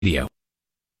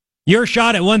Your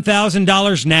shot at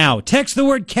 $1,000 now. Text the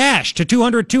word cash to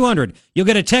 200-200. You'll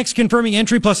get a text confirming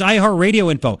entry plus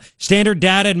iHeartRadio info. Standard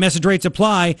data and message rates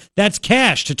apply. That's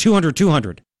cash to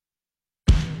 200-200.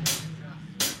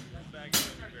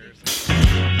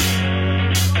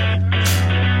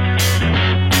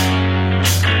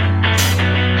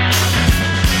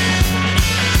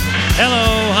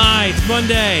 Hello, hi, it's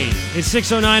Monday. It's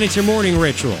 6:09, it's your morning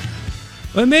ritual.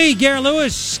 With me, Garrett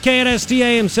Lewis, KNST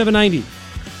AM 790.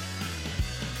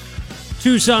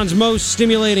 Tucson's most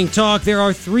stimulating talk. There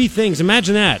are three things,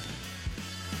 imagine that.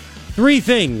 Three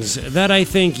things that I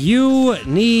think you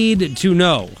need to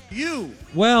know.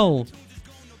 Well,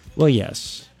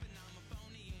 yes.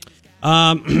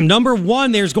 Number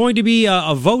one, there's going to be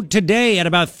a vote today at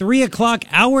about 3 o'clock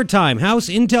our time, House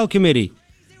Intel Committee.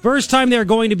 First time they're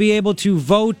going to be able to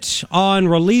vote on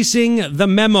releasing the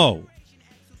memo.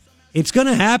 It's going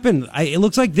to happen. It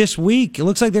looks like this week. It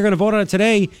looks like they're going to vote on it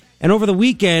today. And over the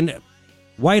weekend,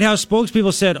 White House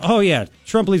spokespeople said, oh, yeah,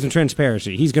 Trump believes in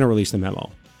transparency. He's going to release the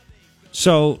memo.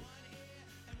 So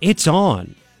it's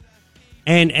on.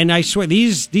 And I swear,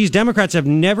 these Democrats have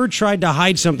never tried to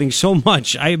hide something so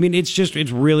much. I mean,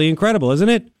 it's really incredible, isn't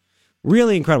it?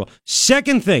 Really incredible.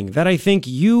 Second thing that I think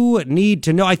you need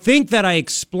to know, I think that I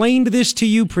explained this to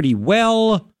you pretty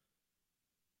well.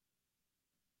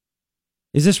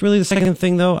 Is this really the second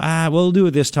thing, though? We'll do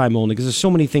it this time only, because there's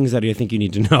so many things that I think you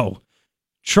need to know.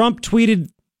 Trump tweeted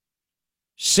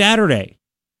Saturday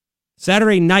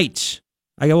night.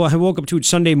 I woke up to it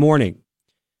Sunday morning.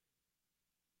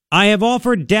 I have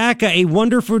offered DACA a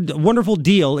wonderful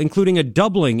deal, including a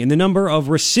doubling in the number of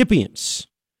recipients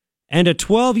and a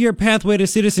 12-year pathway to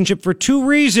citizenship for two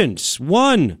reasons.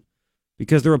 One,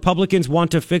 because the Republicans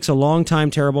want to fix a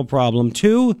long-time terrible problem.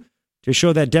 Two, to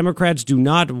show that Democrats do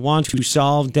not want to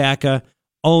solve DACA,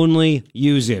 only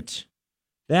use it.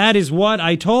 That is what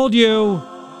I told you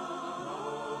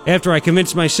after I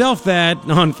convinced myself that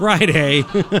on Friday.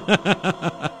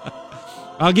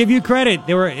 I'll give you credit.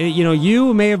 There were,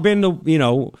 you may have been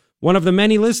one of the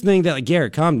many listening that, like,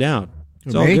 Garrett, calm down.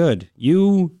 It's all good.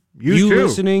 You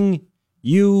listening.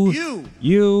 You.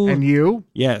 And you.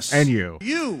 Yes. And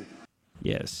you.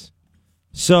 Yes.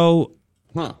 So,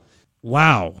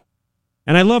 wow.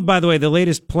 And I love, by the way, the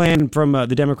latest plan from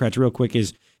the Democrats, real quick,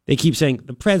 is they keep saying,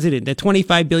 the president, the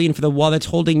 $25 billion for the wall that's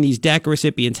holding these DACA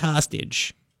recipients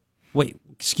hostage. Wait,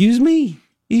 excuse me?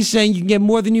 He's saying you can get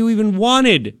more than you even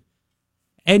wanted.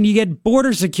 And you get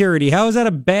border security. How is that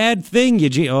a bad thing,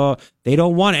 Eugene? Oh, they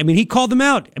don't want it. I mean, he called them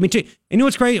out. I mean, you know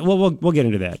what's crazy? Well, we'll get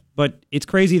into that. But it's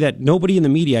crazy that nobody in the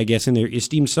media, I guess, in their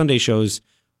esteemed Sunday shows,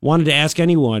 wanted to ask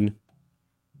anyone,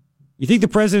 you think the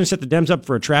president set the Dems up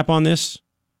for a trap on this?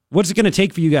 What's it going to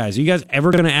take for you guys? Are you guys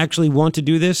ever going to actually want to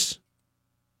do this?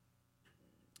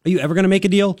 Are you ever going to make a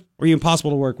deal? Or are you impossible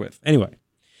to work with? Anyway,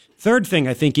 third thing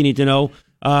I think you need to know,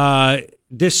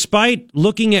 despite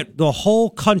looking at the whole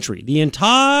country, the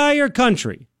entire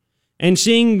country, and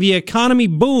seeing the economy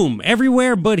boom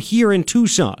everywhere but here in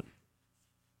Tucson,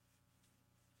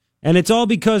 and it's all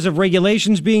because of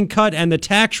regulations being cut and the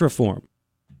tax reform.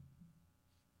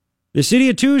 The city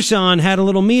of Tucson had a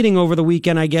little meeting over the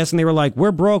weekend, I guess, and they were like,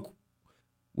 we're broke.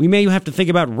 We may have to think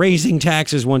about raising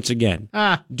taxes once again.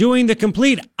 Doing the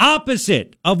complete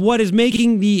opposite of what is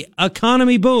making the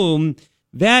economy boom.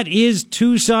 That is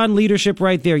Tucson leadership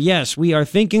right there. Yes, we are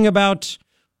thinking about,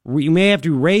 we may have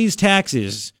to raise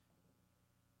taxes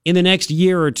in the next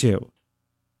year or two.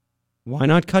 Why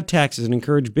not cut taxes and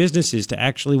encourage businesses to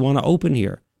actually want to open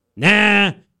here?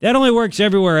 Nah, that only works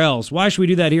everywhere else. Why should we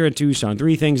do that here in Tucson?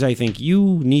 Three things I think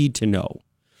you need to know.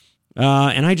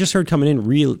 And I just heard coming in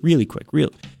really quick, real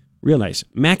nice.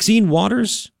 Maxine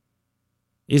Waters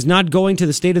is not going to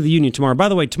the State of the Union tomorrow. By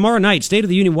the way, tomorrow night, State of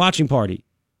the Union watching party.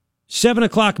 7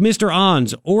 o'clock, Mr.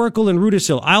 Ons, Oracle and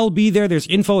Rudisill. I'll be there. There's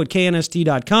info at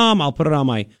knst.com. I'll put it on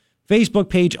my Facebook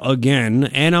page again.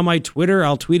 And on my Twitter,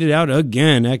 I'll tweet it out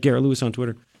again, at Garrett Lewis on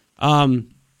Twitter.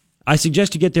 I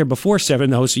suggest you get there before 7,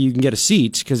 though, so you can get a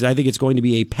seat, because I think it's going to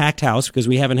be a packed house, because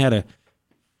we haven't had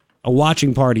a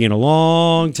watching party in a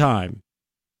long time.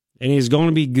 And it's going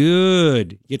to be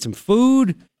good. Get some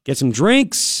food, get some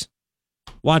drinks,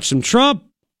 watch some Trump.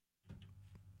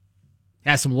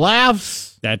 Have some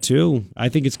laughs. That too. I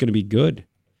think it's going to be good.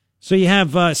 So you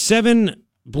have 7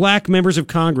 black members of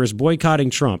Congress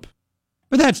boycotting Trump.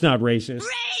 But that's not racist.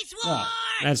 Race war! Oh,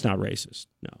 that's not racist.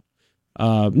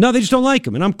 No. No, they just don't like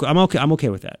him, and I'm okay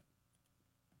with that.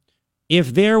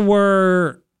 If there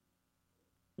were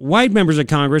white members of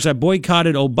Congress that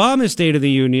boycotted Obama's State of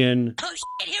the Union. Oh,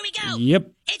 shit, here we go.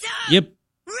 Yep. It's on. Yep.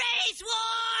 Race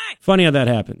war! Funny how that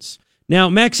happens. Now,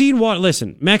 Maxine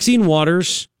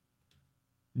Waters,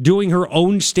 doing her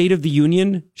own State of the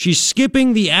Union. She's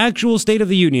skipping the actual State of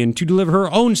the Union to deliver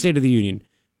her own State of the Union.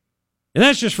 And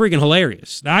that's just freaking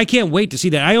hilarious. Now, I can't wait to see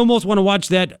that. I almost want to watch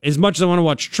that as much as I want to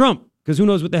watch Trump, because who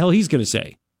knows what the hell he's going to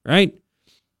say, right?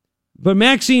 But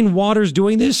Maxine Waters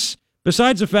doing this,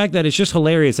 besides the fact that it's just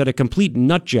hilarious at a complete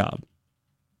nut job,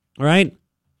 all right?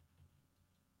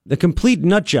 The complete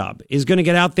nut job is going to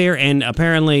get out there and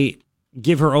apparently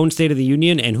give her own State of the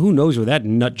Union, and who knows what that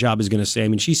nut job is going to say. I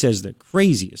mean, she says the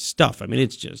craziest stuff. I mean,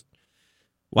 it's just,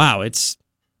 wow,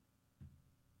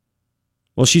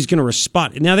 well, she's going to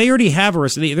respond. Now, they already have her.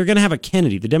 They're going to have a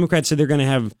Kennedy. The Democrats said they're going to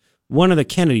have one of the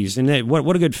Kennedys, and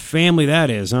what a good family that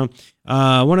is, huh?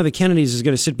 One of the Kennedys is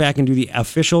going to sit back and do the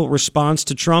official response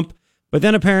to Trump, but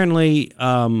then apparently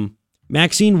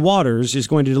Maxine Waters is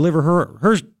going to deliver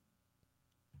her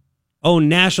own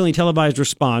nationally televised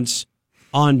response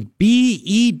on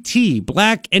BET,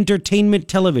 Black Entertainment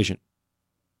Television.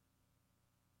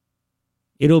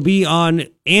 It'll be on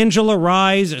Angela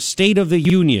Rye's State of the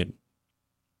Union.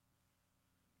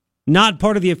 Not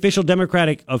part of the official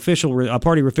Democratic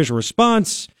Party official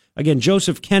response. Again,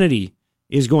 Joseph Kennedy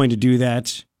is going to do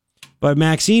that. But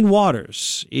Maxine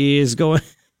Waters is going...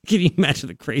 Can you imagine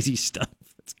the crazy stuff?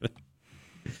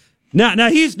 Now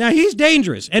he's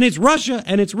dangerous. And it's Russia,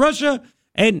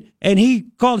 and he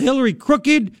called Hillary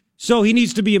crooked, so he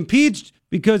needs to be impeached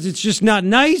because it's just not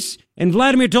nice, and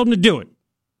Vladimir told him to do it.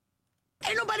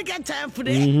 Ain't nobody got time for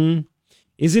that. Mm-hmm.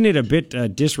 Isn't it a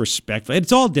bit disrespectful?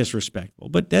 It's all disrespectful,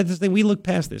 but that's the thing. We look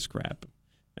past this crap.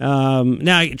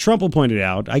 Now, Trump will point it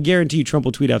out. I guarantee you Trump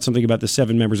will tweet out something about the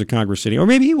 7 members of Congress sitting, or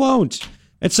maybe he won't.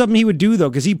 That's something he would do, though,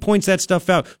 because he points that stuff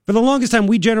out. For the longest time,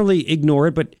 we generally ignore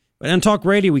it, but on talk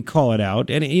radio, we call it out.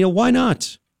 And, why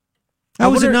not?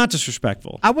 How is it not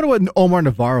disrespectful? I wonder what Omar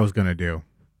Navarro is going to do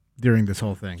during this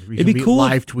whole thing. It'd be cool.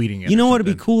 Live tweeting it. You know what?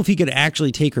 It'd be cool if he could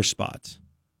actually take her spots.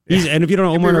 And if you don't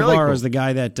know, Omar Navarro is the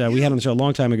guy that we had on the show a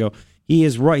long time ago.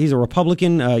 He's a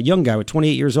Republican, young guy with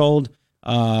 28 years old.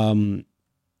 I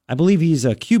believe he's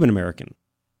a Cuban American.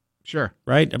 Sure.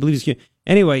 Right? I believe he's Cuban.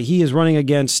 Anyway, he is running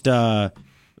against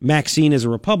Maxine as a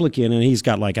Republican, and he's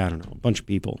got a bunch of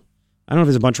people. I don't know if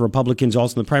there's a bunch of Republicans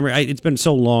also in the primary. It's been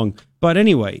so long. But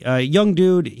anyway, young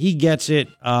dude, he gets it.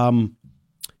 And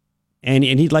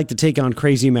he'd like to take on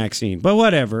crazy Maxine. But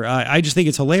whatever. I just think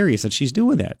it's hilarious that she's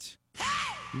doing that.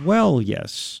 Well,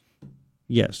 yes.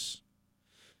 Yes.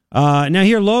 Now,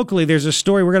 here locally, there's a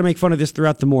story. We're going to make fun of this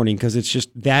throughout the morning because it's just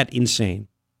that insane.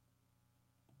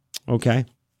 Okay.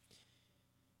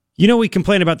 We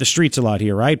complain about the streets a lot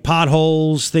here, right?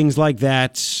 Potholes, things like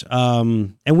that.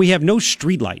 And we have no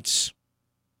streetlights.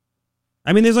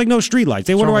 I mean, there's no streetlights.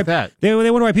 They wonder why they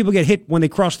wonder why people get hit when they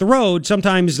cross the road.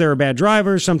 Sometimes they're bad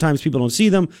drivers. Sometimes people don't see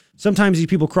them. Sometimes these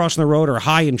people crossing the road are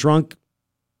high and drunk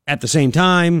at the same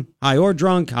time, high or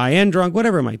drunk, high and drunk,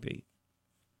 whatever it might be.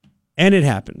 And it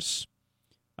happens.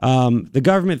 The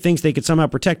government thinks they could somehow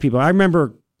protect people. I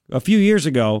remember a few years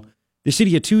ago, the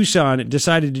city of Tucson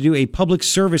decided to do a public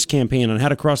service campaign on how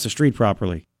to cross the street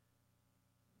properly.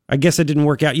 I guess it didn't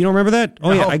work out. You don't remember that?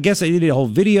 Oh, yeah. I guess they did a whole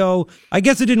video. I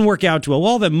guess it didn't work out too well.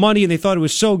 All that money, and they thought it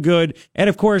was so good. And,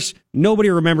 of course, nobody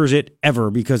remembers it ever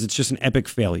because it's just an epic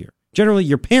failure. Generally,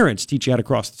 your parents teach you how to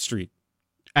cross the street.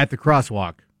 At the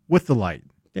crosswalk with the light.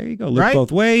 There you go. Look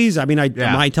both ways. I mean,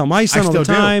 I tell my son all the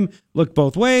time, look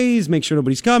both ways, make sure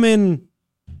nobody's coming.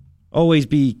 Always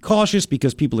be cautious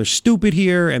because people are stupid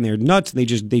here and they're nuts. They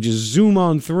just zoom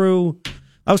on through.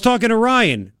 I was talking to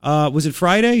Ryan. Was it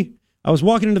Friday? I was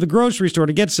walking into the grocery store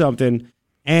to get something,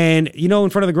 and in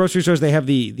front of the grocery stores they have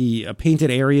the painted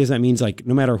areas. That means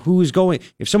no matter who's going,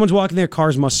 if someone's walking there,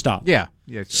 cars must stop. Yeah.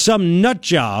 Some nut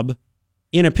job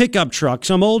in a pickup truck,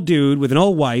 some old dude with an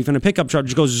old wife in a pickup truck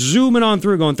just goes zooming on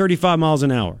through, going 35 miles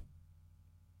an hour.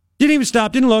 Didn't even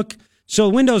stop, didn't look. So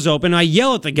the window's open. I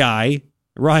yell at the guy.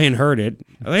 Ryan heard it.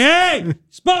 I'm like, hey,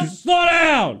 supposed to slow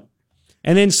down.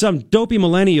 And then some dopey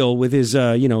millennial with his,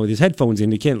 with his headphones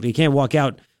in. He can't walk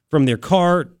out from their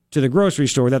car to the grocery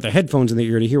store without their headphones in their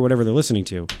ear to hear whatever they're listening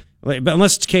to. But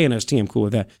unless it's KNST, I'm cool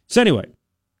with that. So anyway,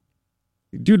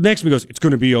 dude next to me goes, "It's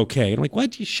going to be okay." And I'm like,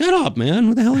 "What? Shut up, man.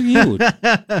 What the hell are you?" Don't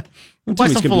tell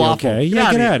me it's going to be okay.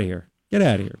 Yeah, get out of here. Get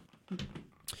out of here.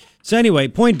 So anyway,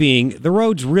 point being, the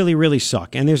roads really, really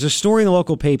suck. And there's a story in the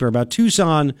local paper about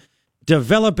Tucson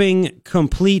developing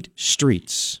complete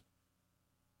streets.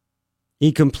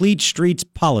 A complete streets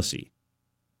policy.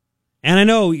 And I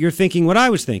know you're thinking what I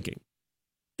was thinking.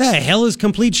 The hell is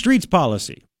complete streets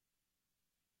policy?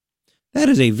 That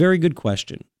is a very good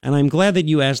question. And I'm glad that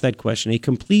you asked that question. A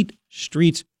complete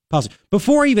streets policy.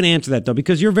 Before I even answer that, though,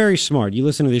 because you're very smart. You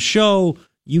listen to this show.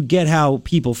 You get how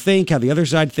people think, how the other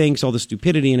side thinks, all the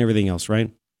stupidity and everything else,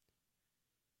 right?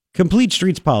 Complete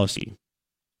streets policy.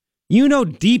 You know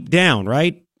deep down,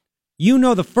 right? You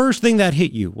know the first thing that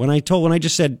hit you when I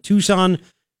just said Tucson,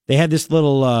 they had this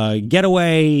little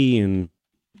getaway and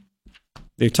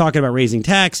they're talking about raising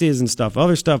taxes and stuff,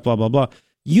 other stuff, blah, blah, blah.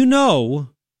 You do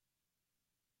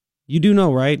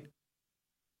know, right?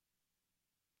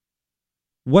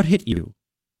 What hit you?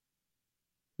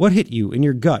 What hit you in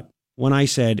your gut when I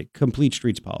said complete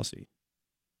streets policy?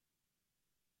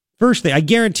 First thing, I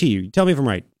guarantee you, tell me if I'm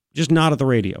right, just nod at the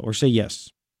radio or say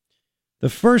yes. The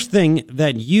first thing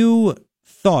that you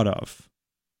thought of,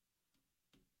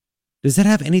 does that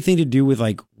have anything to do with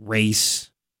like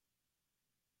race?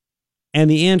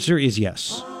 And the answer is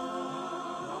yes.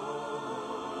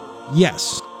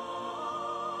 Yes.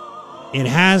 It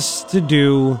has to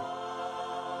do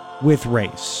with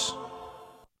race.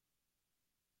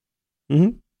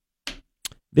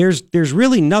 There's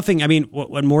really nothing. I mean,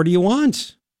 what more do you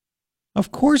want?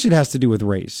 Of course it has to do with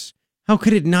race. How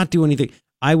could it not do anything?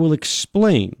 I will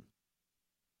explain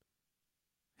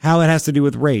how it has to do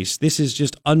with race. This is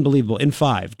just unbelievable. In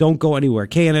 5, don't go anywhere.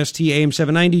 KNST AM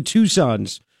 790,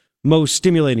 Tucson's most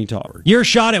stimulating talk. Your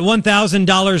shot at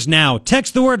 $1,000 now.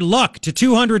 Text the word luck to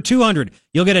 200-200.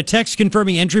 You'll get a text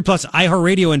confirming entry plus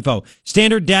iHeartRadio info.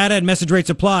 Standard data and message rates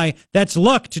apply. That's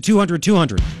luck to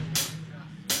 200-200.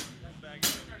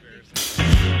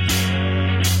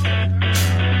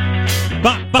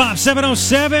 Bob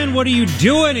 707, what are you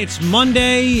doing? It's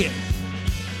Monday.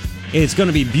 It's going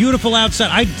to be beautiful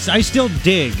outside. I still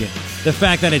dig the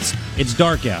fact that it's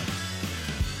dark out.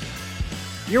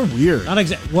 You're weird. Not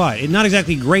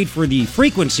exactly great for the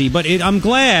frequency, but I'm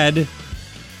glad.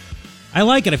 I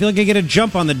like it. I feel like I get a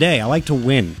jump on the day. I like to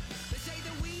win.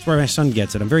 That's where my son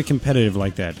gets it. I'm very competitive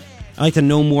like that. I like to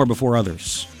know more before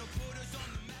others.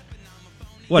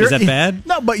 What, is that bad?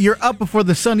 No, but you're up before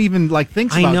the sun even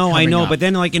thinks about it. I know. But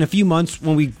then in a few months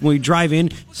when we drive in,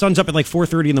 sun's up at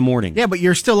 4:30 in the morning. Yeah, but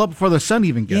you're still up before the sun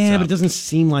even gets up. Yeah, but it doesn't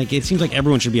seem like it. Seems like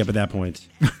everyone should be up at that point.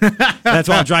 That's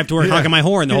why I'll drive to work honking my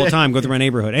horn the whole time, go through my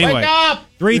neighborhood. Anyway, wake up!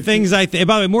 3 things by the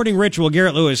way, morning ritual.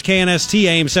 Garrett Lewis, KNST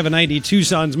AM 790,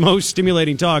 Tucson's most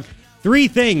stimulating talk. 3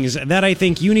 things that I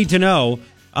think you need to know.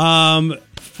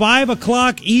 5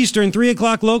 o'clock Eastern, 3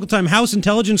 o'clock local time. House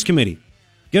Intelligence Committee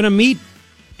gonna meet.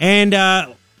 And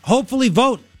hopefully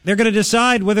vote. They're going to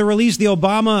decide whether to release the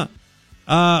Obama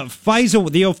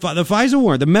FISA, the FISA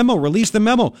warrant, the memo, release the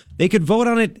memo. They could vote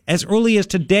on it as early as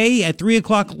today at 3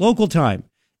 o'clock local time.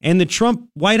 And the Trump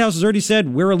White House has already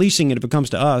said, we're releasing it if it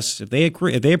comes to us. If they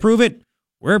approve it,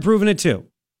 we're approving it too.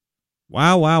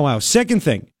 Wow. Second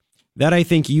thing that I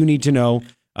think you need to know,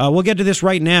 we'll get to this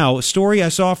right now. A story I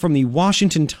saw from the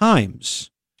Washington Times.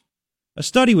 A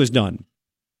study was done.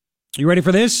 You ready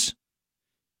for this?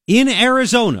 In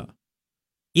Arizona,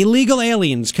 illegal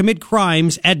aliens commit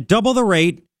crimes at double the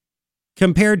rate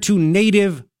compared to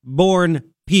native-born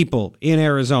people in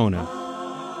Arizona.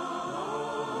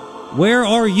 Where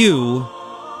are you,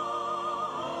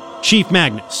 Chief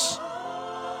Magnus?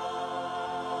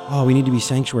 Oh, we need to be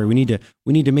sanctuary. We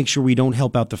need to make sure we don't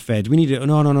help out the feds. We need to.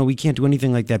 No. We can't do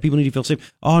anything like that. People need to feel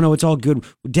safe. Oh no, it's all good.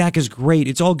 DACA is great.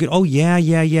 It's all good. Oh yeah.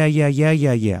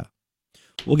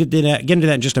 We'll get into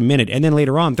that in just a minute. And then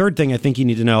later on, third thing I think you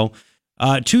need to know,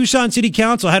 Tucson City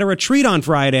Council had a retreat on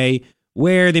Friday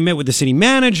where they met with the city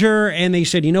manager and they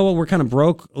said, you know what, we're kind of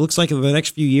broke. It looks like in the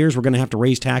next few years, we're going to have to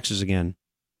raise taxes again.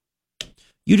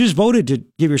 You just voted to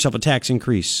give yourself a tax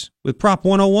increase with Prop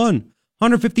 101,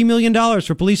 $150 million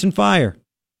for police and fire.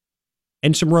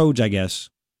 And some roads, I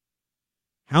guess.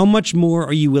 How much more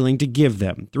are you willing to give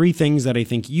them? 3 things that I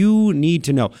think you need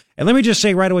to know. And let me just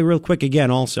say right away real quick again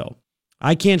also.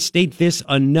 I can't state this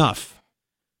enough.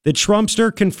 The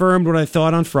Trumpster confirmed what I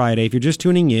thought on Friday. If you're just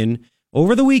tuning in,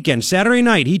 over the weekend, Saturday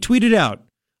night, he tweeted out,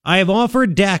 I have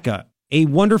offered DACA a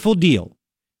wonderful deal,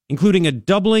 including a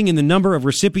doubling in the number of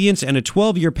recipients and a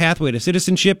 12-year pathway to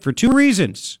citizenship for 2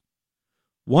 reasons.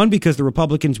 1, because the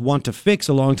Republicans want to fix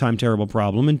a long-time terrible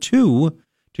problem, and 2,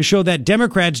 to show that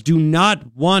Democrats do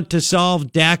not want to solve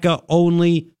DACA,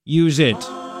 only use it.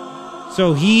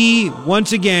 So he,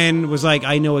 once again, was like,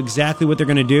 I know exactly what they're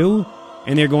going to do,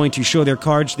 and they're going to show their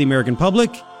cards to the American public,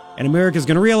 and America's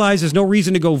going to realize there's no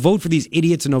reason to go vote for these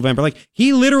idiots in November.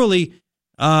 He literally,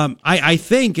 I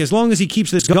think, as long as he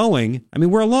keeps this going, I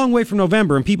mean, we're a long way from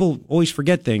November, and people always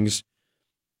forget things,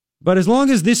 but as long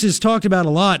as this is talked about a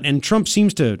lot, and Trump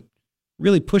seems to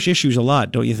really push issues a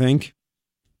lot, don't you think?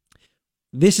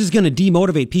 This is going to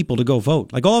demotivate people to go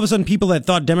vote. All of a sudden, people that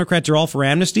thought Democrats are all for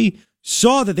amnesty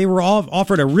saw that they were all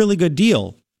offered a really good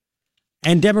deal.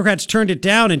 And Democrats turned it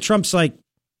down, and Trump's like,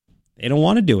 they don't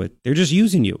want to do it. They're just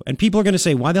using you. And people are going to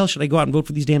say, why the hell should I go out and vote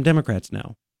for these damn Democrats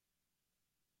now?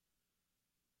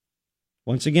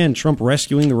 Once again, Trump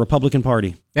rescuing the Republican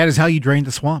Party. That is how you drain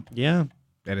the swamp. Yeah.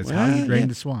 That is how you drain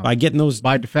the swamp. By getting those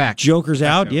by fact. jokers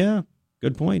out. Yeah.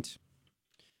 Good point.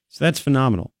 So that's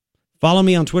phenomenal. Follow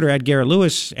me on Twitter at Garrett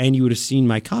Lewis, and you would have seen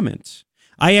my comments.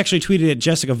 I actually tweeted at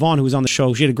Jessica Vaughn, who was on the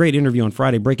show. She had a great interview on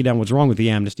Friday breaking down what's wrong with the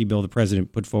amnesty bill the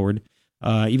president put forward,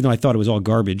 even though I thought it was all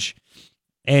garbage.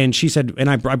 And she said, and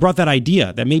I brought that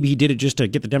idea that maybe he did it just to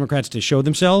get the Democrats to show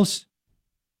themselves.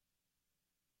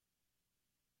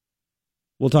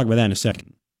 We'll talk about that in a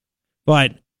second.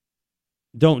 But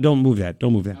don't move that.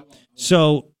 Don't move that.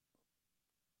 So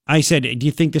I said, do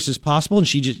you think this is possible? And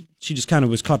she just kind of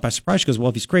was caught by surprise. She goes, well,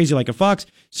 if he's crazy like a fox.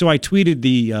 So I tweeted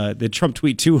the Trump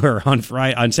tweet to her on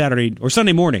Saturday or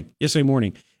yesterday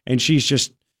morning. And she's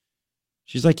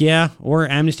like, yeah, or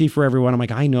amnesty for everyone. I'm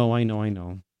like, I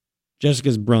know.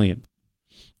 Jessica's brilliant.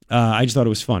 I just thought it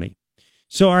was funny.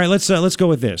 So, all right, let's go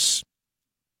with this.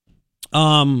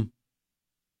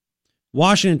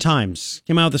 Washington Times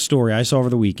came out with a story I saw over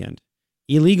the weekend.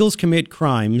 Illegals commit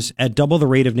crimes at double the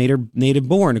rate of native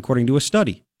born, according to a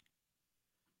study.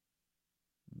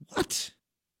 What?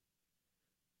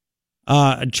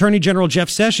 Attorney General Jeff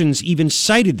Sessions even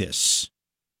cited this.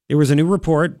 There was a new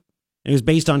report. It was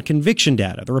based on conviction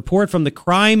data. The report from the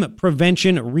Crime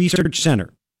Prevention Research Center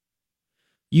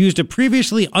used a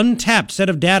previously untapped set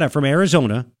of data from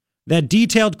Arizona that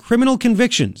detailed criminal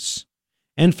convictions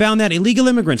and found that illegal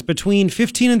immigrants between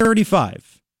 15 and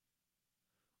 35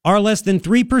 are less than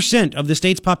 3% of the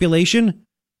state's population,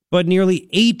 but nearly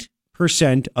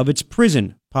 8% of its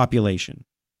prison population.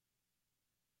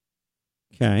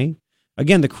 Okay.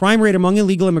 Again, the crime rate among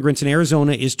illegal immigrants in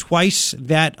Arizona is twice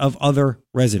that of other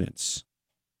residents.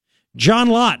 John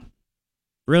Lott,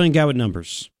 brilliant guy with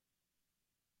numbers.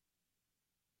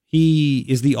 He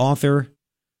is the author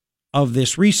of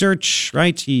this research,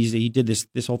 right? He did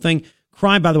this whole thing.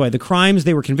 Crime, by the way, the crimes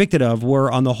they were convicted of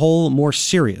were on the whole more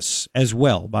serious as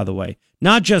well, by the way.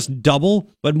 Not just double,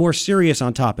 but more serious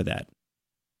on top of that.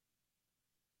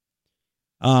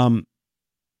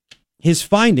 His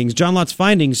findings, John Lott's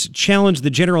findings, challenge the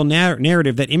general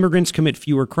narrative that immigrants commit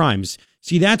fewer crimes.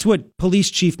 See, that's what Police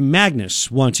Chief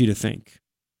Magnus wants you to think.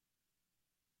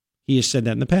 He has said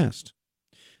that in the past.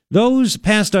 Those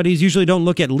past studies usually don't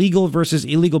look at legal versus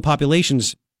illegal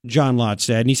populations, John Lott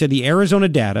said. And he said the Arizona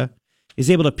data is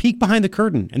able to peek behind the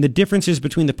curtain, and the differences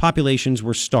between the populations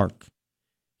were stark.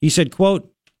 He said,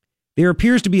 quote, there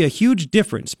appears to be a huge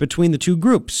difference between the two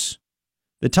groups.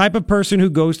 The type of person who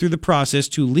goes through the process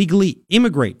to legally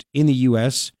immigrate in the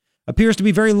U.S. appears to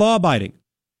be very law-abiding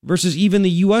versus even the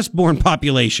U.S.-born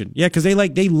population. Yeah, because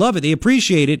they love it. They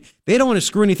appreciate it. They don't want to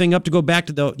screw anything up to go back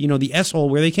to the S-hole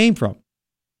where they came from.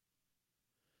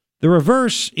 The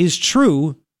reverse is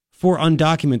true for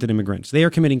undocumented immigrants. They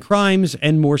are committing crimes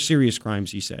and more serious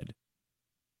crimes, he said.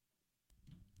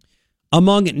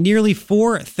 Among nearly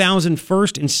 4,000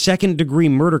 first and second degree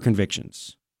murder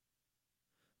convictions,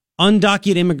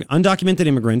 undocumented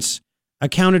immigrants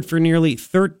accounted for nearly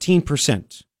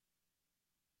 13%.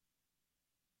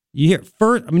 You hear,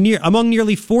 among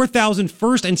nearly 4,000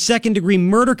 first and second degree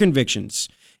murder convictions,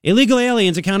 illegal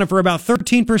aliens accounted for about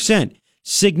 13%.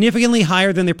 Significantly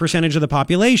higher than the percentage of the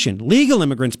population. Legal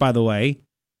immigrants, by the way,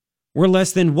 were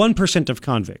less than 1% of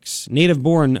convicts.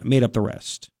 Native-born made up the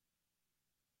rest.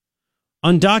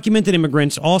 Undocumented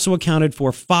immigrants also accounted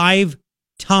for 5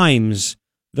 times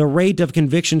the rate of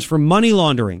convictions for money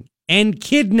laundering and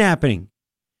kidnapping.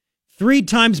 3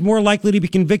 times more likely to be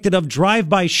convicted of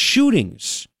drive-by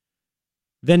shootings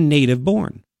than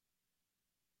native-born.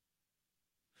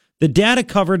 The data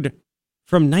covered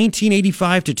from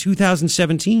 1985 to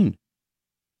 2017.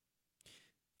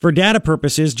 For data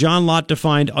purposes, John Lott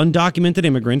defined undocumented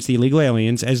immigrants, the illegal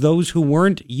aliens, as those who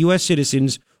weren't U.S.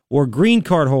 citizens or green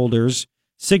card holders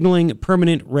signaling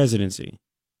permanent residency.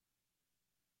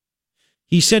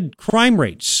 He said crime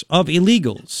rates of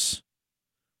illegals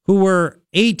who were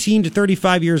 18 to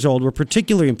 35 years old were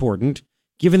particularly important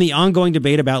given the ongoing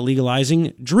debate about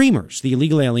legalizing dreamers, the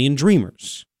illegal alien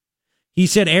dreamers. He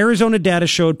said Arizona data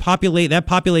showed that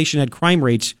population had crime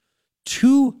rates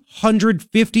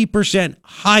 250%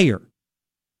 higher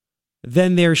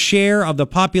than their share of the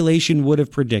population would have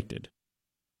predicted.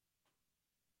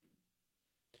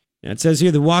 Now it says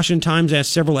here the Washington Times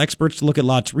asked several experts to look at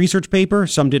Lott's research paper.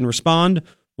 Some didn't respond.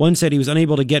 One said he was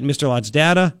unable to get Mr. Lott's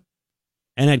data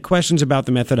and had questions about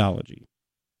the methodology.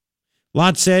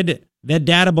 Lott said that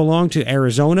data belonged to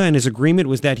Arizona, and his agreement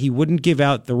was that he wouldn't give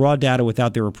out the raw data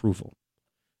without their approval.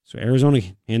 So Arizona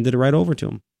handed it right over to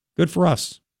him. Good for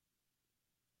us.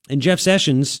 And Jeff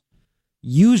Sessions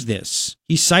used this.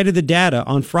 He cited the data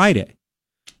on Friday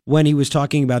when he was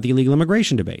talking about the illegal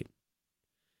immigration debate.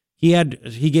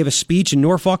 He gave a speech in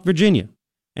Norfolk, Virginia,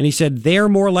 and he said they're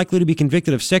more likely to be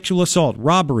convicted of sexual assault,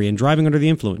 robbery, and driving under the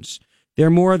influence. They're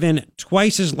more than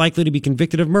twice as likely to be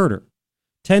convicted of murder.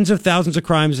 Tens of thousands of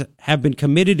crimes have been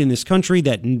committed in this country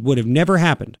that would have never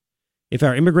happened if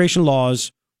our immigration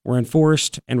laws were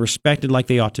enforced and respected like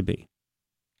they ought to be.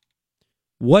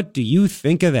 What do you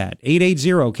think of that?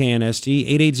 880-KNST,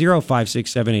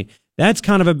 880-5678. That's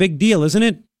kind of a big deal, isn't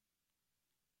it?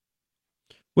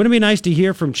 Wouldn't it be nice to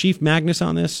hear from Chief Magnus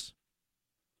on this?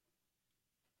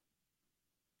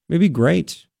 It'd be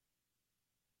great.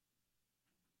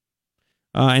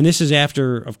 And this is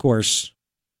after, of course,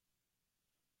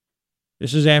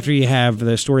 this is after you have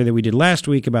the story that we did last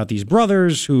week about these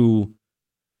brothers who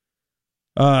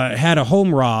had a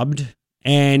home robbed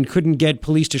and couldn't get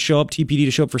police to show up, TPD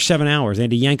to show up for 7 hours. They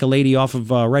had to yank a lady off of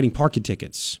writing parking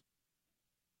tickets.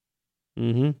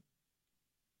 So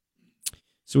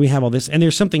we have all this. And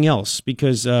there's something else,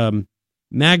 because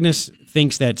Magnus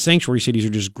thinks that sanctuary cities are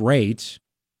just great.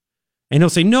 And he'll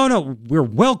say, no, we're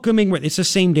welcoming. It's the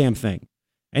same damn thing.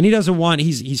 And he doesn't want,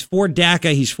 he's for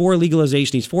DACA, he's for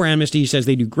legalization, he's for Amnesty. He says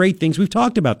they do great things. We've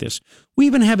talked about this. We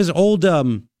even have his old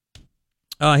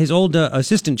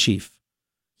assistant chief.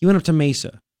 He went up to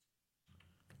Mesa.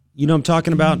 You know what I'm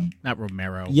talking about? Not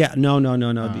Romero. Yeah,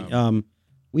 no.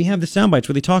 We have the sound bites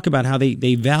where they talk about how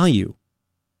they value.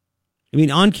 I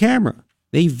mean, on camera,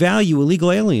 they value illegal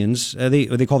aliens.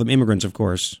 They call them immigrants, of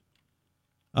course.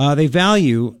 They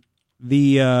value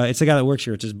it's the guy that works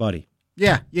here. It's his buddy.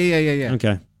 Yeah.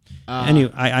 Okay.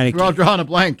 Anyway, we're all drawing a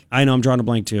blank. I know I'm drawing a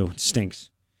blank too. It stinks.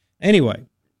 Anyway,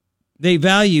 they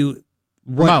value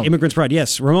what immigrants provide.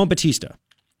 Yes, Ramon Batista.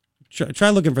 Try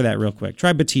looking for that real quick.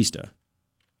 Try Batista,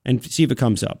 and see if it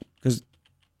comes up. Because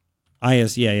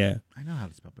yeah. I know how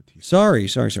to spell Batista. Sorry.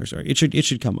 It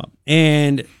should come up.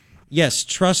 And yes,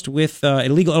 trust with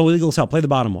illegal help. Play the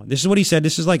bottom one. This is what he said.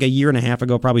 This is like a year and a half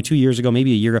ago, probably 2 years ago,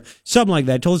 maybe a year ago, something like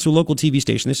that. Told us to a local TV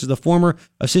station. This is the former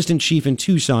assistant chief in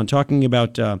Tucson talking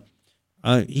about.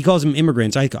 He calls them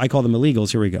immigrants. I call them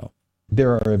illegals. Here we go.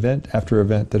 There are event after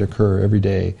event that occur every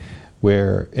day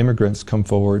where immigrants come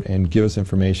forward and give us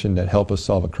information that help us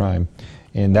solve a crime.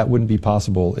 And that wouldn't be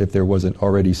possible if there wasn't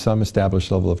already some established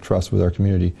level of trust with our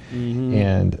community.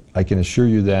 And I can assure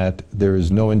you that there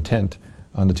is no intent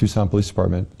on the Tucson Police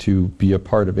Department to be a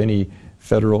part of any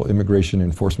federal immigration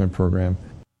enforcement program.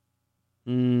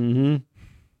 Then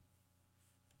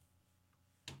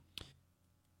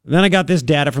I got this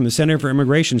data from the Center for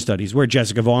Immigration Studies, where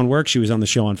Jessica Vaughn works. She was on the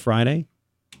show on Friday.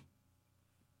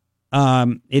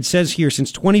 It says here,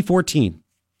 since 2014,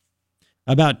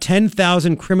 about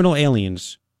 10,000 criminal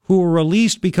aliens who were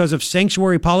released because of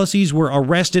sanctuary policies were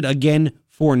arrested again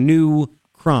for new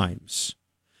crimes.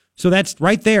 So that's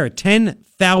right there,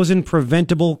 10,000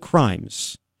 preventable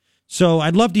crimes. So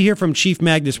I'd love to hear from Chief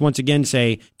Magnus once again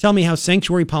tell me how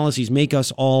sanctuary policies make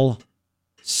us all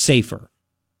safer.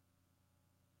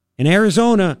 In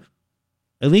Arizona,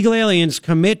 illegal aliens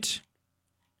commit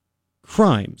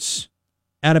crimes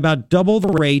at about double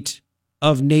the rate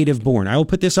of native born. I will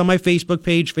put this on my Facebook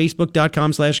page,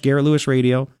 facebook.com/Garrett Lewis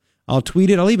Radio. I'll tweet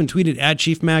it. I'll even tweet it at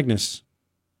Chief Magnus.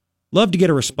 Love to get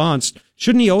a response.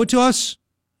 Shouldn't he owe it to us?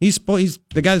 He's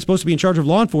the guy that's supposed to be in charge of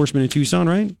law enforcement in Tucson,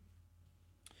 right?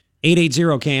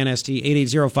 880-KNST,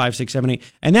 880-5678.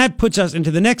 And that puts us into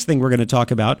the next thing we're going to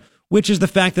talk about, which is the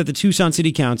fact that the Tucson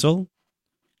City Council,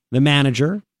 the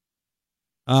manager,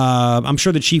 I'm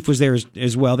sure the chief was there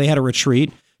as well. They had a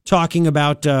retreat talking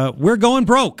about we're going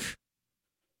broke.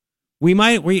 We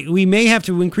may have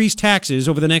to increase taxes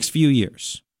over the next few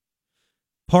years.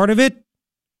 Part of it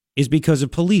is because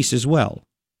of police as well.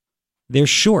 They're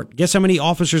short. Guess how many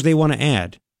officers they want to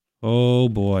add? Oh,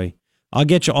 boy. I'll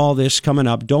get you all this coming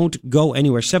up. Don't go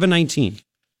anywhere. 719.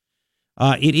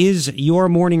 It is your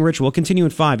morning ritual. We'll continue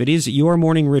in 5. It is your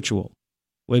morning ritual.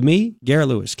 With me, Garrett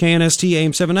Lewis. KNST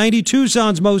AM 790,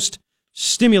 Tucson's most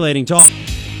stimulating talk.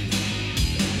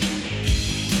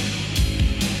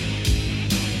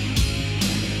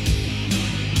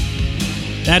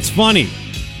 That's funny.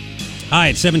 Hi,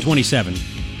 it's 727.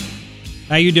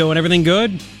 How you doing? Everything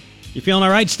good? You feeling all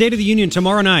right? State of the Union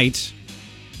tomorrow night.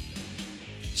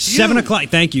 7 o'clock.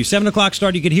 Thank you. 7 o'clock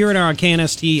start. You could hear it on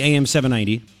KNST AM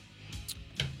 790.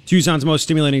 Tucson's most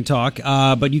stimulating talk.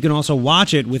 But you can also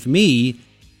watch it with me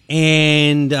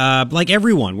and like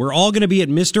everyone. We're all going to be at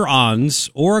Mr. On's,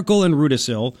 Oracle and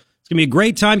Rudisill. It's going to be a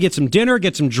great time. Get some dinner,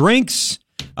 get some drinks.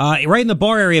 Right in the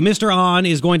bar area, Mr. On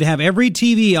is going to have every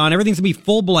TV on. Everything's going to be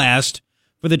full blast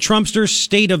for the Trumpster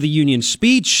State of the Union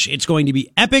speech. It's going to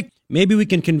be epic. Maybe we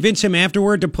can convince him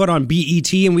afterward to put on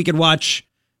BET and we could watch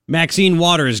Maxine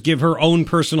Waters give her own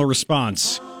personal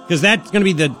response. Because that's going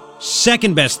to be the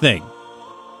Second best thing.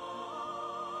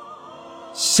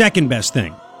 Second best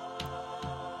thing.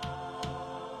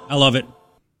 I love it.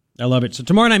 I love it. So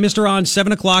tomorrow night, Mr. On,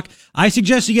 7 o'clock. I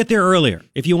suggest you get there earlier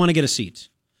if you want to get a seat.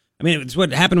 I mean, it's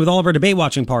what happened with all of our debate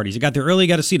watching parties. You got there early, you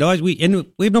got a seat. Otherwise, we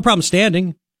have no problem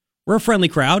standing. We're a friendly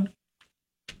crowd.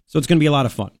 So it's going to be a lot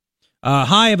of fun.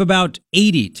 High of about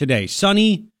 80 today.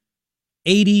 Sunny,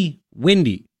 80,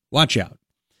 windy. Watch out.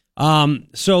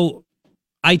 So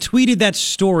I tweeted that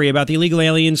story about the illegal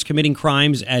aliens committing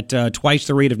crimes at twice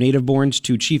the rate of native-borns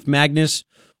to Chief Magnus.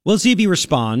 We'll see if he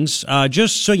responds.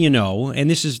 Just so you know, and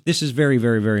this is very,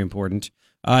 very, very important.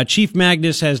 Chief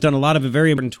Magnus has done a lot of very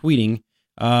important tweeting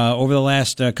over the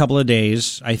last couple of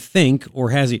days, I think,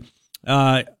 or has he?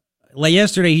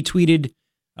 Yesterday, he tweeted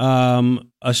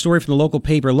a story from the local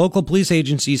paper. Local police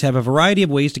agencies have a variety of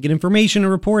ways to get information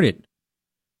and report it.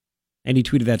 And he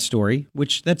tweeted that story,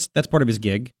 which that's part of his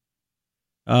gig.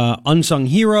 Unsung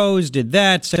heroes did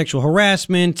that. Sexual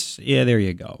harassment. Yeah, there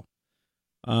you go.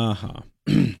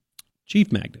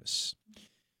 Chief Magnus.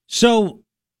 So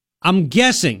I'm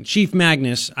guessing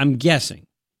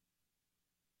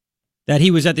that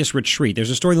he was at this retreat. There's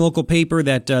a story in the local paper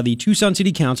that the Tucson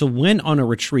City Council went on a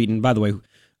retreat. And by the way,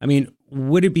 I mean,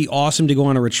 would it be awesome to go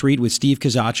on a retreat with Steve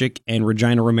Kozachik and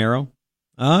Regina Romero?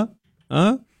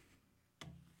 It's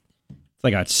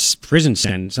like a prison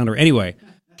sentence. Anyway,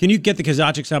 can you get the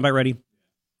Kozachik soundbite ready?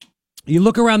 You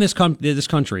look around this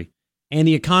country, and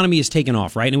the economy is taking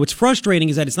off, right? And what's frustrating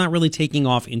is that it's not really taking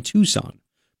off in Tucson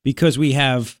because we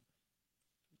have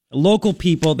local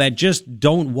people that just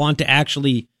don't want to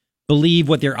actually believe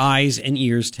what their eyes and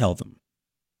ears tell them,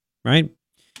 right?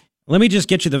 Let me just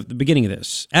get you the beginning of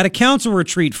this. At a council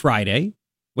retreat Friday,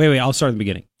 I'll start at the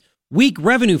beginning. Weak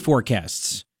revenue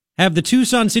forecasts have the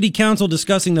Tucson City Council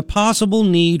discussing the possible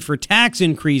need for tax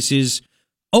increases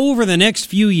over the next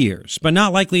few years, but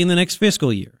not likely in the next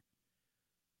fiscal year.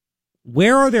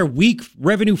 Where are their weak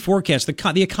revenue forecasts?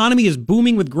 The economy is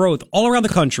booming with growth all around the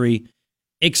country,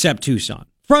 except Tucson.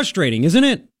 Frustrating, isn't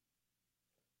it?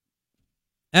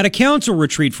 At a council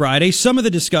retreat Friday, some of the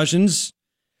discussions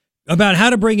about how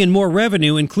to bring in more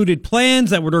revenue included plans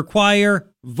that would require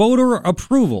voter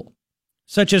approval,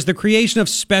 such as the creation of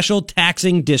special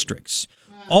taxing districts.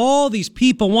 All these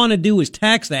people want to do is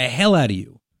tax the hell out of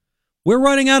you. We're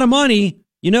running out of money.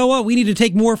 You know what? We need to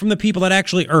take more from the people that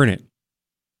actually earn it.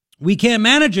 We can't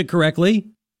manage it correctly.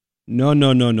 No.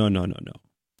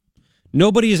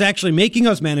 Nobody is actually making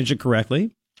us manage it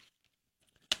correctly.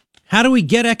 How do we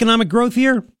get economic growth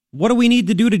here? What do we need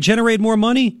to do to generate more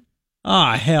money?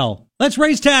 Hell. Let's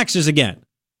raise taxes again.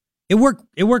 It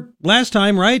worked last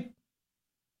time, right?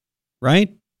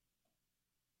 Right?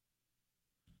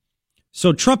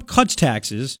 So Trump cuts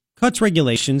taxes, cuts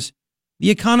regulations. The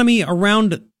economy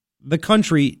around the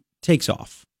country takes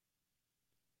off.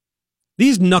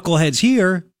 These knuckleheads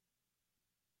here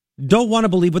don't want to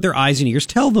believe what their eyes and ears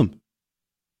tell them.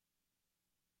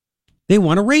 They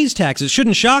want to raise taxes.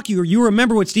 Shouldn't shock you. You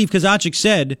remember what Steve Kozachik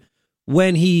said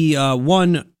when he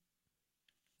won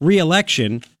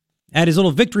re-election at his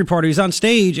little victory party. He's on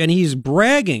stage and he's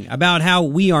bragging about how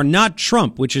we are not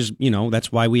Trump, which is,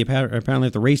 that's why we apparently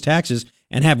have to raise taxes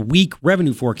and have weak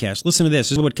revenue forecasts. Listen to this.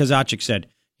 This is what Kozachik said.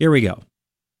 Here we go.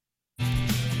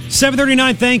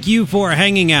 7:39, thank you for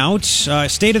hanging out.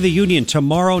 State of the Union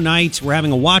tomorrow night. We're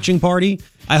having a watching party.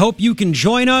 I hope you can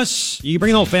join us. You can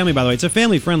bring the whole family, by the way. It's a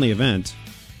family-friendly event.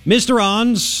 Mr.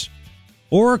 On's,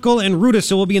 Oracle, and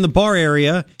Rudisa will be in the bar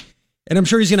area. And I'm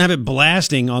sure he's going to have it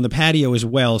blasting on the patio as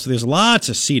well. So there's lots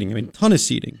of seating. I mean, a ton of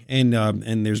seating. And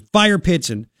there's fire pits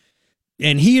and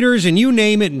heaters and you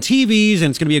name it and TVs. And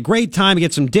it's going to be a great time to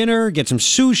get some dinner, get some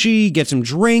sushi, get some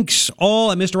drinks,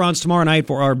 all at Mr. On's tomorrow night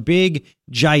for our big,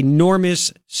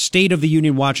 ginormous State of the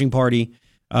Union watching party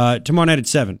tomorrow night at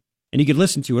 7. And you can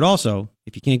listen to it also,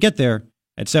 if you can't get there,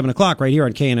 at 7 o'clock right here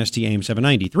on KNST AM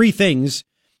 790. 3 things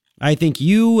I think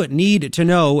you need to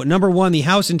know. Number 1, the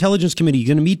House Intelligence Committee is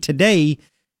going to meet today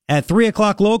at 3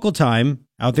 o'clock local time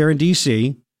out there in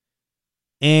D.C.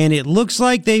 And it looks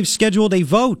like they've scheduled a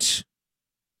vote.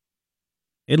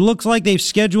 To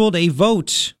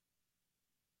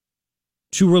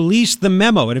release the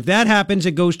memo. And if that happens,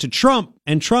 it goes to Trump.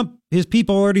 And Trump, his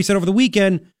people already said over the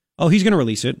weekend, he's going to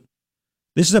release it.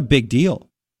 This is a big deal.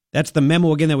 That's the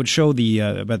memo, again, that would show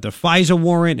about the FISA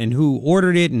warrant and who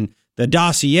ordered it and the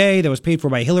dossier that was paid for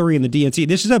by Hillary and the DNC.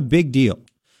 This is a big deal.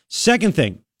 Second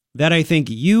thing that I think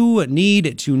you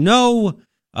need to know,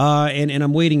 and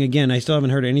I'm waiting again. I still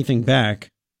haven't heard anything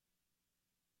back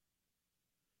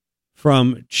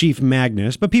from Chief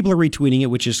Magnus, but people are retweeting it,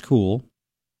 which is cool.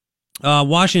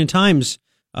 Washington Times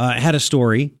had a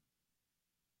story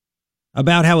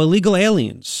about how illegal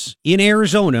aliens in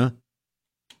Arizona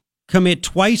commit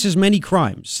twice as many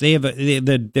crimes.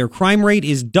 Their crime rate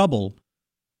is double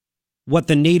what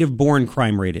the native-born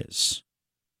crime rate is.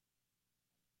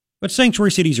 But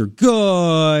sanctuary cities are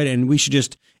good, and we should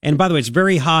just... And by the way, it's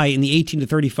very high in the 18 to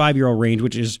 35-year-old range,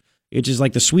 which is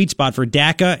like the sweet spot for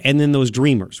DACA and then those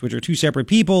dreamers, which are two separate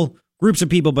people, groups of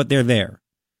people, but they're there.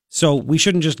 So we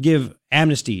shouldn't just give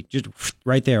amnesty just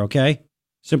right there, okay?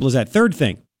 Simple as that. Third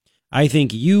thing, I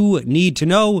think you need to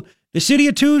know, the city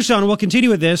of Tucson, we'll continue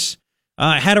with this,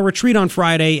 had a retreat on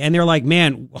Friday, and they're like,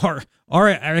 man, our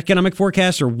economic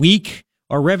forecasts are weak.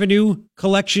 Our revenue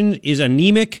collection is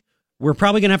anemic. We're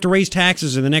probably going to have to raise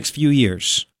taxes in the next few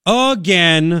years.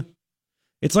 Again.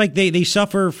 It's like they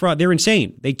suffer from, they're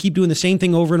insane. They keep doing the same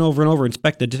thing over and over and over.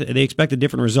 They expect a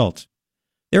different result.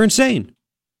 They're insane.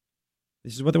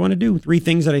 This is what they want to do. 3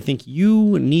 things that I think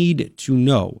you need to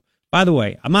know. By the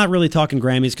way, I'm not really talking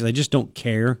Grammys because I just don't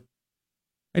care.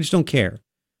 I just don't care.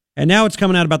 And now it's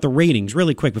coming out about the ratings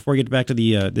really quick before we get back to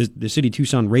the city of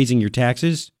Tucson raising your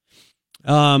taxes.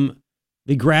 The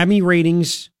Grammy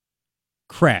ratings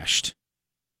crashed.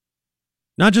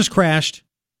 Not just crashed,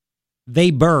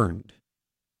 they burned.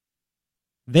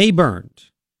 They burned.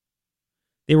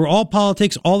 They were all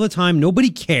politics all the time. Nobody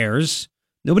cares.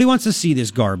 Nobody wants to see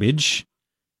this garbage.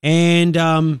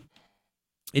 And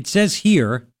it says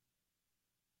here,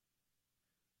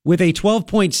 with a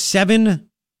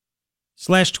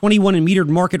 12.7/21 in metered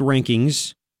market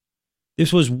rankings,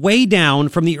 this was way down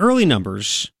from the early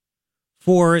numbers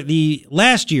for the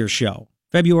last year's show,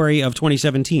 February of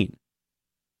 2017.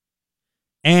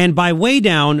 And by way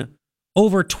down,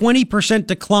 over 20%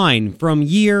 decline from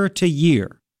year to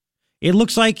year. It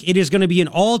looks like it is going to be an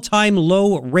all-time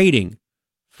low rating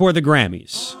for the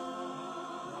Grammys.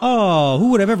 Oh,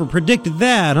 who would have ever predicted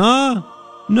that, huh?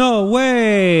 No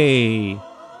way.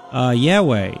 Yeah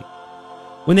way.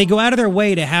 When they go out of their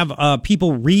way to have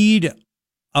people read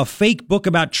a fake book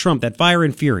about Trump, that Fire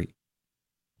and Fury,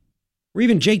 or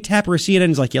even Jake Tapper of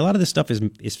CNN is like, yeah, a lot of this stuff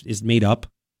is made up.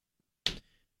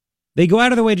 They go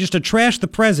out of their way just to trash the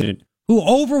president, who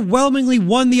overwhelmingly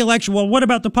won the election. Well, what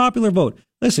about the popular vote?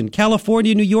 Listen,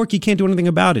 California, New York, you can't do anything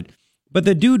about it. But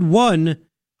the dude won.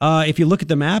 If you look at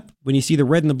the map, when you see the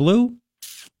red and the blue,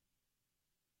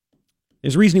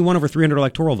 there's a reason he won over 300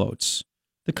 electoral votes.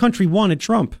 The country wanted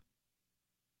Trump.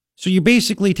 So you're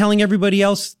basically telling everybody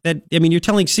else that, I mean, you're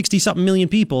telling 60-something million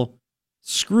people,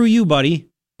 screw you, buddy,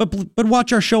 but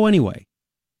watch our show anyway.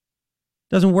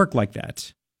 Doesn't work like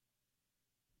that.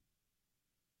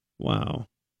 Wow.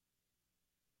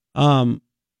 And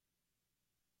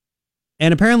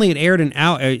apparently it aired an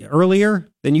hour earlier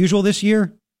than usual this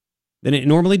year than it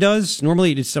normally does.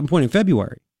 Normally it's some point in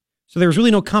February. So there was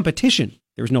really no competition.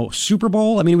 There was no Super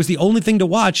Bowl. I mean, it was the only thing to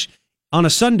watch on a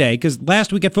Sunday, because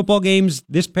last week at football games,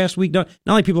 this past week, not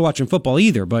only people watching football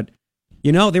either, but,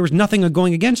 you know, there was nothing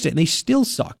going against it, and they still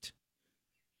sucked.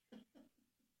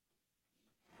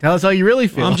 Tell us how you really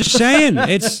feel. I'm just saying,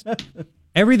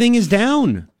 everything is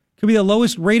down. Could be the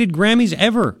lowest rated Grammys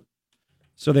ever.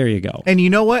 So there you go. And you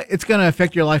know what? It's going to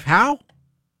affect your life. How?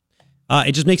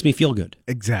 It just makes me feel good.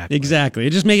 Exactly. It's not going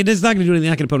to do anything.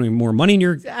 Not going to put any more money in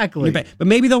your bank. But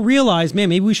maybe they'll realize, man,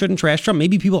 maybe we shouldn't trash Trump.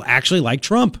 Maybe people actually like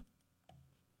Trump.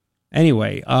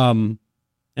 Anyway, and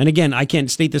again, I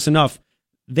can't state this enough.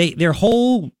 Their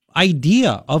whole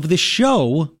idea of the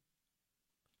show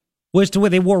was to where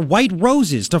they wore white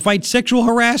roses to fight sexual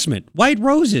harassment. White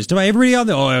roses to fight everybody out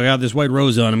there. Oh, I got this white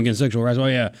rose on. I'm against sexual harassment.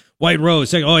 Oh, yeah. White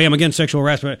rose. Oh, yeah, I'm against sexual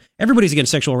harassment. Everybody's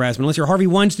against sexual harassment, unless you're Harvey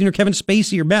Weinstein or Kevin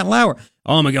Spacey or Matt Lauer.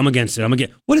 Oh, I'm against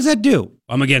it. What does that do?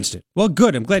 I'm against it. Well,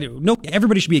 good. I'm glad. No,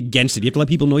 everybody should be against it. You have to let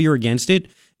people know you're against it.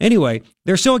 Anyway,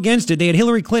 they're so against it, they had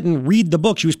Hillary Clinton read the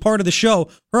book. She was part of the show.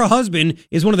 Her husband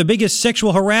is one of the biggest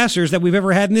sexual harassers that we've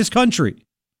ever had in this country.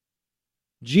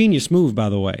 Genius move, by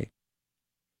the way.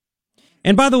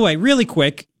 And by the way, really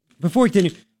quick, before we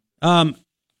continue, you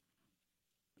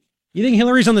think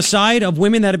Hillary's on the side of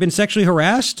women that have been sexually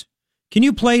harassed? Can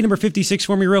you play number 56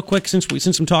 for me real quick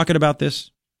since I'm talking about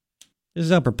this? This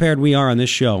is how prepared we are on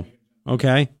this show,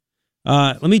 okay?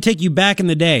 Let me take you back in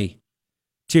the day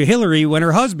to Hillary when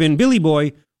her husband, Billy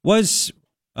Boy, was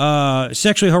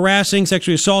sexually harassing,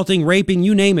 sexually assaulting, raping,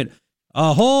 you name it.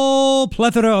 A whole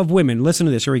plethora of women. Listen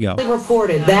to this. Here we go.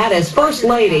 Reported that as First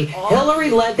Lady,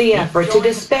 Hillary led the effort to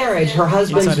disparage her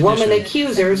husband's woman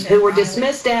accusers who were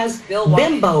dismissed as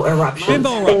bimbo eruptions. In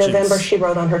November, she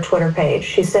wrote on her Twitter page,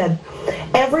 she said,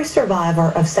 "Every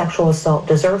survivor of sexual assault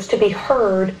deserves to be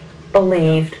heard,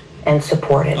 believed, and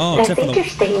supported." That's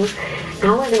interesting.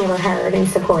 I wasn't ever heard and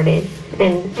supported.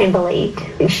 and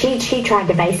believed. She tried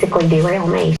to basically derail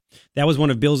me. That was one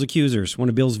of Bill's accusers, one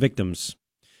of Bill's victims.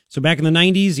 So back in the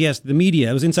 90s, yes, the media,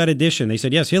 it was Inside Edition. They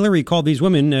said, yes, Hillary called these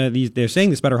women, they're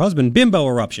saying this about her husband, bimbo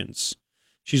eruptions.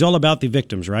 She's all about the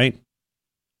victims, right?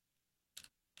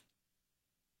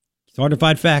 It's hard to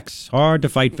fight facts. Hard to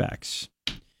fight facts.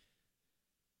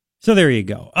 So there you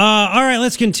go. All right,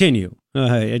 let's continue.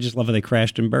 I just love how they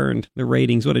crashed and burned. The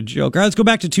ratings, what a joke. All right, let's go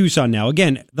back to Tucson now.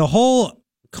 Again, the whole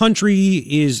country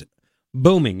is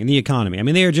booming in the economy. I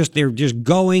mean, they're just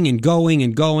going and going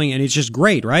and going, and it's just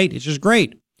great, right? It's just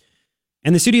great.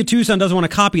 And the city of Tucson doesn't want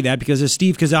to copy that because, as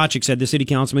Steve Kozachik said, the city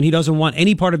councilman, he doesn't want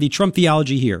any part of the Trump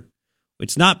theology here.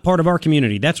 It's not part of our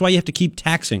community. That's why you have to keep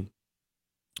taxing,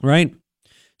 right?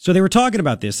 So they were talking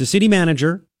about this. The city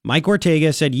manager, Mike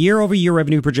Ortega, said year-over-year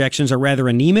revenue projections are rather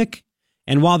anemic,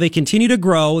 and while they continue to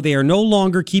grow, they are no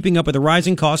longer keeping up with the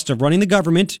rising costs of running the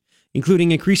government,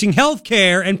 including increasing health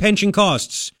care and pension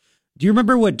costs. Do you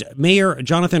remember what Mayor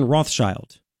Jonathan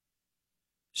Rothschild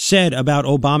said about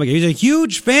Obamacare? He's a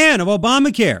huge fan of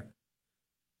Obamacare.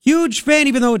 Huge fan,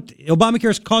 even though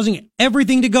Obamacare is causing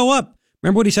everything to go up.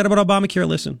 Remember what he said about Obamacare?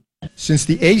 Listen. Since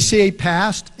the ACA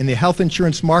passed and the health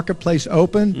insurance marketplace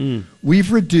opened,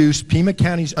 we've reduced Pima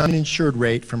County's uninsured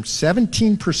rate from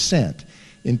 17%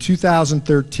 in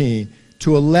 2013 to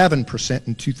 11%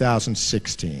 in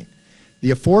 2016.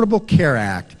 The Affordable Care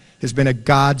Act has been a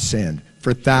godsend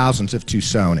for thousands of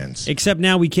Tucsonans. Except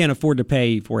now we can't afford to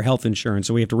pay for health insurance,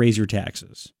 so we have to raise your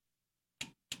taxes.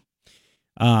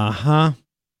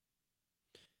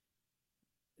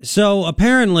 So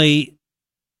apparently,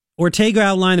 Ortega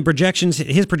outlined the projections.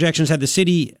 His projections had the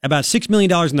city about $6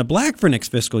 million in the black for next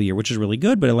fiscal year, which is really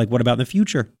good. But what about in the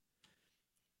future?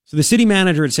 So the city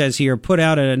manager, it says here, put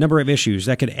out a number of issues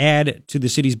that could add to the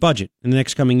city's budget in the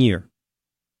next coming year.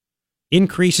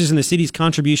 Increases in the city's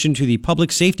contribution to the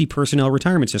public safety personnel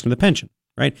retirement system, the pension,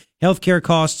 right? Healthcare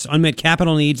costs, unmet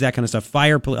capital needs, that kind of stuff.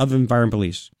 Fire, other than fire and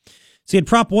police. So you had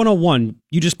Prop 101.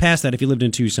 You just passed that if you lived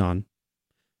in Tucson.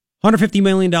 $150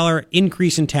 million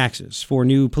increase in taxes for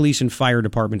new police and fire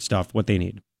department stuff, what they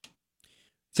need.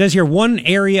 It says here, one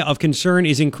area of concern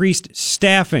is increased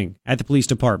staffing at the police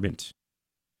department.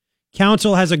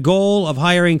 Council has a goal of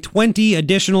hiring 20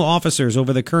 additional officers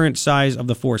over the current size of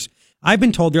the force. I've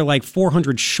been told they're like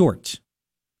 400 short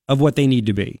of what they need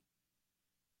to be.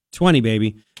 20,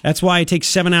 baby. That's why it takes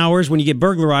 7 hours when you get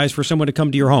burglarized for someone to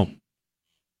come to your home.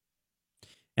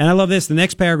 And I love this. The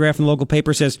next paragraph in the local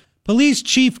paper says, Police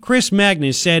Chief Chris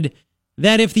Magnus said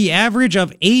that if the average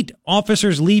of 8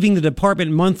 officers leaving the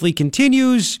department monthly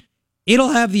continues, it'll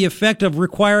have the effect of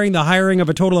requiring the hiring of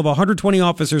a total of 120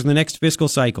 officers in the next fiscal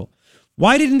cycle.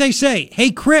 Why didn't they say,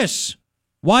 hey, Chris,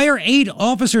 why are 8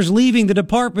 officers leaving the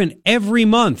department every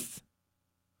month?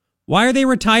 Why are they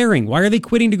retiring? Why are they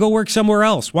quitting to go work somewhere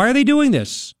else? Why are they doing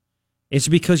this? It's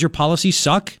because your policies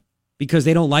suck? Because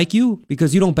they don't like you?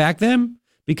 Because you don't back them?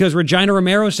 Because Regina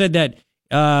Romero said that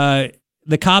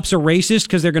the cops are racist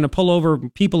because they're going to pull over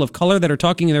people of color that are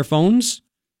talking in their phones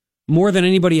more than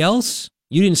anybody else?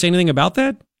 You didn't say anything about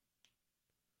that?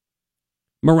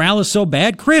 Morale is so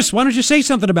bad? Chris, why don't you say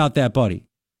something about that, buddy?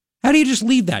 How do you just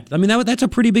leave that? I mean, that's a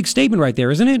pretty big statement right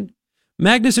there, isn't it?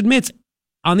 Magnus admits,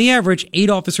 on the average, 8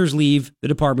 officers leave the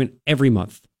department every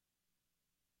month.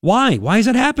 Why? Why is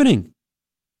that happening?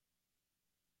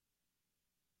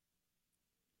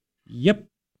 Yep.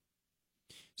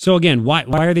 So again, why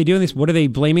are they doing this? What are they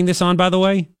blaming this on, by the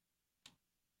way?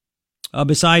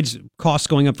 Besides costs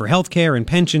going up for healthcare and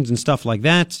pensions and stuff like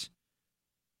that,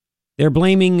 they're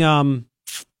blaming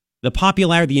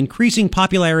the increasing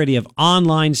popularity of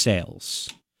online sales.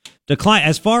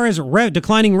 As far as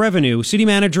declining revenue, city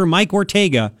manager Mike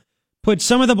Ortega put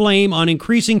some of the blame on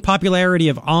increasing popularity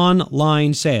of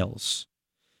online sales.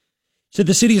 Said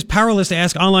the city is powerless to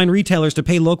ask online retailers to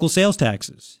pay local sales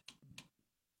taxes.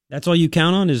 That's all you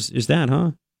count on is that,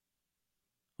 huh?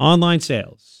 Online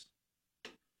sales.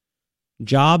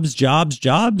 Jobs.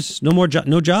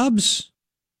 No jobs?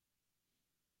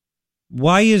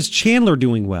 Why is Chandler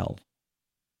doing well?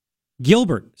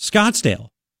 Gilbert, Scottsdale.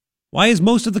 Why is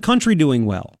most of the country doing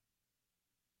well?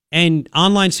 And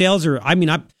online sales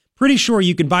I'm pretty sure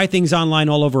you can buy things online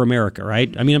all over America,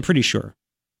 right? I mean, I'm pretty sure.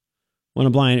 Want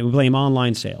to blame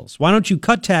online sales. Why don't you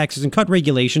cut taxes and cut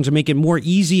regulations and make it more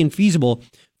easy and feasible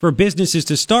for businesses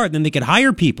to start? Then they could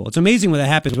hire people. It's amazing when that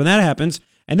happens.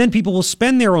 And then people will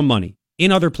spend their own money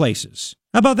in other places.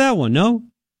 How about that one? No?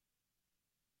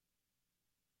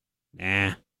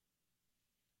 Nah.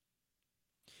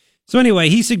 So anyway,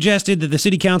 he suggested that the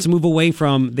city council move away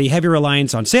from the heavy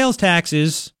reliance on sales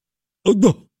taxes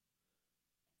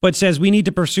but says we need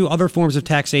to pursue other forms of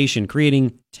taxation,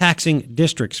 creating taxing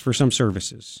districts for some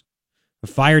services. A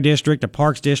fire district, a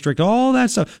parks district, all that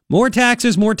stuff. More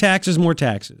taxes, more taxes, more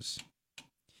taxes.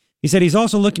 He said he's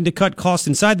also looking to cut costs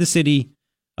inside the city,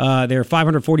 their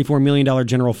 $544 million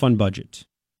general fund budget.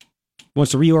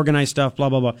 Wants to reorganize stuff, blah,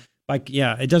 blah, blah. Like,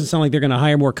 yeah, it doesn't sound like they're going to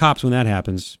hire more cops when that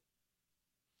happens.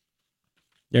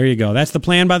 There you go. That's the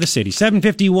plan by the city.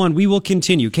 7:51, we will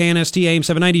continue. KNST AM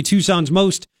 790, Tucson's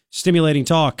most stimulating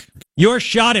talk. Your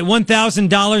shot at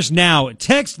 $1,000 now.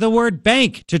 Text the word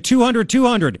bank to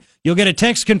 200-200. You'll get a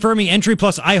text confirming entry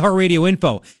plus iHeartRadio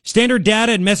info. Standard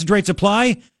data and message rates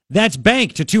apply. That's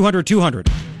bank to 200-200.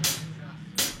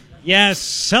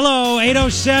 Yes. Hello,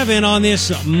 8:07 on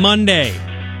this Monday,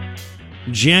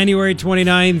 January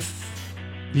 29th.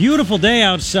 Beautiful day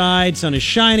outside. Sun is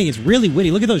shining. It's really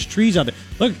windy. Look at those trees out there.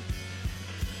 Look.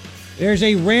 There's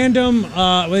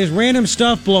random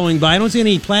stuff blowing by. I don't see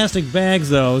any plastic bags,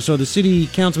 though, so the city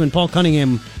councilman, Paul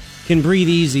Cunningham, can breathe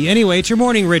easy. Anyway, it's your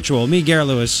morning ritual. Me, Garrett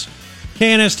Lewis.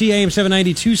 KNST AM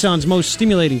 790, Tucson's most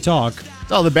stimulating talk.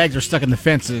 All the bags are stuck in the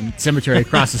fence and cemetery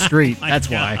across the street. That's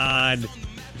why.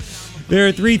 There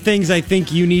are three things I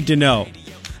think you need to know.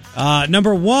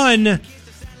 Number one,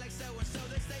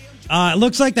 it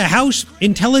looks like the House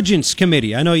Intelligence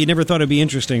Committee. I know you never thought it'd be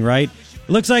interesting, right? It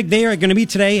looks like they are going to meet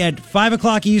today at 5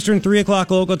 o'clock Eastern, 3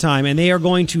 o'clock local time, and they are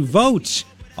going to vote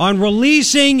on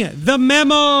releasing the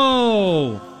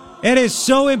memo. It is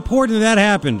so important that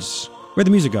happens. Where'd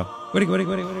the music go? Where'd it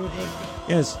go?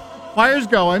 Yes. Fire's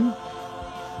going.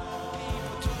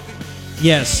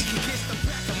 Yes.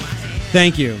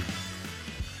 Thank you.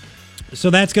 So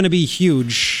that's going to be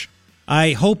huge.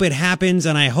 I hope it happens,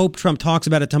 and I hope Trump talks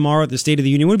about it tomorrow at the State of the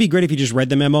Union. Would it be great if you just read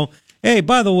the memo? Hey,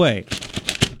 by the way,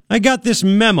 I got this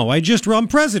memo. I'm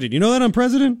president. You know that I'm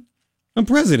president? I'm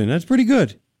president. That's pretty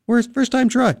good. First time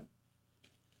try.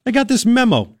 I got this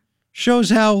memo. Shows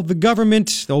how the government,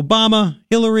 Obama,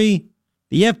 Hillary,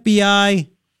 the FBI,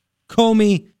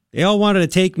 Comey, they all wanted to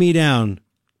take me down.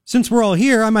 Since we're all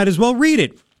here, I might as well read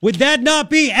it. Would that not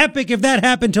be epic if that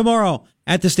happened tomorrow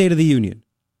at the State of the Union?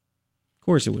 Of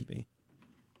course it would be.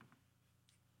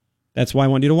 That's why I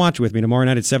want you to watch with me tomorrow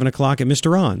night at 7 o'clock at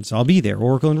Mr. On's. I'll be there,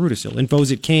 Oracle and Rudisill.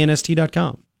 Info's at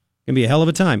knst.com. Going to be a hell of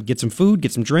a time. Get some food,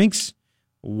 get some drinks,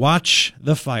 watch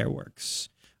the fireworks.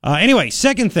 Anyway,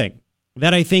 second thing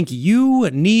that I think you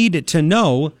need to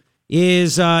know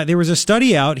is there was a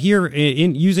study out here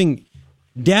in using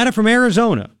data from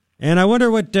Arizona. And I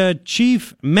wonder what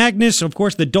Chief Magnus, of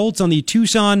course, the dolts on the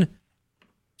Tucson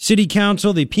City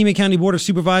Council, the Pima County Board of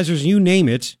Supervisors, you name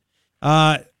it,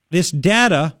 this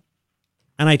data.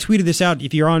 And I tweeted this out.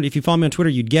 If you follow me on Twitter,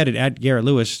 you'd get it at Garrett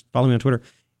Lewis. Follow me on Twitter.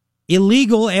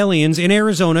 Illegal aliens in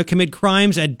Arizona commit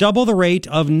crimes at double the rate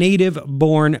of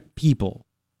native-born people.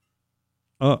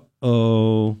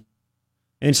 Uh-oh.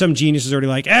 And some genius is already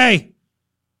like, hey,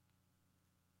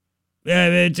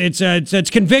 it's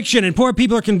conviction, and poor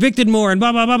people are convicted more, and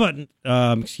blah, blah, blah,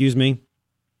 blah. Excuse me.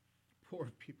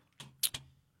 Poor people.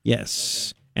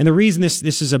 Yes. And the reason this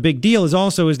is a big deal is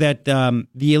that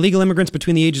the illegal immigrants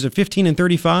between the ages of 18 and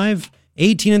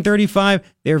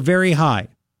 35, they're very high.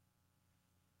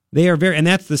 They are very, and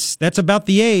that's about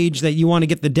the age that you want to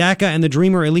get the DACA and the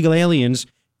Dreamer illegal aliens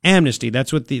amnesty.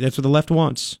 That's what the left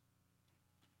wants.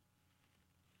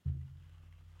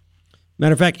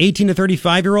 Matter of fact, 18 to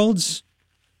 35-year-olds.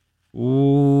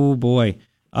 Oh boy.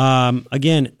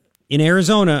 Again. In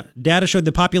Arizona, data showed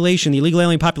the illegal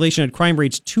alien population had crime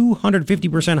rates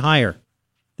 250% higher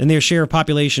than their share of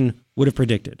population would have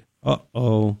predicted.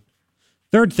 Uh-oh.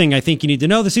 Third thing I think you need to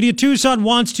know, the city of Tucson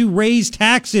wants to raise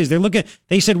taxes.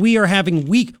 They said we're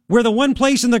the one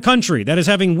place in the country that is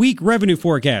having weak revenue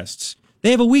forecasts.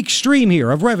 They have a weak stream here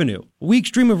of revenue,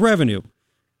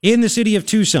 in the city of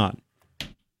Tucson.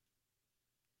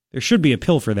 There should be a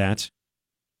pill for that.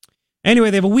 Anyway,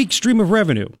 they have a weak stream of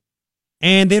revenue.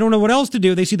 And they don't know what else to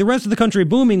do. They see the rest of the country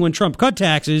booming when Trump cut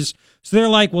taxes. So they're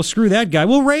like, well, screw that guy.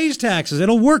 We'll raise taxes.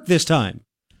 It'll work this time.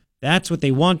 That's what they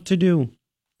want to do.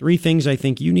 Three things I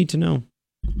think you need to know.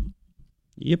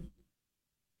 Yep.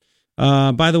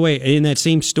 By the way, in that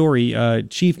same story,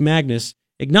 Chief Magnus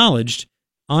acknowledged,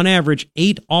 on average,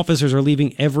 8 officers are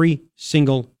leaving every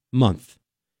single month.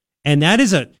 And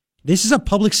this is a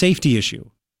public safety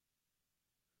issue.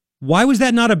 Why was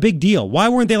that not a big deal? Why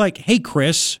weren't they like, hey,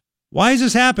 Chris, why is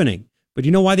this happening? But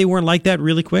you know why they weren't like that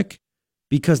really quick?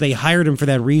 Because they hired him for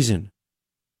that reason.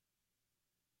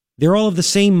 They're all of the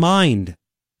same mind.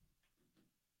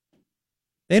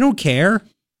 They don't care.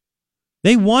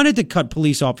 They wanted to cut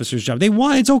police officers' jobs.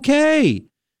 It's okay.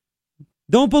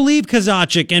 Don't believe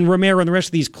Kozaczek and Romero and the rest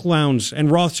of these clowns and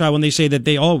Rothschild when they say that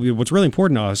what's really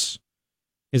important to us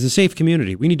is a safe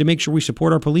community. We need to make sure we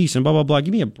support our police and blah, blah, blah.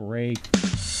 Give me a break.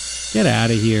 Get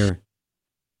out of here.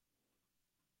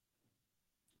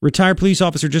 Retired police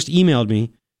officer just emailed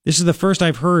me. This is the first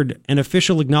I've heard an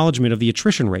official acknowledgement of the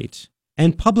attrition rate.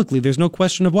 And publicly, there's no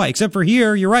question of why. Except for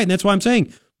here, you're right, and that's why I'm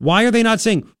saying, why are they not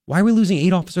saying, why are we losing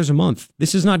 8 officers a month?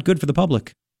 This is not good for the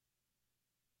public.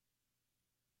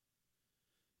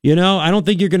 You know, I don't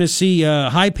think you're going to see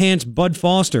High Pants Bud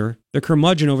Foster, the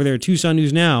curmudgeon over there at Tucson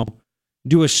News Now,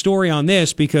 do a story on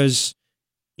this because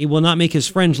it will not make his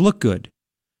friends look good.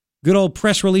 Good old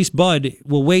press release Bud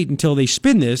will wait until they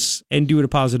spin this and do it a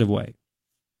positive way.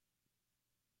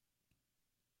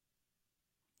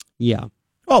 Yeah.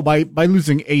 Oh, by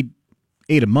losing eight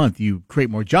a month, you create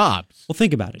more jobs. Well,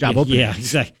 think about it. Job openings. Yeah,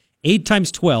 exactly. 8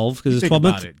 times 12, because it's 12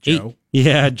 months. Joe.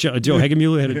 Joe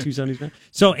Hegemuller had a Tucson News Now.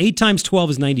 So 8 times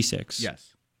 12 is 96.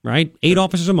 Yes. Right? 8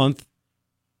 officers a month,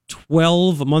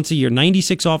 12 months a year,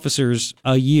 96 officers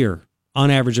a year on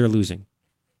average they're losing.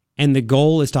 And the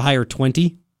goal is to hire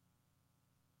 20.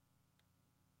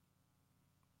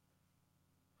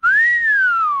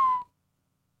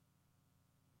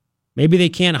 Maybe they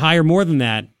can't hire more than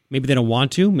that. Maybe they don't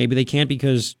want to. Maybe they can't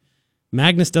because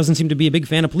Magnus doesn't seem to be a big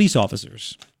fan of police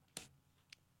officers.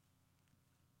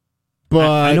 But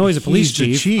I know he's a police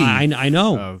the chief. I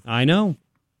know.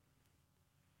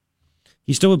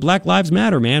 He's still with Black Lives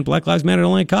Matter, man. Black Lives Matter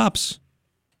don't like cops.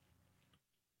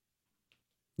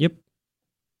 Yep.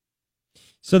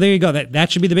 So there you go.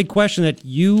 That should be the big question that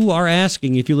you are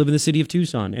asking if you live in the city of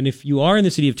Tucson. And if you are in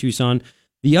the city of Tucson,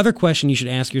 the other question you should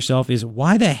ask yourself is,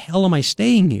 why the hell am I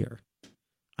staying here?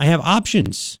 I have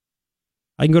options.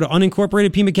 I can go to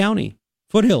unincorporated Pima County,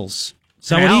 Foothills,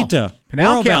 Sahuarita,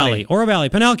 Oro Valley,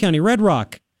 Pinal County, Red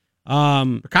Rock.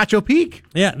 Picacho Peak.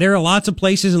 Yeah, there are lots of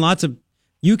places and lots of...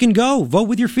 You can go. Vote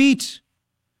with your feet.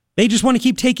 They just want to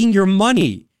keep taking your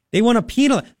money. They want to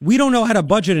penalize... We don't know how to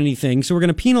budget anything, so we're going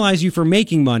to penalize you for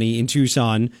making money in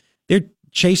Tucson.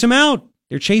 Chase them out.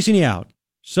 They're chasing you out.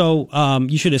 So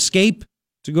you should escape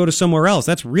to go to somewhere else.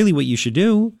 That's really what you should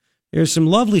do. There's some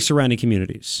lovely surrounding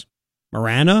communities.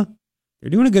 Marana,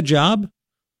 they're doing a good job.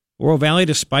 Oro Valley,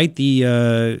 despite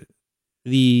I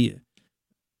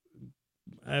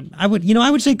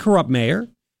would say corrupt mayor.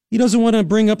 He doesn't want to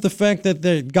bring up the fact that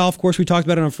the golf course we talked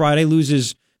about it on Friday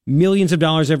loses millions of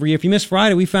dollars every year. If you missed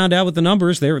Friday, we found out with the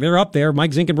numbers. They're up there.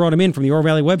 Mike Zinkin brought them in from the Oro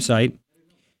Valley website.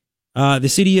 The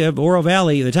city of Oro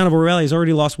Valley, the town of Oro Valley, has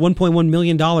already lost $1.1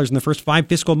 million in the first 5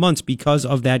 fiscal months because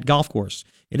of that golf course.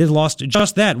 It has lost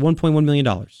just that, $1.1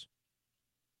 million.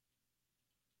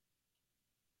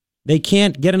 They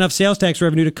can't get enough sales tax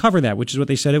revenue to cover that, which is what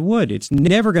they said it would. It's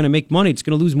never going to make money. It's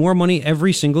going to lose more money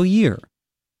every single year.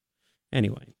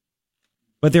 Anyway.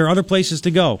 But there are other places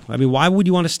to go. I mean, why would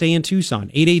you want to stay in Tucson?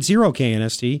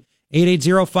 880-KNST,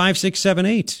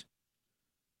 880-5678.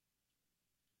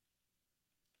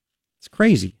 It's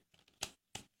crazy.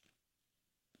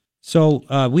 So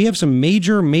we have some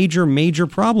major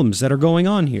problems that are going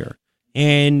on here.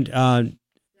 And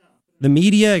the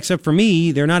media, except for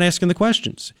me, they're not asking the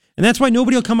questions. And that's why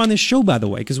nobody will come on this show, by the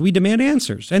way, because we demand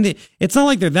answers. And it's not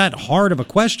like they're that hard of a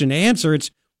question to answer.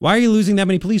 It's, why are you losing that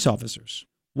many police officers?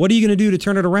 What are you going to do to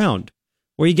turn it around?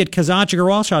 Where you get Kozaczek or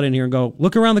Rothschild in here and go,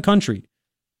 look around the country.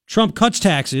 Trump cuts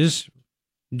taxes.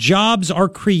 Jobs are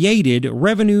created.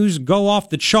 Revenues go off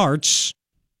the charts.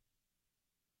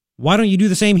 Why don't you do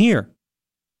the same here?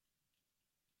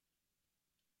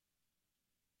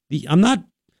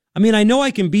 I know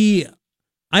I can be,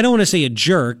 I don't want to say a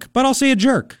jerk, but I'll say a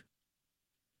jerk.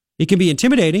 It can be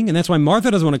intimidating, and that's why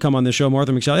Martha doesn't want to come on the show,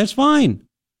 Martha McSally. That's fine.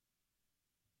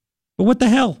 But what the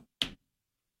hell?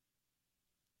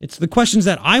 It's the questions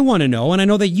that I want to know, and I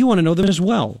know that you want to know them as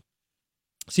well.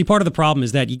 See, part of the problem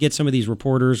is that you get some of these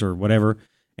reporters or whatever,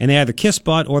 and they either kiss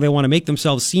butt or they want to make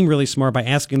themselves seem really smart by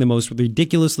asking the most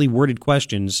ridiculously worded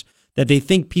questions that they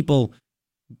think people,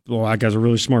 well, that guy's a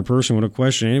really smart person with a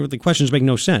question. And the questions make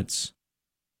no sense.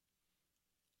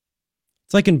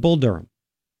 It's like in Bull Durham.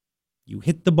 You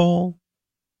hit the ball,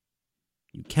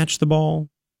 you catch the ball,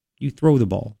 you throw the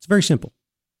ball. It's very simple.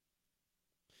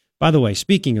 By the way,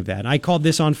 speaking of that, I called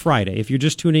this on Friday. If you're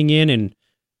just tuning in and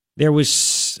there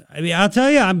was, I'll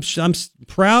tell you, I'm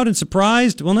proud and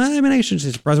surprised. Well, I shouldn't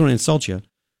say surprised. I want to insult you.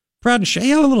 Proud and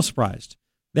I'm a little surprised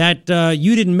that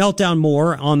you didn't melt down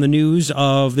more on the news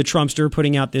of the Trumpster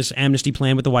putting out this amnesty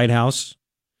plan with the White House.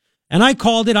 And I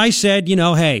called it. I said,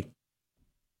 hey,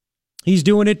 he's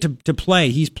doing it to play.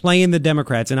 He's playing the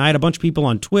Democrats. And I had a bunch of people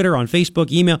on Twitter, on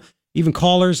Facebook, email, even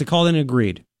callers that called in and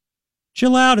agreed.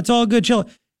 Chill out. It's all good. Chill.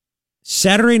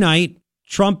 Saturday night,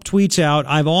 Trump tweets out,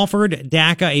 I've offered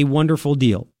DACA a wonderful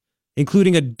deal,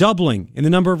 including a doubling in the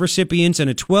number of recipients and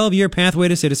a 12-year pathway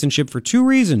to citizenship for 2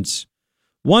 reasons.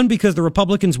 1, because the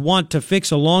Republicans want to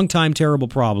fix a long-time terrible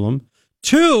problem.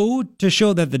 2, to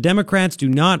show that the Democrats do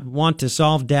not want to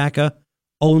solve DACA,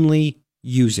 only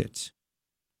use it.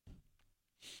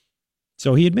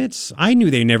 So he admits, I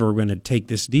knew they never were going to take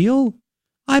this deal.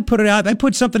 I put it out. I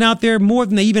put something out there more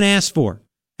than they even asked for,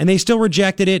 and they still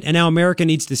rejected it. And now America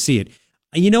needs to see it.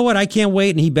 And you know what? I can't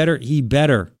wait. And he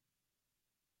better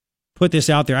put this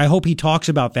out there. I hope he talks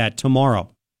about that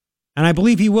tomorrow. And I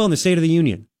believe he will in the State of the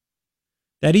Union.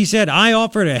 That he said, I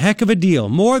offered a heck of a deal,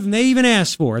 more than they even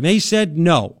asked for. And they said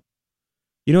no.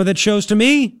 You know what that shows to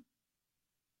me?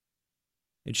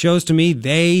 It shows to me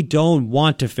they don't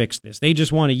want to fix this. They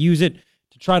just want to use it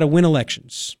to try to win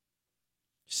elections.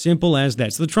 Simple as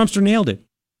that. So the Trumpster nailed it.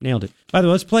 Nailed it. By the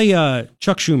way, let's play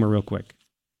Chuck Schumer real quick.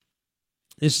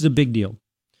 This is a big deal.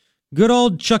 Good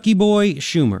old Chucky boy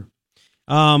Schumer.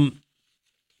 Do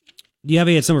you have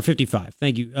it? It's number 55.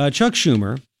 Thank you. Chuck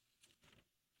Schumer.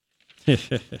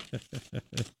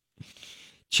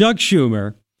 Chuck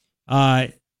Schumer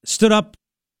stood up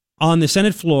on the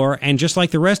Senate floor and, just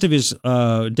like the rest of his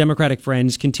Democratic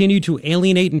friends, continued to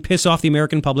alienate and piss off the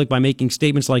American public by making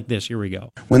statements like this. Here we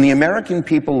go. When the American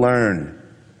people learn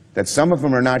that some of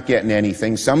them are not getting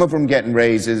anything, some of them getting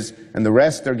raises, and the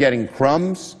rest are getting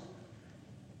crumbs,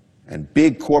 and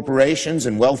big corporations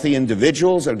and wealthy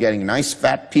individuals are getting nice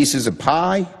fat pieces of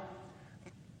pie,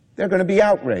 they're going to be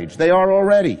outraged. They are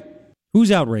already.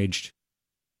 Who's outraged?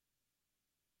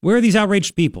 Where are these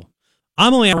outraged people?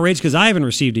 I'm only outraged because I haven't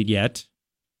received it yet,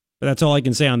 but that's all I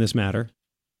can say on this matter.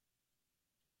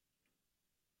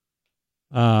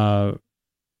 Ryan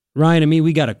and me,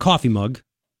 we got a coffee mug.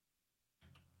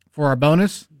 For our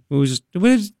bonus? It was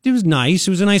nice. It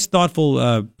was a nice,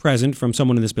 thoughtful present from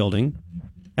someone in this building.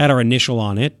 Had our initial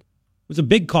on it. It was a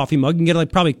big coffee mug. You can get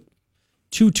like probably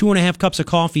 2.5 cups of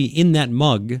coffee in that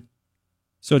mug.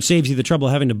 So it saves you the trouble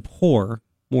of having to pour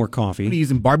more coffee. What are you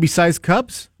using, Barbie-sized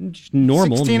cups? Just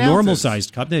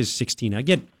normal-sized cup. There's 16. I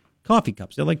get coffee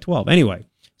cups. They're like 12. Anyway,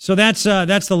 so that's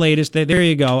the latest. There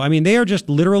you go. I mean, they are just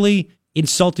literally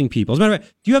insulting people. As a matter of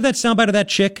fact, do you have that soundbite of that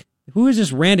chick? Who is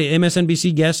this random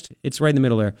MSNBC guest? It's right in the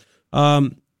middle there.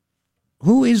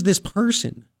 Who is this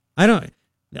person? I don't...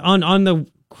 On the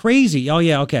crazy... Oh,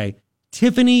 yeah, okay.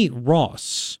 Tiffany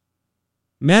Ross.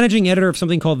 Managing editor of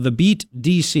something called The Beat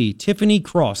DC. Tiffany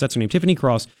Cross. That's her name. Tiffany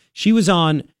Cross. She was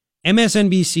on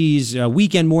MSNBC's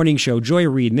weekend morning show, Joy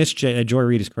Reid. And this Joy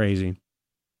Reid is crazy.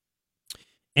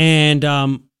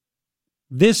 And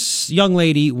this young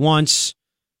lady wants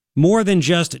more than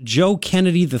just Joe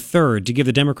Kennedy III to give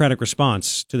the Democratic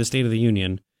response to the State of the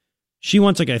Union. She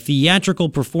wants like a theatrical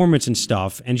performance and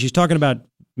stuff. And she's talking about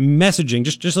messaging.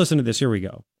 Just listen to this. Here we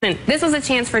go. This was a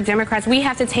chance for Democrats. We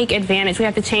have to take advantage. We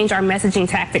have to change our messaging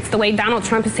tactics. The way Donald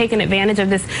Trump has taken advantage of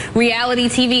this reality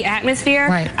TV atmosphere,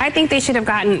 right. I think they should have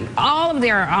gotten all of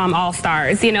their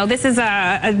all-stars. You know, this is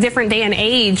a different day and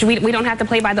age. We don't have to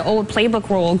play by the old playbook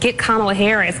rule. Get Kamala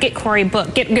Harris, get Cory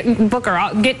Booker, get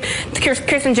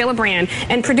Kirsten Gillibrand,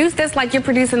 and produce this like you're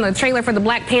producing the trailer for the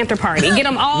Black Panther Party. Get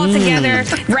them all together,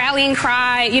 rallying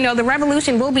cry. You know, the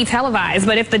revolution will be televised,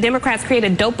 but if the Democrats create a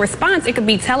dope response, it could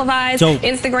be televised,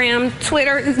 Instagram,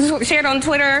 Twitter, shared on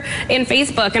Twitter and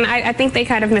Facebook, and I think they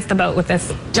kind of missed the boat with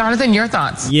this. Jonathan, your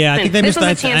thoughts? Yeah, I think they missed.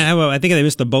 I think they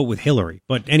missed the boat with Hillary.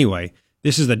 But anyway,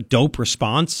 this is a dope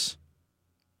response.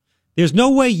 There's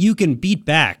no way you can beat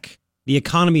back. The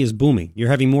economy is booming. You're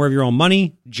having more of your own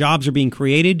money. Jobs are being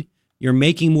created. You're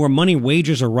making more money.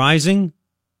 Wages are rising.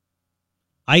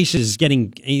 ISIS is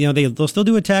getting, they'll still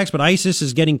do attacks, but ISIS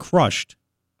is getting crushed.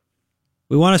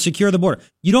 We want to secure the border.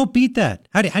 You don't beat that.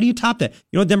 How do you top that? You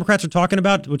know what Democrats are talking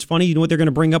about? What's funny? You know what they're going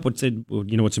to bring up? What's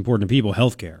important to people?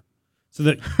 Healthcare.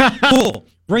 So cool.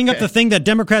 Bring up the thing that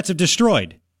Democrats have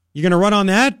destroyed. You're going to run on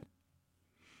that?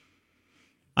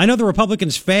 I know the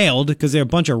Republicans failed because they're a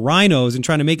bunch of rhinos and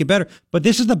trying to make it better, but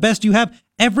this is the best you have.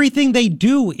 Everything they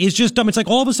do is just dumb. It's like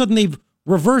all of a sudden they've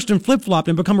reversed and flip-flopped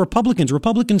and become Republicans.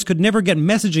 Republicans could never get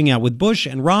messaging out with Bush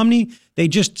and Romney. They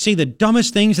just say the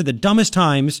dumbest things at the dumbest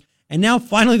times. And now,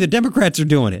 finally, the Democrats are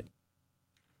doing it.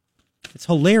 It's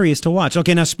hilarious to watch.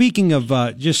 Okay, now, speaking of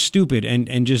just stupid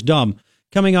and just dumb,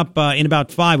 coming up in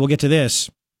about 5, we'll get to this.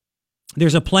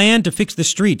 There's a plan to fix the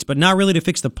streets, but not really to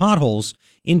fix the potholes.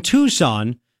 In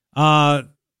Tucson,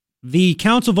 the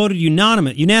council voted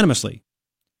unanimously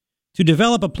to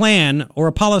develop a plan or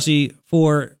a policy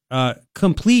for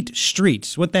complete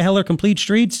streets. What the hell are complete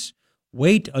streets?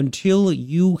 Wait until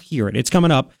you hear it. It's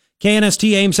coming up.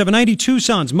 KNST AM 790,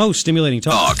 Tucson's most stimulating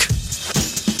talk.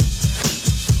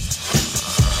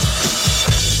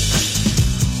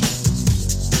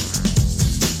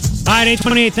 right,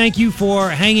 828, thank you for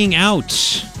hanging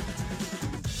out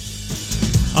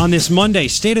on this Monday.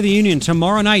 State of the Union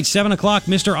tomorrow night, 7 o'clock.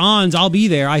 Mr. Ons, I'll be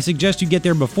there. I suggest you get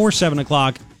there before 7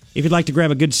 o'clock if you'd like to grab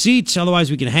a good seat.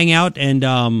 Otherwise, we can hang out and,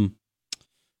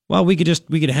 we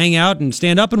could hang out and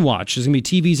stand up and watch. There's going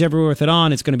to be TVs everywhere with it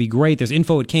on. It's going to be great. There's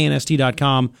info at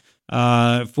knst.com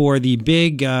for the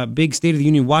big State of the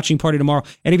Union watching party tomorrow.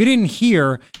 And if you didn't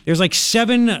hear, there's like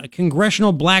 7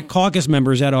 congressional Black Caucus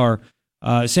members that are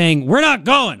saying, we're not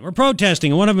going, we're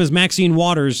protesting. And one of them is Maxine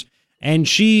Waters, and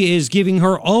she is giving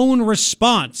her own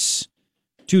response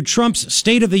to Trump's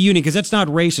State of the Union, because that's not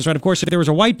racist, right? Of course, if there was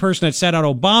a white person that sat out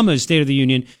Obama's State of the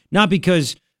Union, not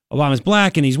because Obama's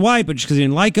black and he's white, but just because they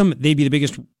didn't like him, they'd be the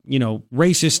biggest,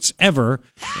 racists ever.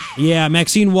 Yeah,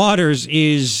 Maxine Waters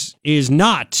is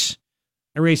not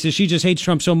a racist. She just hates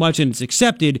Trump so much, and it's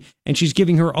accepted, and she's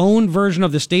giving her own version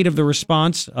of the state of the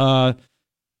response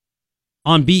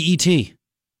on BET.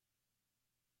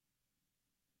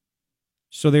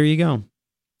 So there you go.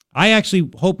 I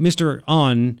actually hope Mr.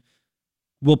 On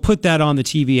will put that on the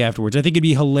TV afterwards. I think it'd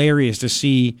be hilarious to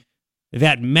see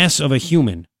that mess of a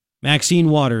human, Maxine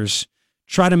Waters,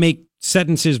 try to make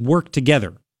sentences work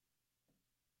together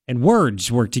and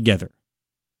words work together.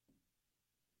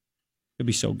 It'd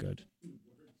be so good.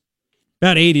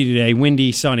 About 80 today,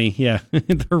 windy, sunny. Yeah,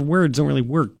 their words don't really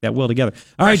work that well together.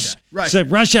 All right, so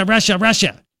Russian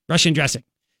dressing.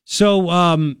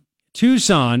 So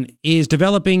Tucson is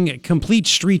developing complete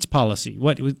streets policy.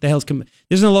 What the hell's this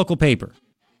is in a local paper.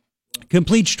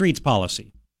 Complete streets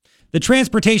policy. The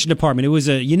transportation department, it was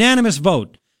a unanimous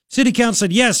vote. City council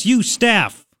said, yes, you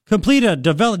staff,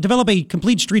 develop a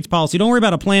complete streets policy. Don't worry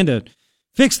about a plan to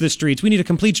fix the streets. We need a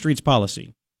complete streets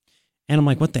policy. And I'm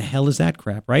like, what the hell is that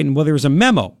crap, right? And well, there was a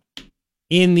memo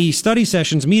in the study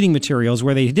sessions meeting materials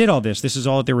where they did all this. This is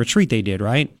all at their retreat they did,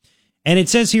 right? And it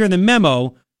says here in the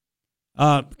memo,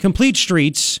 complete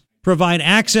streets provide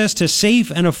access to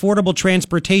safe and affordable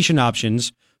transportation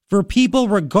options for people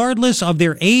regardless of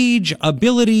their age,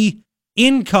 ability,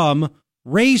 income,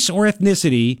 race, or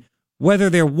ethnicity, whether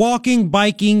they're walking,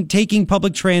 biking, taking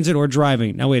public transit, or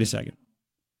driving. Now, wait a second.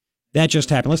 That just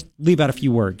happened. Let's leave out a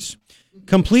few words.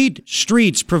 Complete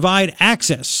streets provide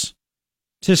access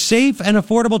to safe and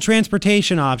affordable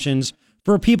transportation options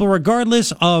for people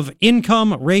regardless of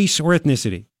income, race, or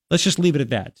ethnicity. Let's just leave it at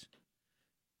that.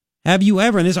 Have you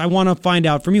ever, and this I want to find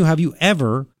out from you, have you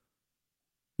ever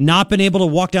not been able to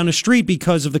walk down the street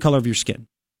because of the color of your skin?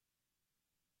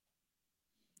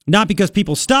 Not because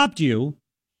people stopped you,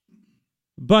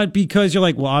 but because you're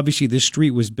like, well, obviously this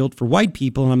street was built for white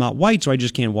people and I'm not white, so I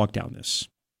just can't walk down this.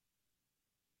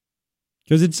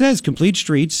 Because it says complete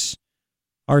streets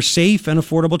are safe and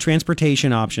affordable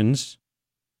transportation options.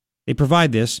 They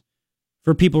provide this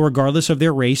for people regardless of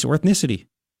their race or ethnicity.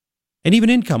 And even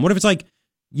income. What if it's like,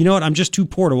 you know what, I'm just too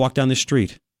poor to walk down this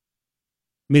street?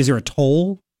 I mean, is there a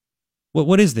toll?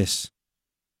 What is this?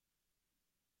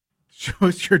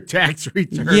 Shows your tax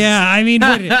return. Yeah, I mean,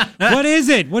 what is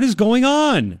it? What is going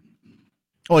on?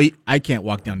 Oh, I can't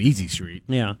walk down Easy Street.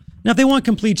 Yeah. Now, if they want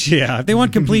complete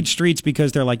streets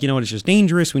because they're like, you know what, it's just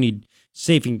dangerous. We need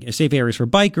safe areas for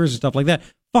bikers and stuff like that.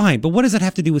 Fine, but what does that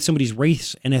have to do with somebody's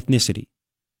race and ethnicity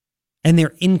and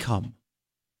their income?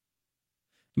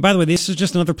 And by the way, this is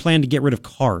just another plan to get rid of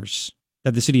cars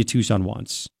that the city of Tucson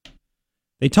wants.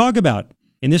 They talk about,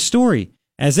 in this story,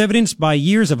 as evidenced by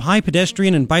years of high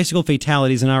pedestrian and bicycle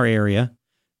fatalities in our area,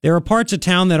 there are parts of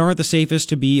town that aren't the safest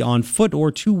to be on foot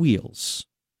or 2 wheels,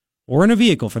 or in a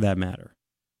vehicle for that matter.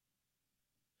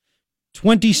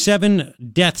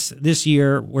 27 deaths this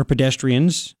year were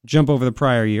pedestrians, jump over the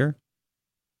prior year.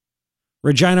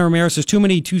 Regina Romero says, too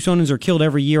many Tucsonans are killed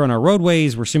every year on our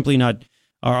roadways. We simply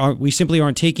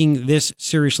aren't taking this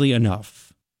seriously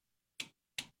enough.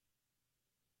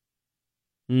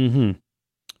 So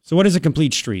what is a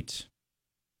complete street?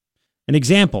 An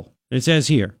example, it says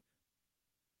here,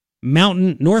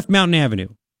 North Mountain Avenue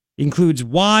includes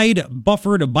wide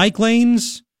buffered bike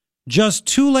lanes, just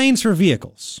 2 lanes for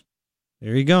vehicles.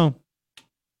 There you go.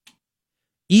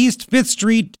 East 5th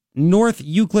Street, North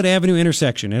Euclid Avenue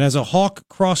intersection. It has a hawk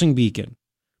crossing beacon,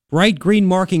 bright green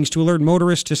markings to alert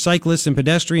motorists to cyclists and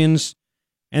pedestrians,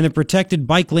 and the protected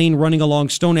bike lane running along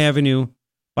Stone Avenue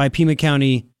by Pima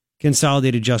County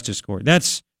Consolidated Justice Court.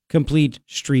 That's complete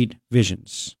street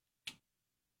visions.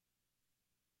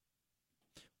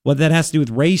 What that has to do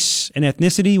with race and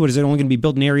ethnicity? What is it only going to be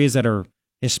built in areas that are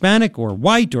Hispanic or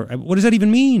white? Or what does that even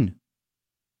mean?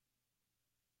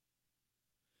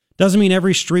 Doesn't mean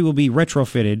every street will be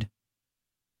retrofitted,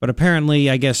 but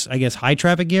apparently, I guess high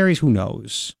traffic areas. Who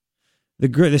knows?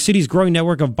 The city's growing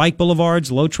network of bike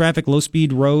boulevards, low traffic, low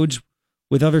speed roads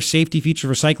with other safety features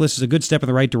for cyclists is a good step in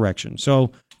the right direction.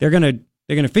 So they're going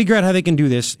to figure out how they can do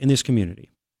this in this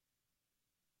community.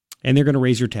 And they're going to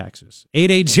raise your taxes.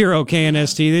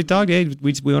 880-KNST. They talked.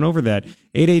 We went over that.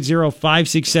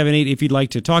 880-5678 if you'd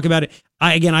like to talk about it.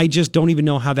 I just don't even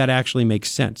know how that actually makes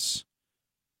sense.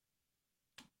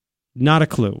 Not a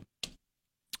clue.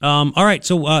 All right,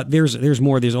 so there's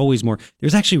more. There's always more.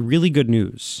 There's actually really good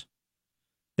news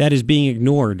that is being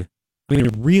ignored. I mean,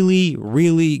 really,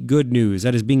 really good news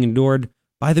that is being ignored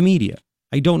by the media.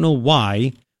 I don't know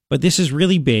why, but this is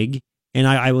really big, and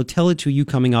I will tell it to you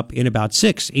coming up in about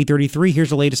 8:33.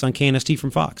 Here's the latest on KNST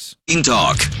from Fox.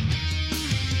 Talk.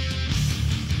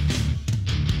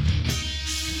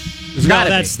 No,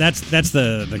 that's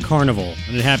the carnival,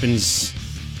 and it happens.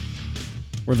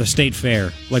 Or the state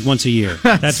fair, like once a year.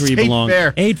 That's where you belong.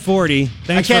 Fair. 8:40.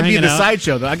 Thanks I can't for be hanging the out.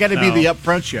 sideshow, though. I got to be the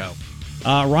upfront show.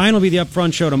 Ryan will be the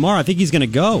upfront show tomorrow. I think he's going to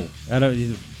go.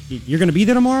 You're going to be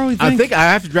there tomorrow, you think? I think I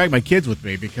have to drag my kids with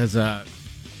me because I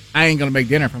ain't going to make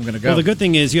dinner if I'm going to go. Well, the good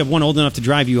thing is you have one old enough to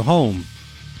drive you home.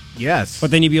 Yes. But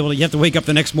then you have to wake up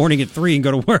the next morning at 3 and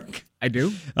go to work. I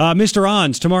do. Mr.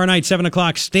 Ons, tomorrow night, 7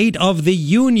 o'clock, State of the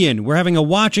Union. We're having a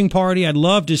watching party. I'd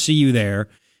love to see you there.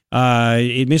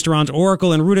 Mr. On's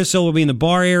Oracle and Rudisill will be in the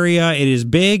bar area. It is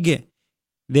big.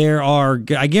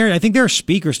 I think there are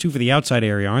speakers too for the outside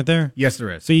area, aren't there? Yes, there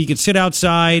is. So you could sit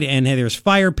outside, and there's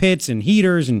fire pits and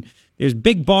heaters, and there's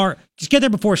big bar. Just get there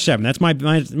before 7. That's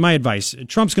my advice.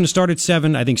 Trump's going to start at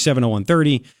 7. I think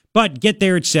 7:01:30. But get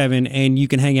there at 7, and you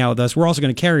can hang out with us. We're also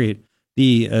going to carry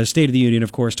the State of the Union,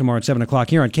 of course, tomorrow at 7 o'clock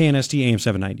here on KNST AM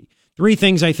 790. 3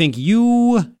 things I think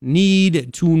you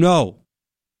need to know.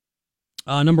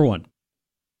 Number 1,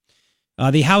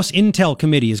 the House Intel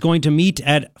Committee is going to meet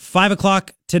at 5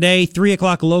 o'clock today, 3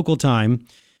 o'clock local time,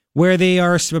 where they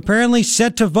are apparently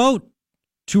set to vote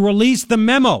to release the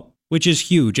memo, which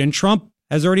is huge. And Trump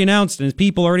has already announced, and his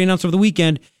people already announced over the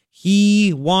weekend,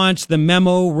 he wants the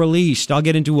memo released. I'll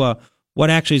get into what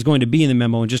actually is going to be in the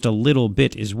memo in just a little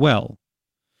bit as well.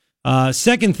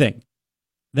 Second thing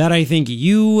that I think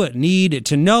you need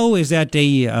to know is that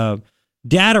data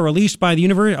released by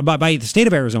the state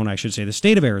of Arizona, I should say, the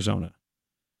state of Arizona.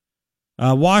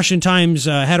 Washington Times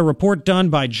had a report done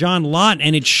by John Lott,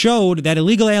 and it showed that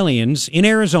illegal aliens in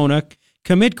Arizona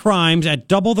commit crimes at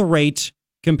double the rate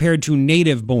compared to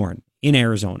native-born in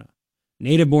Arizona.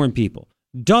 Native-born people.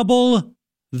 Double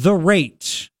the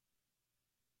rate.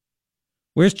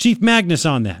 Where's Chief Magnus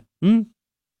on that? And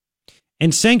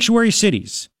sanctuary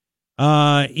cities.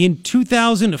 In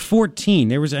 2014,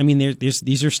 these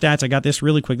are stats. I got this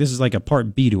really quick. This is like a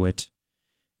part B to it.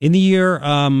 In the year,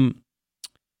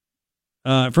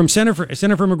 from Center for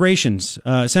Immigration,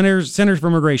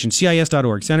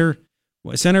 CIS.org. Center.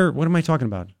 What am I talking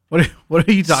about? What are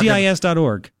you talking about?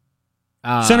 CIS.org.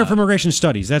 Center for Immigration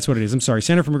Studies. That's what it is. I'm sorry.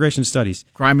 Center for Immigration Studies.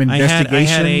 Crime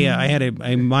investigation. I had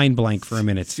a mind blank for a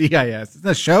minute. CIS. Is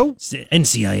that a show?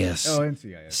 NCIS. Oh,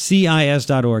 NCIS.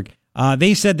 CIS.org.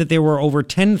 They said that there were over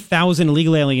 10,000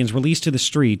 illegal aliens released to the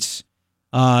streets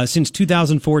since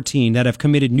 2014 that have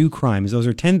committed new crimes. Those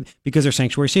are 10 because they're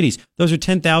sanctuary cities. Those are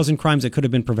 10,000 crimes that could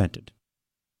have been prevented.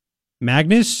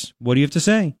 Magnus, what do you have to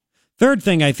say? Third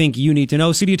thing I think you need to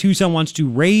know, City of Tucson wants to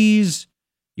raise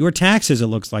your taxes, it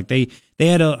looks like. They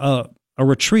had a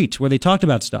retreat where they talked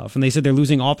about stuff, and they said they're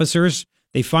losing officers.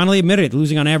 They finally admitted it,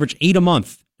 losing on average 8 a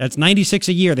month. That's 96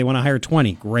 a year. They want to hire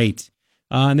 20. Great.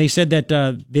 And they said that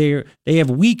they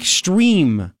have weak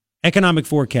stream economic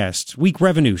forecasts, weak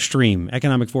revenue stream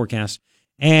economic forecasts,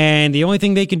 and the only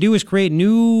thing they can do is create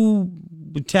new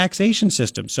taxation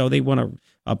systems. So they want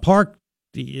a park,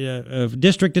 a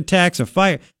district to tax, a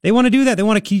fire. They want to do that. They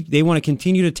want to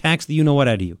continue to tax the you-know-what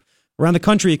out of you. Around the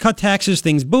country, you cut taxes,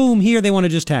 things boom. Here, they want to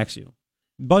just tax you.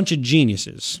 Bunch of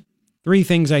geniuses. 3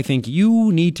 things I think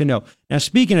you need to know. Now,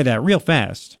 speaking of that, real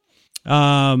fast,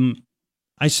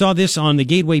 I saw this on the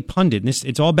Gateway Pundit, and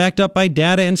it's all backed up by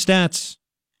data and stats.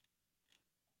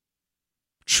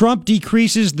 Trump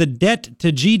decreases the debt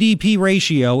to GDP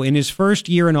ratio in his first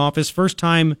year in office, first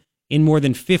time in more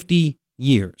than 50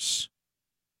 years.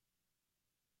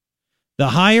 The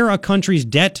higher a country's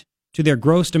debt to their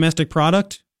gross domestic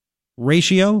product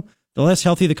ratio, the less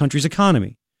healthy the country's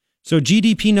economy. So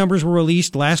GDP numbers were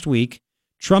released last week.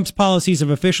 Trump's policies have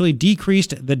officially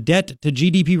decreased the debt to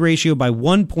GDP ratio by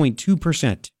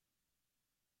 1.2%.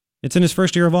 It's in his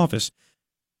first year of office.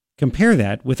 Compare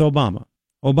that with Obama.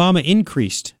 Obama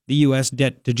increased the U.S.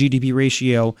 debt to GDP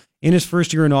ratio in his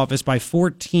first year in office by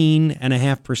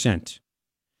 14.5%.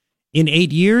 In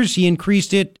 8 years, he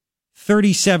increased it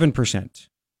 37%.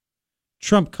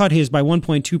 Trump cut his by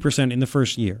 1.2% in the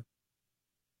first year.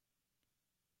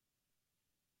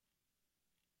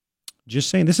 Just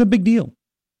saying, this is a big deal.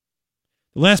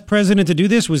 The last president to do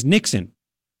this was Nixon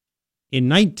in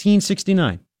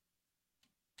 1969.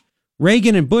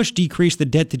 Reagan and Bush decreased the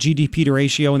debt to GDP to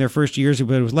ratio in their first years,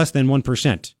 but it was less than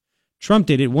 1%. Trump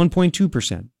did it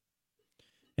 1.2%.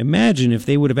 Imagine if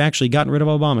they would have actually gotten rid of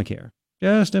Obamacare.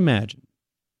 Just imagine.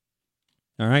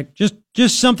 All right, just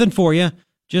something for you.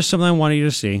 Just something I wanted you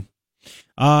to see.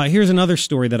 Here's another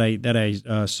story that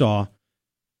I saw.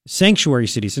 Sanctuary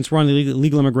cities, since we're on the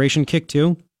legal immigration kick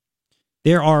too,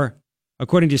 there are,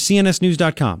 according to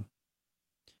CNSnews.com,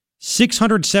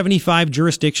 675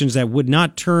 jurisdictions that would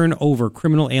not turn over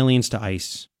criminal aliens to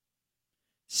ICE.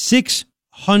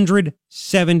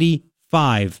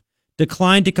 675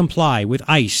 declined to comply with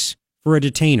ICE for a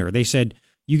detainer. They said,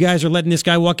 you guys are letting this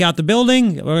guy walk out the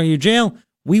building or your jail.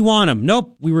 We want him.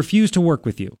 Nope, we refuse to work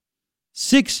with you.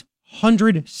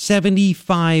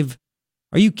 675.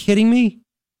 Are you kidding me?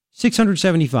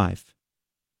 675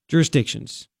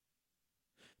 jurisdictions.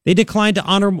 They declined to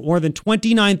honor more than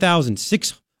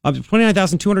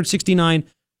 29,269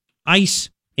 ICE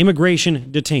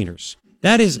immigration detainers.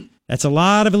 That's a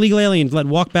lot of illegal aliens let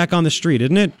walk back on the street,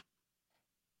 isn't it?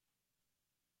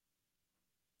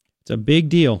 It's a big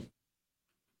deal.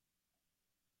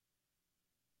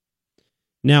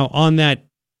 Now, on that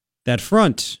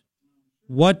front,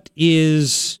 what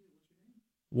is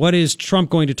Trump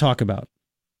going to talk about?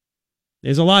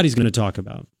 There's a lot he's going to talk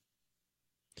about.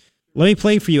 Let me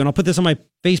play for you, and I'll put this on my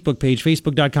Facebook page,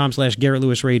 facebook.com/Garrett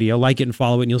Lewis Radio. Like it and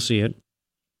follow it, and you'll see it.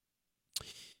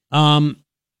 I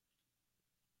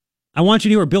want you to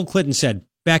hear what Bill Clinton said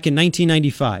back in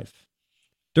 1995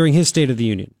 during his State of the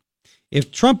Union.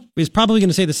 If Trump is probably going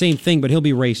to say the same thing, but he'll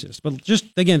be racist. But just,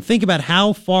 again, think about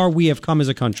how far we have come as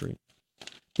a country.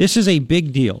 This is a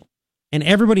big deal, and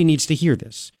everybody needs to hear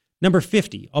this. Number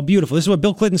 50. Oh, beautiful. This is what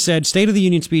Bill Clinton said, State of the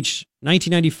Union speech,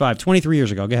 1995, 23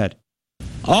 years ago. Go ahead.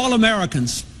 All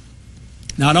Americans,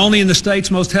 not only in the states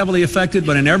most heavily affected,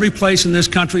 but in every place in this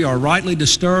country, are rightly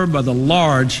disturbed by the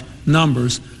large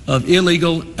numbers of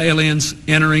illegal aliens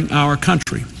entering our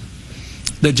country.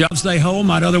 The jobs they hold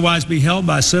might otherwise be held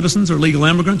by citizens or legal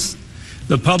immigrants.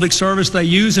 The public service they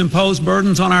use impose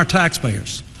burdens on our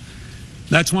taxpayers.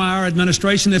 That's why our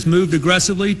administration has moved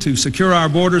aggressively to secure our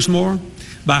borders more,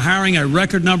 by hiring a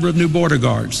record number of new border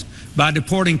guards, by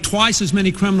deporting twice as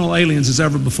many criminal aliens as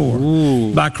ever before,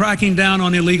 by cracking down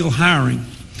on illegal hiring,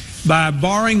 by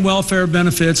barring welfare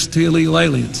benefits to illegal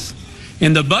aliens.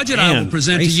 In the budget I will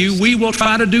present to you, we will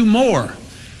try to do more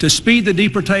to speed the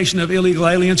deportation of illegal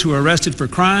aliens who are arrested for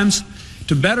crimes,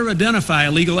 to better identify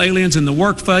illegal aliens in the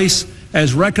workplace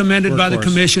as recommended by the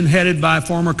commission headed by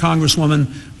former Congresswoman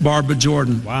Barbara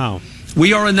Jordan. Wow.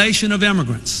 We are a nation of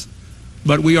immigrants,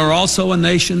 but we are also a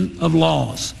nation of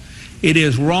laws. It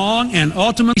is wrong and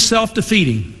ultimately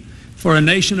self-defeating for a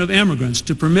nation of immigrants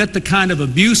to permit the kind of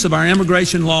abuse of our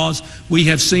immigration laws we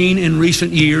have seen in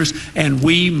recent years, and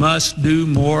we must do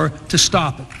more to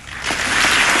stop it.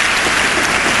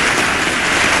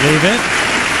 Leave it.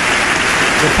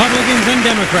 Republicans and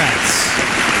Democrats.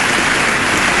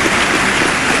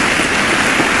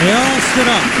 They all stood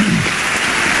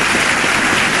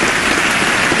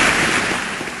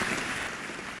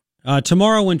up.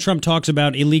 Tomorrow when Trump talks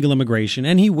about illegal immigration,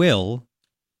 and he will,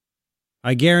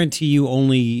 I guarantee you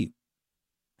only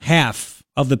half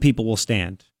of the people will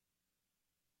stand.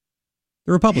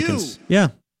 The Republicans. Yeah.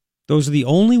 Those are the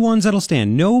only ones that'll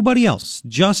stand. Nobody else.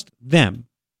 Just them.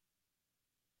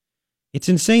 It's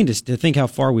insane to think how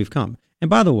far we've come. And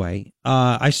by the way,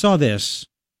 I saw this.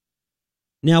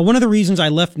 Now, one of the reasons I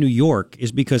left New York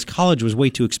is because college was way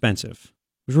too expensive.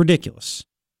 It was ridiculous.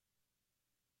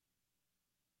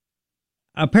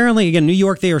 Apparently, again, New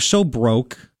York, they are so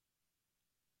broke.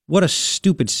 What a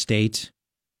stupid state.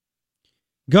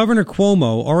 Governor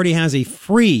Cuomo already has a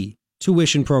free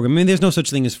tuition program. I mean, there's no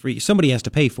such thing as free. Somebody has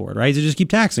to pay for it, right? They just keep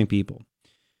taxing people.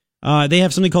 They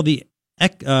have something called the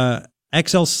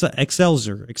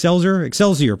Excelsior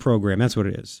program. That's what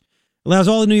it is. It allows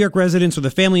all the New York residents with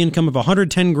a family income of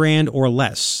 $110,000 or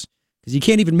less, because you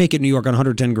can't even make it in New York on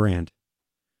 $110,000,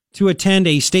 to attend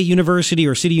a state university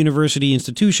or city university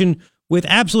institution with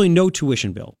absolutely no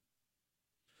tuition bill.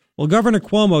 Well, Governor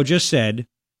Cuomo just said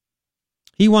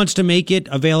he wants to make it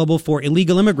available for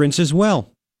illegal immigrants as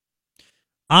well.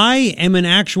 I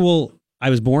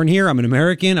was born here. I'm an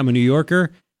American. I'm a New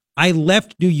Yorker. I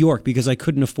left New York because I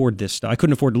couldn't afford this stuff. I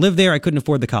couldn't afford to live there. I couldn't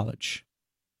afford the college.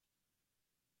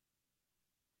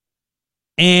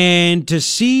 And to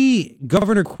see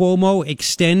Governor Cuomo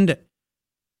extend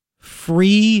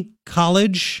free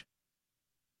college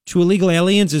to illegal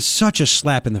aliens is such a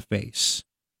slap in the face.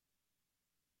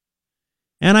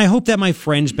 And I hope that my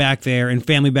friends back there and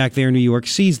family back there in New York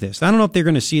sees this. I don't know if they're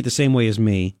going to see it the same way as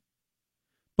me.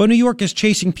 But New York is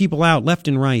chasing people out left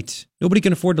and right. Nobody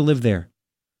can afford to live there.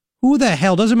 Who the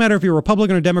hell, doesn't matter if you're a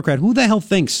Republican or Democrat, who the hell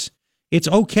thinks it's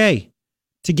okay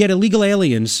to get illegal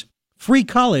aliens free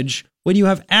college when you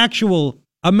have actual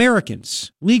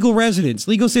Americans, legal residents,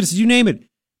 legal citizens, you name it?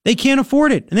 They can't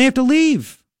afford it and they have to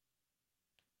leave.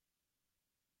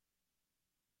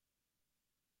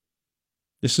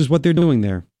 This is what they're doing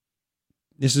there.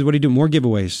 This is what he do, more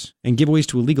giveaways and giveaways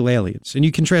to illegal aliens. And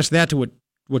you contrast that to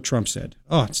what Trump said.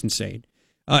 Oh, it's insane.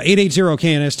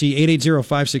 880-KNST,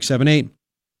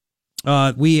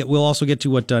 880-5678. We will also get to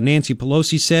what Nancy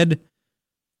Pelosi said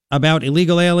about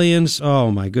illegal aliens. Oh,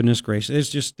 my goodness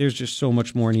gracious. There's just so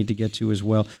much more I need to get to as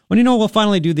well. Well, you know, we'll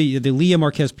finally do the Leah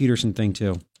Marquez Peterson thing,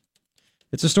 too.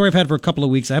 It's a story I've had for a couple of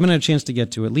weeks. I haven't had a chance to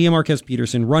get to it. Leah Marquez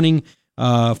Peterson running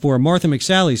for Martha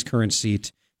McSally's current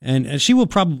seat, and she will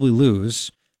probably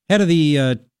lose. Head of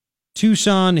the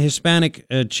Tucson Hispanic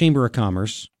Chamber of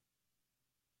Commerce.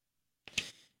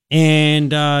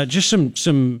 And just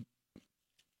some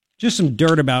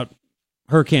dirt about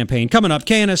her campaign. Coming up,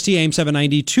 KNST AIM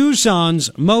 790, Tucson's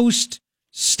most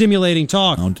stimulating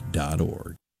talk.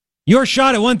 Sound.org. Your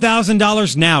shot at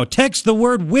 $1,000 now. Text the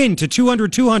word WIN to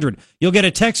 200-200. You'll get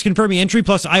a text confirming entry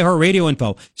plus iHeartRadio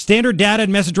info. Standard data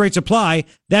and message rates apply.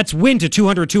 That's WIN to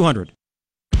 200-200.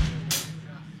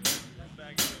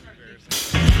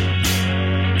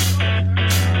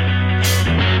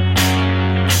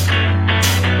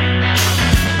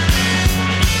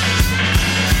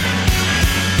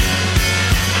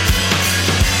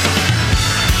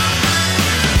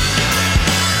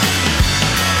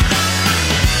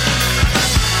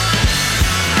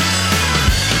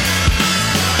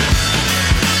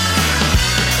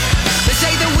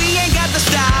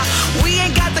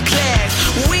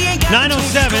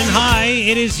 Hi,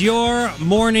 it is your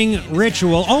morning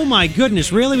ritual. Oh my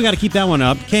goodness, really? We got to keep that one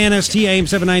up. KNST AM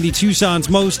 790, Tucson's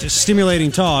most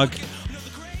stimulating talk.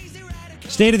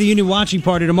 State of the Union watching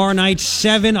party tomorrow night,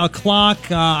 7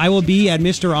 o'clock. I will be at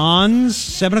Mr. On's,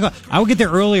 7 o'clock. I will get there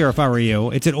earlier if I were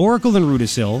you. It's at Oracle and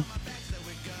Rudisill.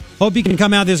 Hope you can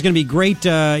come out. There's going to be great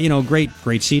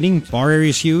seating. Bar area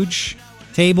is huge.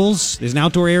 Tables. There's an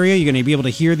outdoor area. You're going to be able to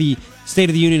hear the State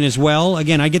of the Union as well.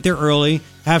 Again, I get there early.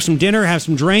 Have some dinner, have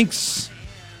some drinks.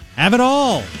 Have it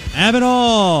all. Have it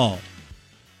all.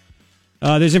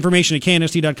 There's information at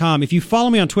knst.com. If you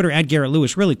follow me on Twitter, at Garrett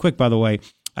Lewis, really quick, by the way,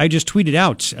 I just tweeted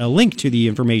out a link to the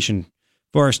information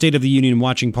for our State of the Union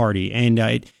watching party. And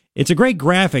it's a great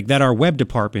graphic that our web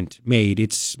department made.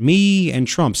 It's me and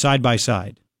Trump side by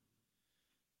side.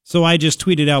 So I just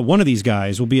tweeted out one of these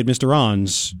guys will be at Mr.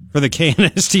 On's for the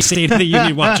KNST State of the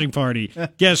Union watching party.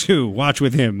 Guess who? Watch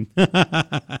with him.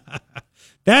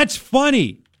 That's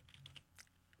funny.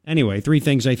 Anyway, 3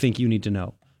 things I think you need to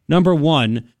know. Number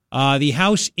 1, the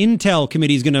House Intel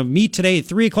Committee is going to meet today at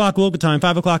 3 o'clock local time,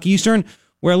 5 o'clock Eastern,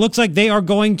 where it looks like they are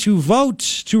going to vote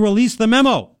to release the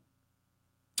memo.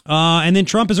 And then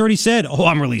Trump has already said,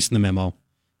 I'm releasing the memo.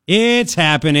 It's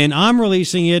happening. I'm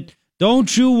releasing it.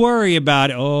 Don't you worry about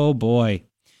it. Oh, boy.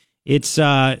 It's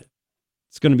going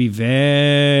to be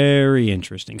very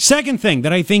interesting. Second thing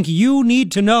that I think you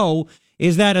need to know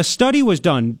is that a study was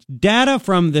done, data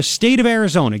from the state of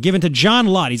Arizona, given to John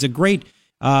Lott. He's a great,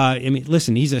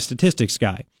 he's a statistics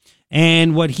guy.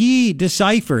 And what he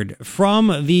deciphered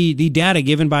from the data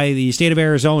given by the state of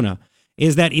Arizona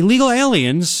is that illegal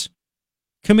aliens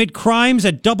commit crimes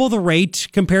at double the rate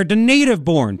compared to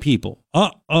native-born people.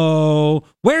 Uh-oh.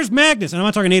 Where's Magnus? And I'm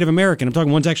not talking Native American. I'm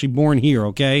talking one's actually born here,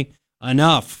 okay?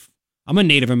 Enough. I'm a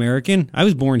Native American. I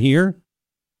was born here.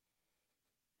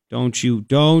 Don't you.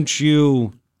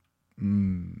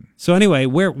 So anyway,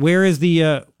 where is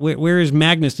where is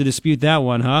Magnus to dispute that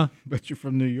one, huh? Bet you're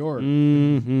from New York.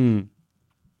 Mm-hmm.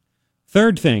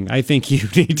 Third thing I think you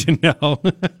need to know.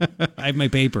 I have my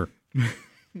paper.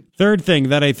 Third thing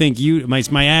that I think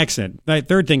my accent.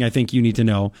 Third thing I think you need to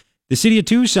know. The city of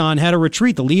Tucson had a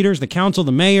retreat. The leaders, the council,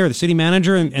 the mayor, the city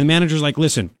manager, and the manager's like,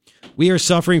 listen, we are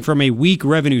suffering from a weak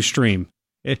revenue stream.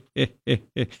 He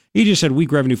just said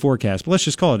weak revenue forecast, but let's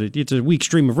just call it. It's a weak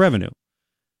stream of revenue.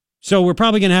 So we're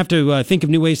probably going to have to think of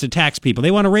new ways to tax people.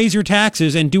 They want to raise your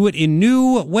taxes and do it in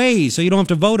new ways so you don't have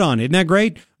to vote on it. Isn't that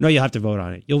great? No, you'll have to vote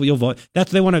on it. You'll vote.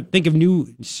 They want to think of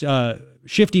new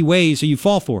shifty ways so you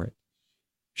fall for it.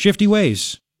 Shifty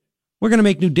ways. We're going to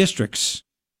make new districts.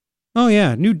 Oh,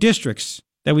 yeah, new districts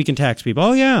that we can tax people.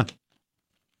 Oh, yeah.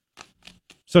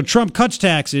 So Trump cuts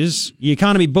taxes, the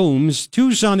economy booms.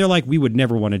 Tucson, they're like, we would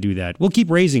never want to do that. We'll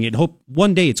keep raising it and hope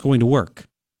one day it's going to work.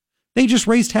 They just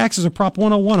raised taxes of Prop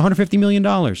 101, $150 million.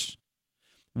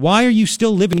 Why are you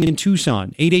still living in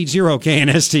Tucson?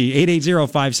 880-KNST,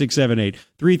 880-5678.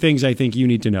 3 things I think you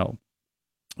need to know.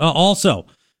 Also,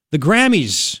 the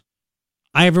Grammys.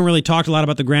 I haven't really talked a lot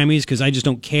about the Grammys because I just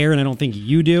don't care, and I don't think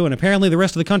you do. And apparently the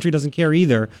rest of the country doesn't care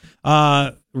either.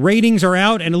 Ratings are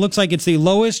out, and it looks like it's the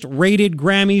lowest rated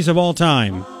Grammys of all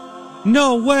time.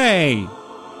 No way!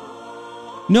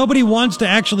 Nobody wants to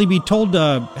actually be told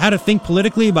how to think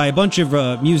politically by a bunch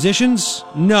of musicians?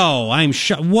 No, I'm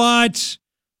shocked. What?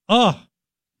 Oh,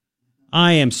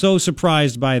 I am so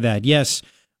surprised by that. Yes,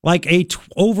 like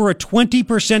over a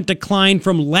 20% decline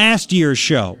from last year's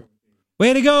show.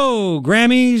 Way to go,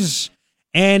 Grammys.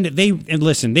 And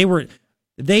listen,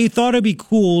 they thought it'd be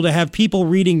cool to have people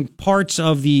reading parts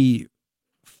of the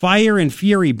Fire and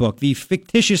Fury book, the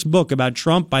fictitious book about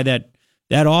Trump by that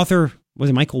author, was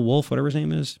it Michael Wolff, whatever his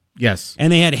name is? Yes.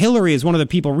 And they had Hillary as one of the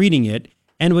people reading it.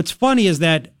 And what's funny is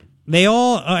that they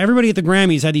all, everybody at the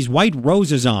Grammys had these white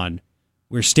roses on.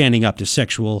 We're standing up to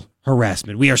sexual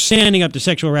harassment. We are standing up to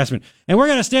sexual harassment. And we're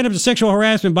going to stand up to sexual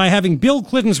harassment by having Bill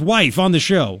Clinton's wife on the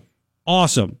show.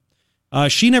 Awesome.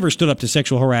 She never stood up to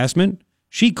sexual harassment.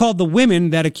 She called the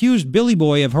women that accused Billy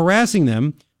Boy of harassing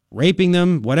them, raping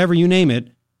them, whatever you name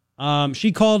it.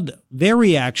 She called their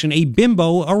reaction a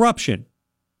bimbo eruption.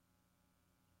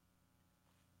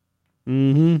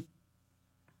 Mm-hmm.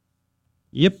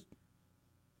 Yep.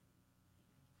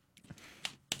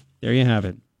 There you have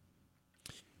it.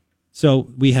 So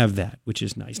we have that, which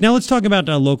is nice. Now let's talk about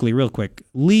locally real quick.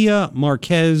 Leah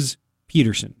Marquez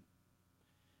Peterson.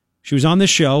 She was on this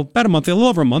show about a little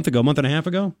over a month ago, month and a half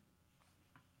ago.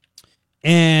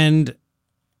 And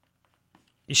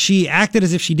she acted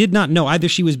as if she did not know. Either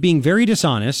she was being very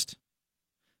dishonest.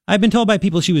 I've been told by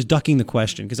people she was ducking the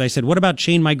question because I said, what about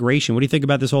chain migration? What do you think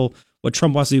about this whole, what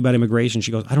Trump wants to do about immigration?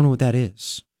 She goes, I don't know what that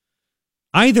is.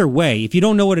 Either way, if you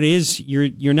don't know what it is,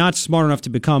 you're not smart enough to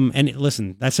become, and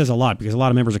listen, that says a lot because a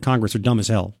lot of members of Congress are dumb as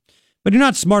hell. But you're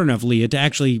not smart enough, Leah, to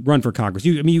actually run for Congress.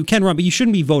 You can run, but you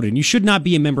shouldn't be voted. You should not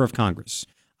be a member of Congress.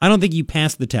 I don't think you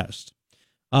passed the test.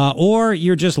 Or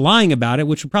you're just lying about it,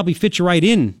 which would probably fit you right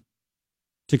in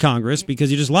to Congress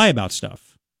because you just lie about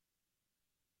stuff.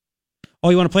 Oh,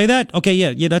 you want to play that? Okay,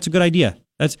 yeah, that's a good idea.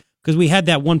 That's because we had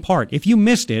that one part. If you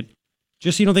missed it,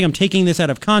 just so you don't think I'm taking this out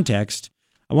of context,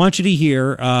 I want you to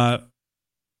hear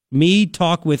me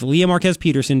talk with Leah Marquez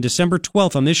Peterson December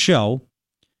 12th on this show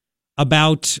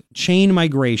about chain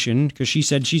migration, because she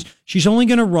said she's only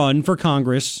going to run for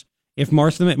Congress if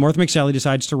Martha McSally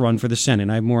decides to run for the Senate.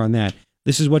 I have more on that.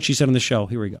 This is what she said on the show.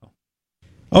 Here we go.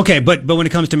 Okay, but when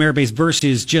it comes to merit-based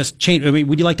versus just chain, I mean,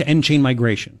 would you like to end chain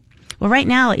migration? Well, right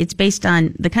now it's based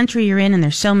on the country you're in, and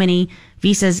there's so many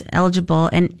visas eligible,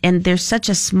 and there's such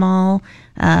a small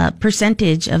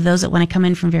percentage of those that want to come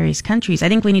in from various countries. I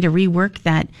think we need to rework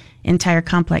that entire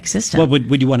complex system. Well,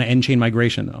 would you want to end chain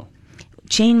migration, though?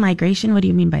 Chain migration? What do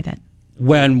you mean by that?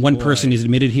 When one person is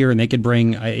admitted here and they could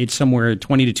bring, it's somewhere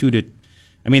 20 to 2 to,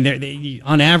 I mean, they,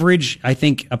 on average, I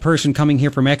think a person coming here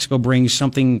from Mexico brings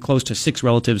something close to 6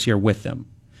 relatives here with them.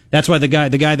 That's why the guy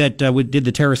that did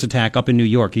the terrorist attack up in New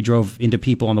York, he drove into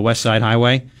people on the West Side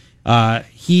Highway.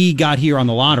 He got here on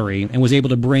the lottery and was able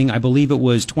to bring, I believe it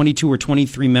was 22 or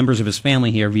 23 members of his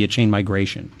family here via chain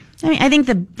migration. I mean, I think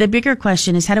the bigger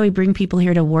question is how do we bring people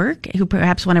here to work who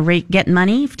perhaps want to get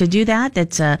money to do that?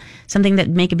 That's something that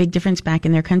make a big difference back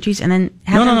in their countries, and then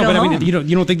have them go but home. I mean,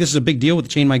 you don't think this is a big deal with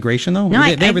chain migration, though?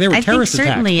 No, they were terrorist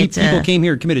attacks. People came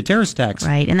here and committed terrorist attacks,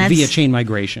 right, and that's, via chain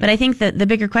migration. But I think that the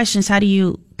bigger question is how do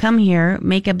you come here,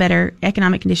 make a better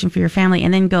economic condition for your family,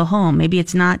 and then go home? Maybe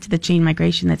it's not the chain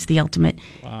migration that's the ultimate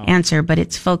answer, but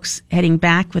it's folks heading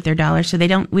back with their dollars so we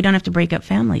don't have to break up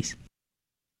families.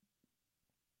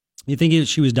 You think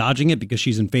she was dodging it because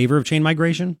she's in favor of chain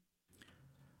migration?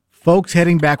 Folks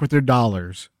heading back with their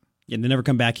dollars. Yeah, they never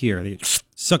come back here. They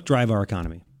suck drive our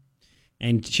economy.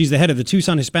 And she's the head of the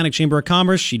Tucson Hispanic Chamber of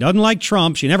Commerce. She doesn't like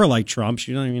Trump. She never liked Trump.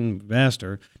 She doesn't even ask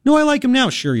her. No, I like him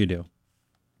now. Sure you do.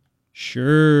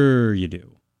 Sure you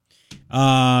do.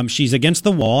 She's against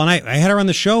the wall. And I had her on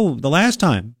the show the last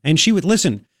time. And she would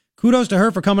listen. Kudos to her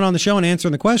for coming on the show and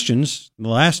answering the questions the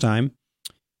last time.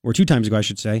 Or 2 times ago, I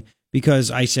should say.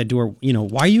 Because I said to her,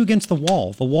 why are you against the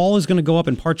wall? The wall is going to go up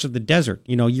in parts of the desert.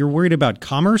 You're worried about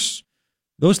commerce.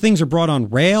 Those things are brought on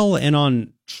rail and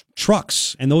on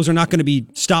trucks, and those are not going to be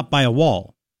stopped by a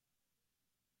wall.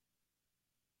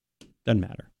 Doesn't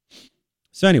matter.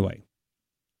 So anyway,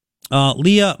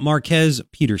 Leah Marquez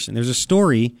Peterson. There's a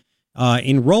story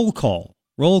in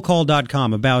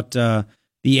rollcall.com about the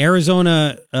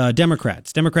Arizona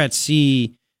Democrats. Democrats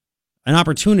see an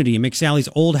opportunity in McSally's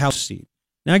old House seat.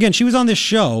 Now, again, she was on this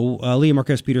show, Leah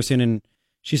Marquez Peterson, and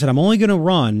she said, I'm only going to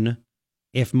run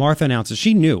if Martha announces.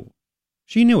 She knew.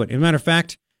 She knew it. As a matter of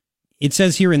fact, it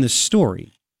says here in the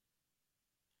story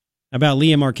about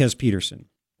Leah Marquez Peterson.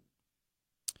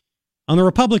 On the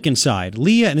Republican side,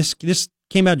 Leah, and this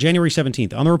came out January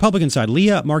 17th. On the Republican side,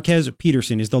 Leah Marquez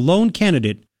Peterson is the lone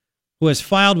candidate who has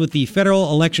filed with the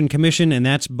Federal Election Commission, and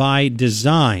that's by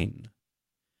design.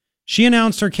 She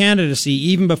announced her candidacy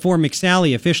even before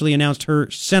McSally officially announced her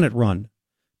Senate run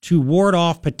to ward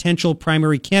off potential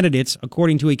primary candidates,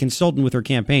 according to a consultant with her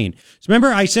campaign. So remember,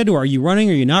 I said to her, are you running?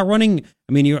 Are you not running?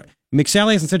 I mean,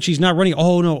 McSally hasn't said she's not running.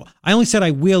 Oh, no, I only said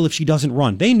I will if she doesn't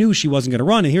run. They knew she wasn't going to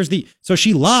run. And so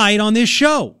she lied on this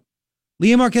show.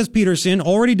 Leah Marquez Peterson,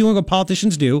 already doing what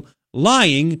politicians do,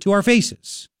 lying to our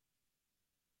faces.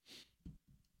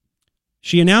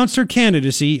 She announced her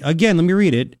candidacy, again, let me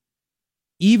read it,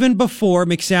 even before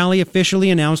McSally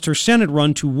officially announced her Senate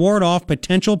run to ward off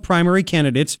potential primary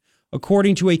candidates,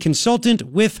 according to a consultant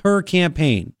with her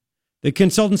campaign. The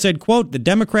consultant said, quote, the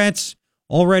Democrats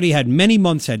already had many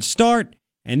months head start,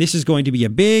 and this is going to be a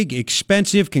big,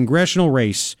 expensive congressional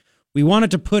race. We wanted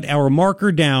to put our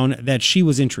marker down that she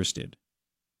was interested.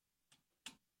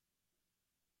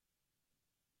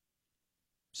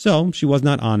 So she was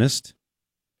not honest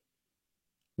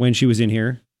when she was in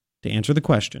here to answer the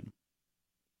question.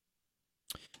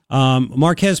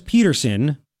 Marquez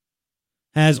Peterson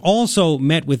has also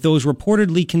met with those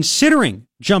reportedly considering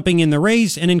jumping in the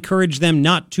race and encouraged them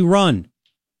not to run.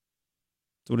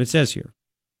 That's what it says here.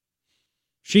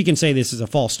 She can say this is a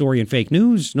false story and fake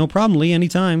news. No problem, Lee,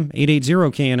 anytime.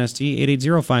 880-KNST,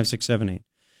 880-5678.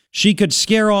 She could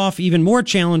scare off even more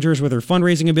challengers with her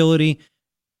fundraising ability.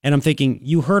 And I'm thinking,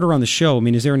 you heard her on the show. I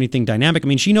mean, is there anything dynamic? I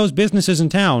mean, she knows businesses in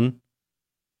town.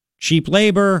 Cheap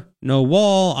labor, no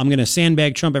wall. I'm going to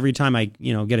sandbag Trump every time I,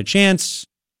 get a chance.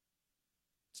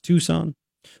 It's Tucson.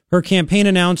 Her campaign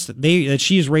announced that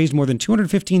she has raised more than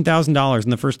 $215,000 in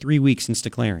the first 3 weeks since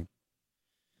declaring.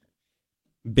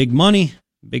 Big money,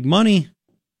 big money,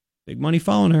 big money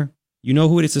following her. You know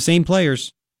who it is, the same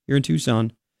players here in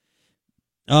Tucson.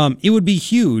 It would be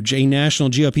huge, a national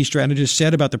GOP strategist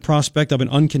said about the prospect of an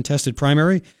uncontested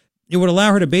primary. It would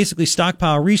allow her to basically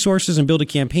stockpile resources and build a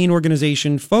campaign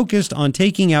organization focused on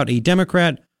taking out a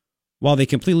Democrat while they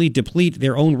completely deplete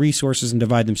their own resources and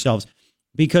divide themselves.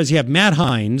 Because you have Matt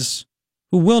Hines,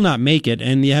 who will not make it,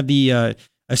 and you have the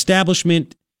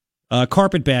establishment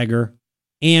carpetbagger,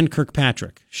 Ann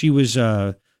Kirkpatrick. She was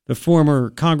the former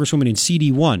congresswoman in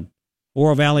CD1,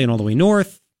 Oro Valley and all the way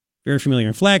north, very familiar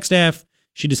in Flagstaff.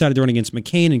 She decided to run against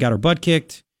McCain and got her butt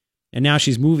kicked. And now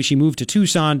she moved to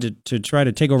Tucson to try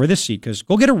to take over this seat, because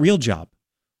go get a real job.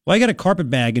 Why get a carpet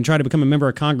bag and try to become a member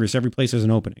of Congress every place there's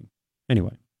an opening?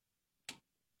 Anyway.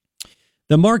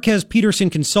 The Marquez Peterson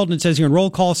consultant says here in roll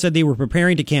call said they were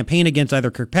preparing to campaign against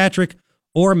either Kirkpatrick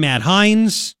or Matt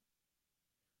Hines.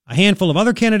 A handful of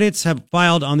other candidates have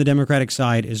filed on the Democratic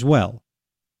side as well.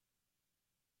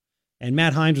 And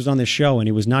Matt Hines was on this show, and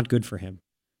it was not good for him.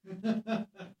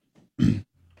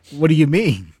 What do you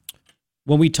mean?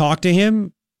 When we talked to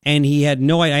him, and he had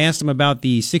no idea, I asked him about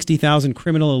the 60,000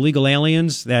 criminal illegal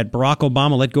aliens that Barack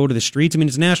Obama let go to the streets. I mean,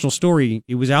 it's a national story.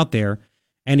 It was out there.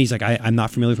 And he's like, I'm not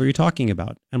familiar with what you're talking about.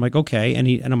 And I'm like, okay. And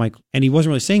he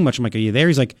wasn't really saying much. I'm like, are you there?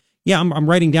 He's like, yeah, I'm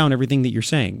writing down everything that you're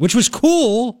saying, which was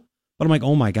cool. But I'm like,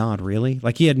 oh my God, really?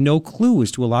 Like, he had no clue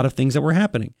as to a lot of things that were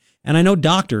happening. And I know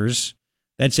doctors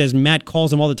that says Matt calls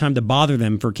them all the time to bother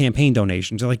them for campaign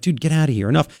donations. They're like, dude, get out of here.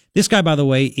 Enough. This guy, by the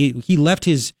way, he left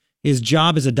his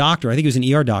job as a doctor. I think he was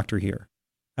an ER doctor here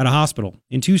at a hospital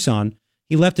in Tucson.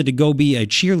 He left it to go be a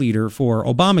cheerleader for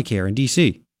Obamacare in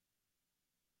D.C.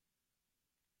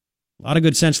 A lot of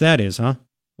good sense that is, huh?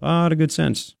 A lot of good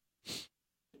sense.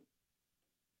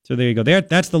 So there you go.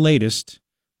 That's the latest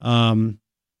on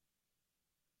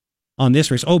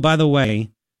this race. Oh, by the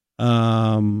way,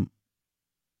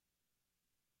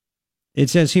 it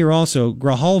says here also,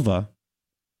 Grijalva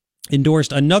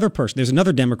endorsed another person. There's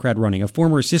another Democrat running, a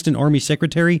former Assistant Army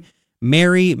Secretary,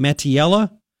 Mary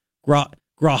Mattiella.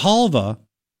 Grijalva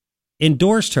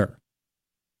endorsed her.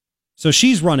 So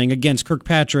she's running against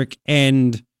Kirkpatrick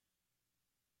and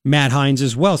Matt Hines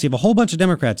as well. So you have a whole bunch of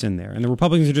Democrats in there, and the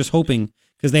Republicans are just hoping,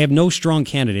 because they have no strong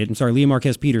candidate. I'm sorry, Leah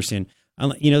Marquez Peterson.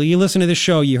 You listen to this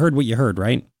show, you heard what you heard,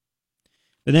 right?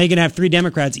 But now you're going to have three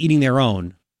Democrats eating their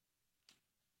own.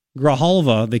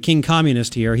 Grijalva, the king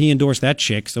communist here, he endorsed that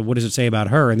chick, so what does it say about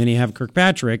her? And then you have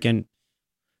Kirkpatrick, and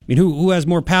I mean, who has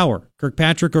more power,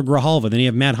 Kirkpatrick or Grijalva? Then you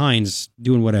have Matt Hines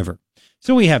doing whatever.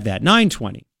 So we have that,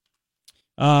 920.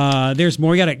 There's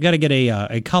more. We got to get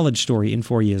a college story in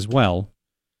for you as well.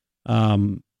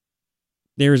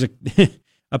 There's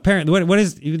apparently, what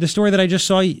is the story that I just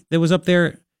saw that was up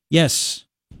there? Yes.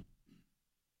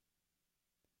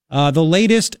 The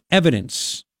latest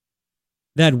evidence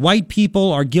that white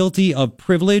people are guilty of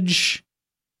privilege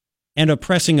and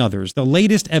oppressing others. The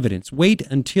latest evidence. Wait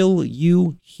until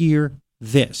you hear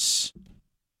this.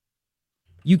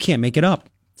 You can't make it up.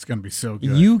 It's going to be so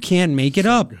good. You can't make it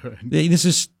up. Good. This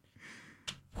is...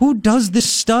 Who does this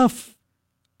stuff?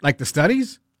 Like the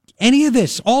studies? Any of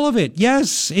this. All of it.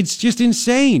 Yes. It's just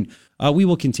insane. We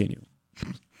will continue.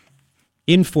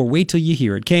 In for Wait Till You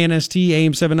Hear It. KNST,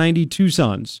 AM 790,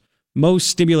 Tucson's most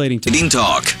stimulating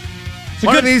talk.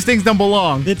 One of these things don't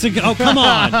belong. Oh, come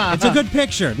on. It's a good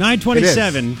picture.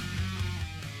 927.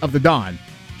 Of the dawn.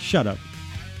 Shut up.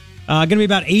 Going to be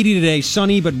about 80 today,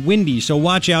 sunny but windy, so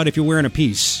watch out if you're wearing a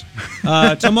piece.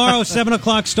 Tomorrow, 7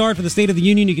 o'clock start for the State of the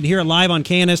Union. You can hear it live on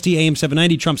KNST AM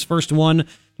 790, Trump's first one.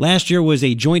 Last year was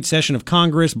a joint session of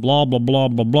Congress, blah, blah, blah,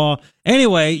 blah, blah.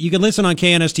 Anyway, you can listen on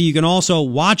KNST. You can also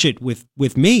watch it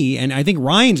with me, and I think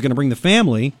Ryan's going to bring the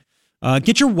family.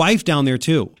 Get your wife down there,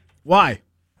 too. Why?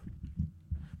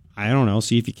 I don't know.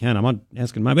 See if you can. I'm not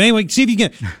asking mine. But anyway, see if you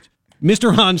can.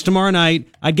 Mr. Hans, tomorrow night,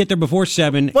 I'd get there before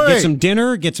 7, get some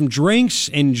dinner, get some drinks,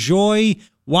 enjoy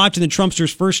watching the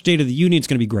Trumpsters' first State of the Union. It's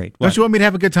going to be great. Don't you want me to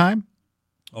have a good time?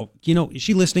 Oh, is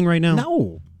she listening right now?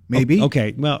 No. Maybe. Oh,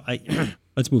 okay, well,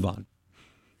 let's move on.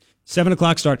 7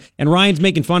 o'clock start. And Ryan's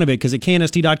making fun of it because at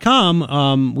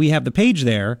knst.com, we have the page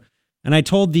there. And I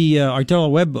told our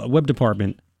web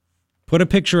department, put a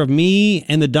picture of me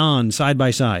and the Don side by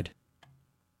side.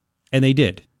 And they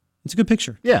did. It's a good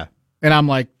picture. Yeah. And I'm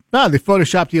like, they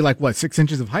photoshopped you like, what, 6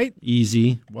 inches of height?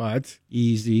 Easy. What?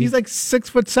 Easy. He's like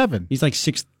 6'7". He's like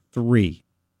 6'3".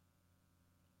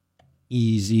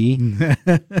 Easy.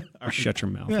 Shut your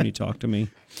mouth when you talk to me.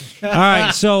 All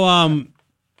right, so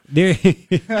there.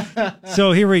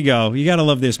 So here we go. You got to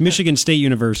love this. Michigan State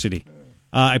University.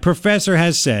 A professor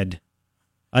has said,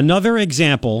 another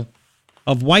example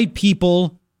of white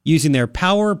people using their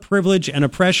power, privilege, and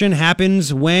oppression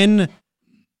happens when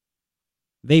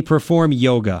they perform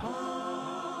yoga.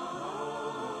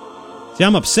 See,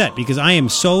 I'm upset because I am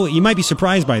so... You might be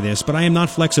surprised by this, but I am not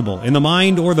flexible in the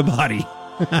mind or the body.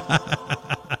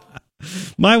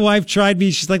 My wife tried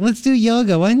me. She's like, let's do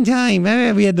yoga one time.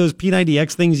 We had those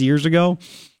P90X things years ago.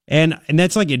 And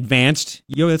that's like advanced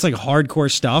yoga. That's like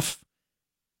hardcore stuff.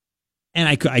 And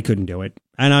I couldn't do it.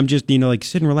 And I'm just, like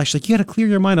sitting relaxed. She's like, you got to clear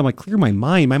your mind. I'm like, clear my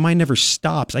mind? My mind never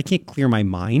stops. I can't clear my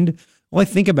mind. All I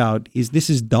think about is this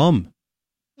is dumb.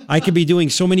 I could be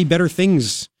doing so many better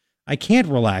things. I can't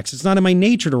relax. It's not in my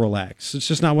nature to relax. It's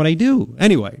just not what I do.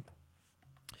 Anyway,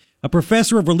 a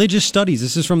professor of religious studies,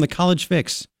 this is from the College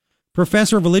Fix,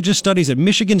 professor of religious studies at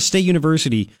Michigan State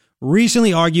University,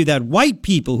 recently argued that white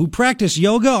people who practice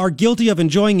yoga are guilty of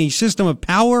enjoying a system of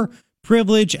power,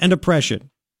 privilege, and oppression.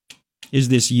 Is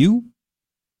this you?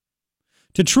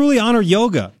 To truly honor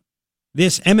yoga,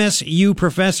 this MSU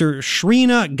professor,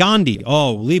 Shrina Gandhi,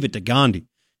 leave it to Gandhi.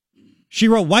 She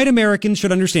wrote, white Americans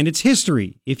should understand its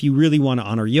history if you really want to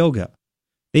honor yoga.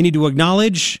 They need to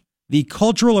acknowledge the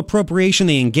cultural appropriation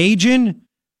they engage in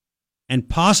and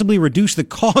possibly reduce the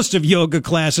cost of yoga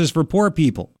classes for poor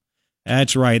people.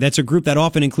 That's right. That's a group that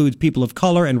often includes people of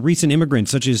color and recent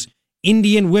immigrants, such as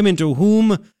Indian women to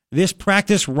whom this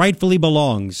practice rightfully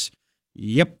belongs.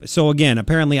 Yep. So again,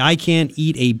 apparently I can't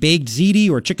eat a baked ziti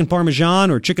or chicken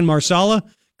parmesan or chicken marsala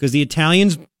because the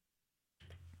Italians,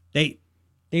 they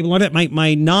love it.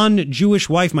 My non-Jewish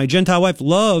wife, my Gentile wife,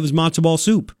 loves matzo ball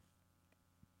soup.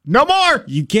 No more.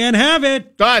 You can't have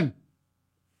it. Done.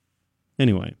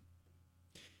 Anyway,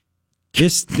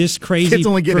 this crazy kids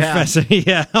only get professor.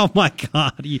 Yeah. Oh my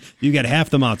God. You get half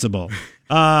the matzo ball.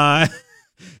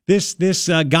 This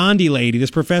Gandhi lady,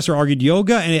 this professor, argued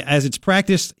yoga, and as it's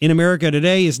practiced in America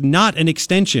today, is not an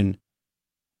extension.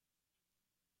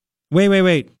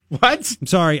 Wait. What? I'm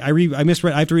sorry. I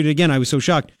misread. I have to read it again. I was so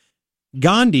shocked.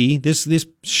 Gandhi, this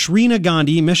Shrina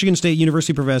Gandhi, Michigan State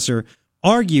University professor,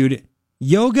 argued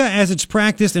yoga as it's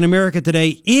practiced in America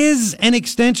today is an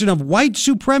extension of white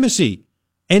supremacy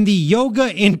and the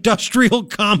yoga industrial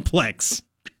complex.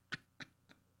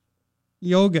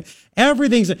 Yoga,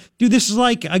 everything's... Dude, this is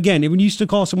like, again, when you used to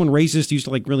call someone racist, you used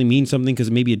to like really mean something because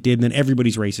maybe it did, and then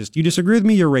everybody's racist. You disagree with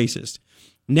me, you're racist.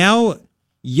 Now,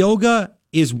 yoga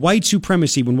is white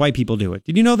supremacy when white people do it.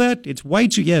 Did you know that? It's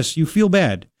white, yes, you feel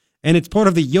bad. And it's part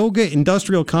of the yoga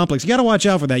industrial complex. You got to watch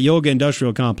out for that yoga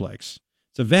industrial complex.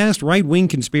 It's a vast right-wing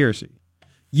conspiracy.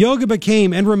 Yoga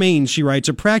became and remains, she writes,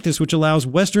 a practice which allows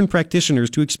Western practitioners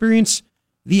to experience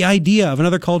the idea of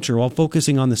another culture while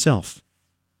focusing on the self.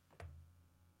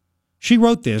 She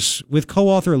wrote this with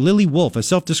co-author Lily Wolf, a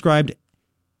self-described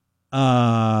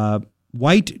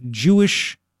white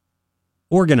Jewish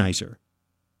organizer.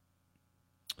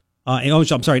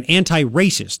 an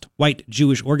anti-racist white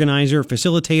Jewish organizer,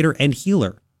 facilitator, and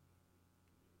healer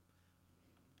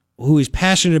who is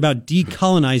passionate about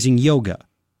decolonizing yoga.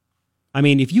 I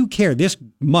mean, if you care this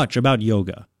much about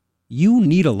yoga, you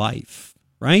need a life,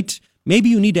 right? Maybe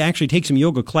you need to actually take some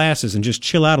yoga classes and just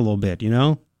chill out a little bit, you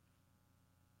know?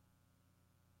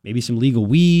 Maybe some legal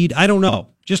weed. I don't know.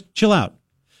 Just chill out.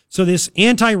 So this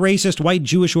anti-racist white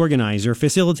Jewish organizer,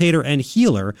 facilitator, and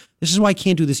healer, this is why I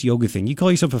can't do this yoga thing. You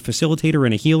call yourself a facilitator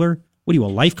and a healer? What are you, a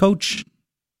life coach?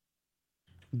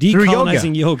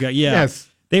 Decolonizing yoga. Yeah. Yes.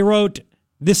 They wrote,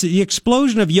 the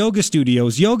explosion of yoga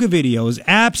studios, yoga videos,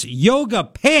 apps, yoga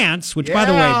pants, which, by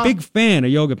the way, big fan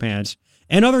of yoga pants,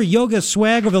 and other yoga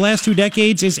swag over the last 2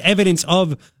 decades is evidence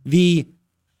of the,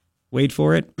 wait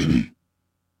for it,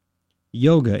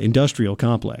 yoga industrial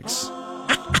complex.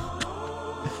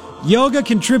 Yoga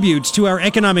contributes to our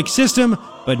economic system,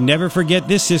 but never forget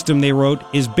this system, they wrote,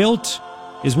 is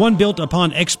one built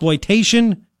upon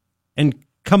exploitation and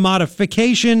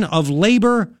commodification of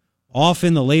labor,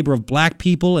 often the labor of black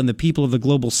people and the people of the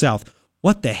global south.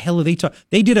 What the hell are they talking?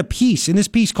 They did a piece in this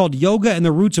piece called Yoga and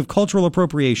the Roots of Cultural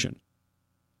Appropriation.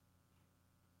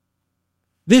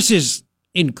 This is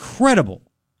incredible.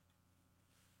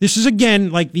 This is,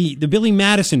 again, like the Billy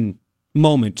Madison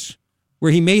moment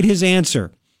where he made his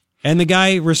answer. And the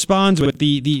guy responds with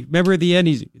remember at the end,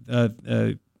 he's,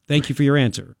 thank you for your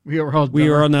answer. We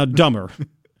are now dumber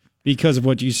because of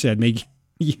what you said. May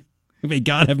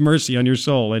God have mercy on your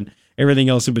soul and everything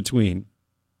else in between.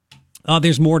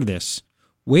 There's more to this.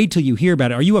 Wait till you hear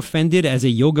about it. Are you offended as a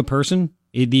yoga person?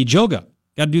 The yoga.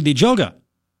 Got to do the yoga.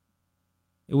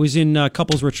 It was in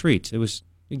couples retreat. It was,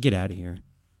 get out of here.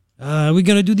 We're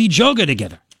going to do the yoga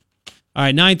together. All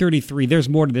right, 9:33. There's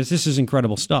more to this. This is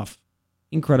incredible stuff.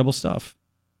 Incredible stuff.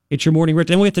 It's your morning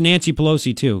ritual. Then we get to Nancy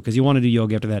Pelosi, too, because you want to do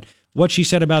yoga after that. What she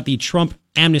said about the Trump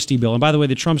amnesty bill. And by the way,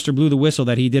 the Trumpster blew the whistle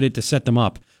that he did it to set them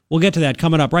up. We'll get to that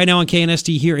coming up. Right now on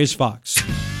KNST, here is Fox.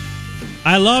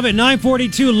 I love it.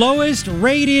 942, lowest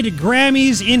rated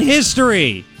Grammys in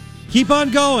history. Keep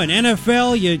on going.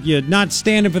 NFL, you're not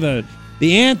standing for the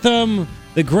anthem.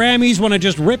 The Grammys want to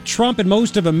just rip Trump and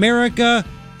most of America.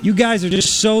 You guys are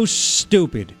just so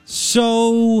stupid.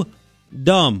 So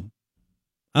dumb.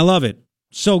 I love it.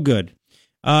 So good.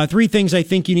 3 things I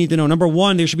think you need to know. Number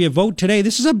 1, there should be a vote today.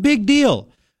 This is a big deal.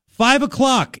 5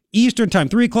 o'clock Eastern time,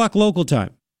 3 o'clock local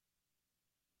time.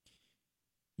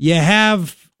 You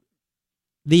have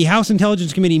the House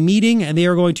Intelligence Committee meeting, and they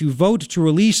are going to vote to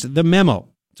release the memo.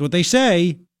 That's what they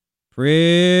say.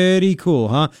 Pretty cool,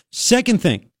 huh? Second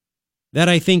thing that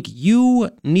I think you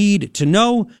need to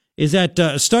know is that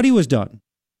a study was done.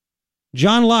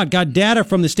 John Lott got data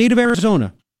from the state of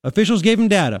Arizona. Officials gave him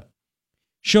data.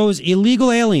 Shows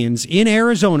illegal aliens in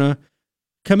Arizona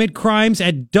commit crimes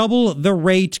at double the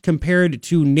rate compared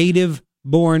to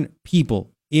native-born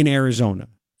people in Arizona.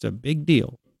 It's a big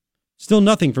deal. Still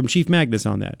nothing from Chief Magnus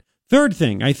on that. Third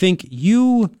thing I think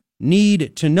you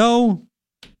need to know,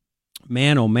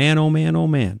 man, oh man, oh man, oh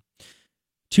man.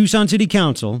 Tucson City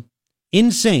Council,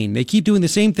 insane. They keep doing the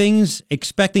same things,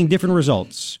 expecting different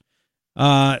results.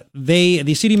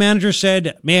 The city manager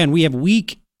said, man, we have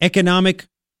weak economic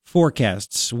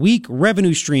forecasts, weak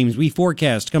revenue streams we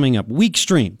forecast coming up, weak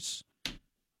streams.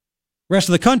 Rest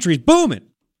of the country is booming.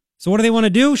 So what do they want to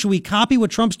do? Should we copy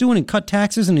what Trump's doing and cut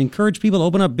taxes and encourage people to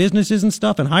open up businesses and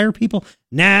stuff and hire people?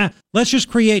 Nah, let's just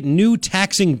create new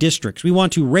taxing districts. We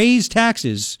want to raise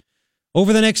taxes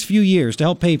over the next few years to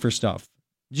help pay for stuff.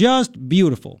 Just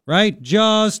beautiful, right?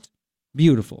 Just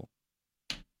beautiful.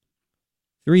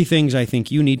 3 things I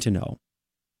think you need to know.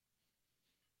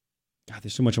 God,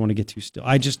 there's so much I want to get to still.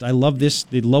 I love this,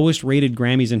 the lowest rated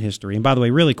Grammys in history. And by the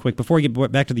way, really quick, before we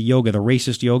get back to the yoga, the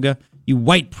racist yoga, you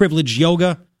white privilege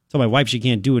yoga, tell my wife she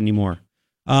can't do it anymore.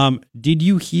 Did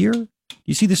you hear? Do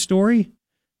you see the story?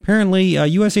 Apparently,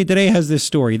 USA Today has this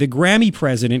story. The Grammy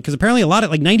president, because apparently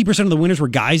 90% of the winners were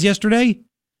guys yesterday.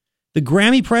 The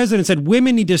Grammy president said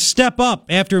women need to step up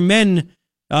after men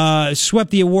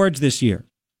swept the awards this year.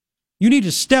 You need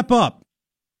to step up.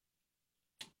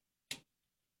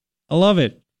 I love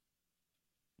it.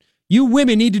 You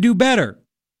women need to do better.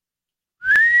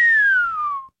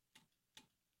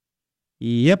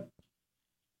 Yep.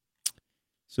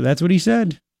 So that's what he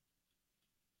said.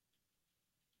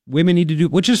 Women need to do,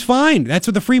 which is fine. That's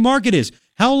what the free market is.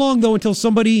 How long, though, until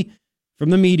somebody from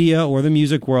the media or the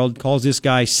music world calls this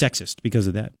guy sexist because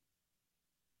of that?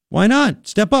 Why not?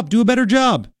 Step up. Do a better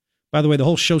job. By the way, the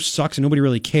whole show sucks and nobody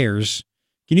really cares.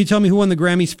 Can you tell me who won the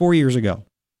Grammys 4 years ago?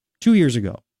 2 years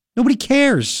ago? Nobody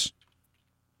cares.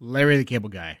 Larry the Cable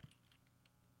Guy.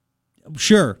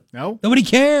 Sure. No? Nobody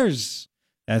cares.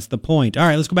 That's the point. All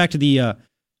right, let's go back to the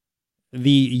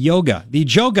yoga. The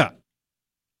yoga.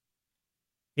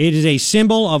 It is a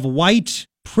symbol of white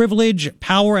privilege,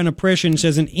 power, and oppression,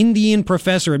 says an Indian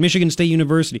professor at Michigan State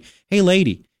University. Hey,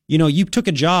 lady, you took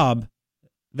a job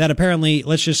that apparently,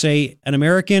 let's just say, an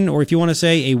American, or if you want to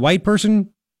say a white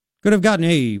person, could have gotten.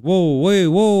 Hey,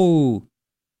 whoa.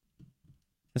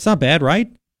 That's not bad, right?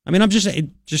 I mean, I'm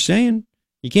just saying.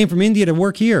 You came from India to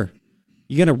work here.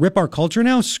 You going to rip our culture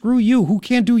now? Screw you. Who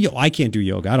can't do yoga? I can't do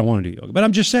yoga. I don't want to do yoga, but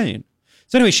I'm just saying.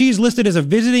 So anyway, she's listed as a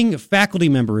visiting faculty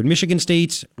member in Michigan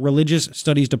State's Religious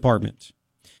Studies Department.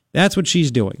 That's what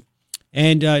she's doing.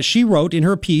 And she wrote in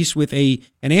her piece with an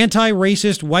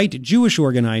anti-racist white Jewish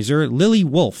organizer, Lily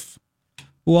Wolf,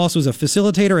 who also is a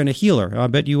facilitator and a healer. I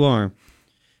bet you are.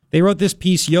 They wrote this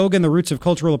piece, Yoga and the Roots of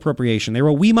Cultural Appropriation. They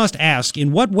wrote, we must ask,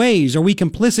 in what ways are we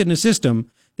complicit in a system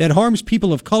that harms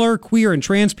people of color, queer and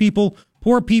trans people,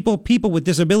 poor people, people with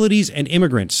disabilities, and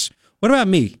immigrants? What about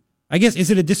me? I guess, is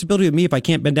it a disability with me if I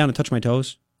can't bend down and touch my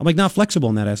toes? I'm not flexible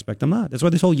in that aspect. I'm not. That's why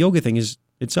this whole yoga thing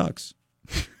it sucks.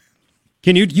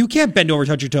 You can't bend over and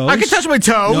touch your toes. I can touch my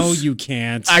toes. No, you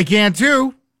can't. I can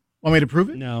too. Want me to prove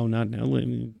it? No, not now.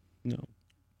 No.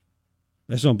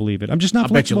 I just don't believe it. I'm just not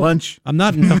flexible. Bet you lunch. I'm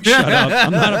not. No, shut up.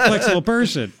 I'm not a flexible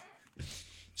person.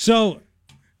 So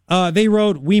they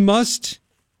wrote, we must,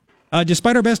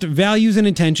 despite our best values and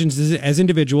intentions as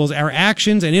individuals, our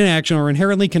actions and inaction are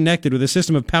inherently connected with a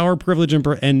system of power, privilege,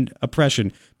 and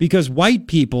oppression, because white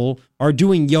people are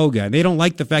doing yoga, and they don't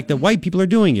like the fact that white people are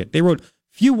doing it. They wrote,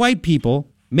 few white people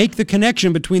make the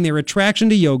connection between their attraction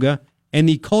to yoga and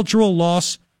the cultural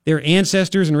loss their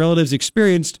ancestors and relatives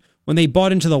experienced when they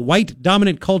bought into the white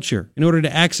dominant culture in order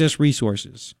to access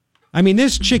resources. I mean,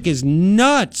 this chick is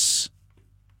nuts.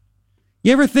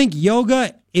 You ever think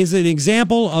yoga is an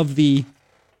example of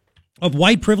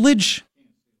white privilege?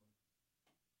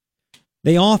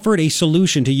 They offered a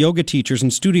solution to yoga teachers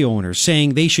and studio owners,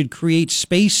 saying they should create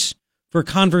space for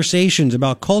conversations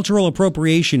about cultural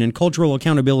appropriation and cultural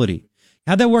accountability.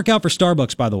 How'd that work out for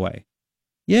Starbucks, by the way?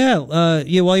 Yeah, while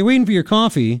you're waiting for your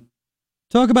coffee,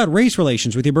 talk about race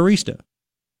relations with your barista.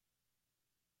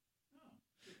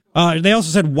 They also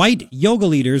said white yoga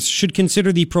leaders should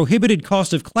consider the prohibited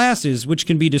cost of classes, which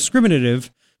can be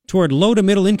discriminative toward low to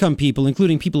middle income people,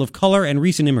 including people of color and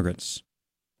recent immigrants.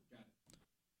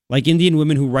 Like Indian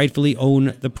women who rightfully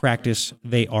own the practice,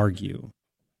 they argue.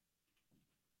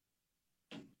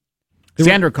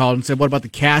 Sandra called and said, what about the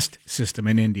caste system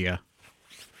in India?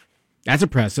 That's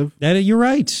oppressive. You're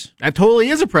right. That totally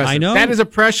is oppressive. I know. That is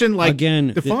oppression,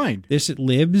 defined. This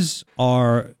libs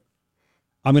are,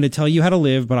 I'm going to tell you how to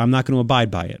live, but I'm not going to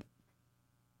abide by it.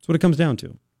 That's what it comes down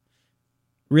to.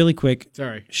 Really quick.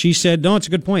 Sorry. She said, no, it's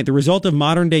a good point. The result of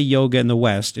modern-day yoga in the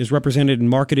West is represented and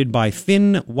marketed by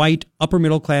thin, white,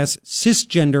 upper-middle-class,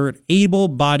 cisgender,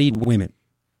 able-bodied women.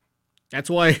 That's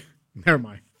why, never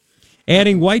mind.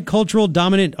 Adding white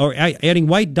dominant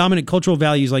cultural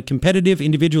values like competitive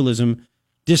individualism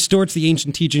distorts the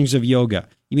ancient teachings of yoga.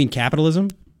 You mean capitalism?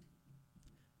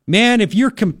 Man, if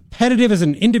you're competitive as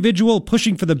an individual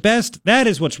pushing for the best, that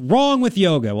is what's wrong with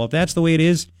yoga. Well, if that's the way it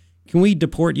is, can we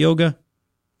deport yoga?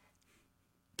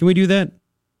 Can we do that?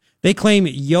 They claim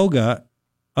yoga,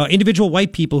 individual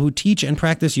white people who teach and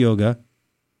practice yoga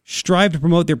strive to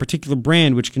promote their particular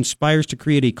brand, which conspires to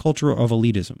create a culture of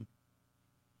elitism.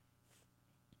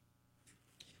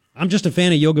 I'm just a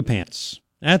fan of yoga pants.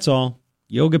 That's all.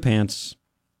 Yoga pants.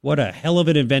 What a hell of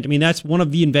an invention. I mean, that's one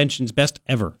of the inventions best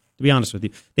ever, to be honest with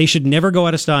you. They should never go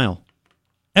out of style.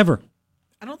 Ever.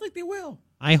 I don't think they will.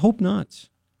 I hope not.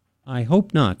 I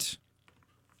hope not.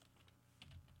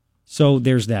 So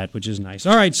there's that, which is nice.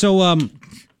 All right, so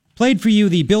played for you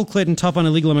the Bill Clinton tough on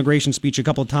illegal immigration speech a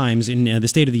couple of times in the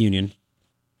State of the Union.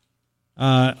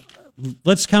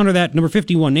 Let's counter that. Number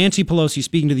 51, Nancy Pelosi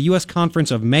speaking to the U.S.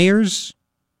 Conference of Mayors.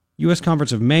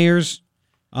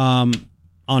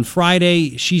 On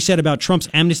Friday, she said about Trump's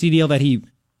amnesty deal that he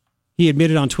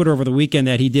admitted on Twitter over the weekend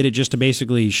that he did it just to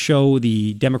basically show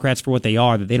the Democrats for what they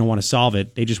are, that they don't want to solve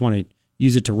it. They just want to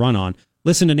use it to run on.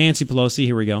 Listen to Nancy Pelosi.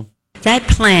 Here we go. That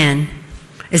plan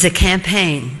is a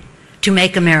campaign to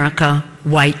make America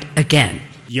white again.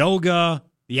 Yoga,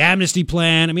 the amnesty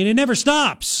plan. I mean, it never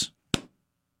stops.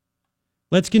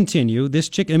 Let's continue.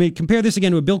 Compare this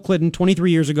again with Bill Clinton 23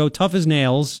 years ago, tough as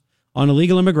nails on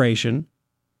illegal immigration.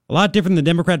 A lot different than the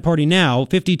Democrat Party now.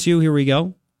 52, here we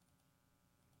go.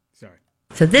 Sorry.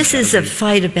 So this is a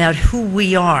fight about who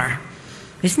we are.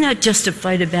 It's not just a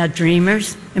fight about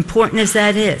dreamers, important as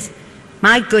that is.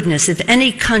 My goodness, if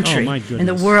any country in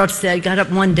the world got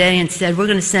up one day and said, we're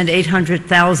going to send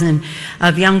 800,000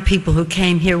 of young people who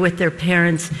came here with their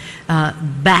parents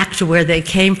back to where they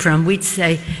came from, we'd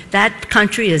say that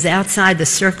country is outside the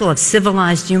circle of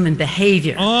civilized human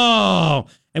behavior. Oh,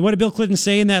 and what did Bill Clinton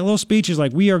say in that little speech? Is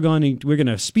like, we're going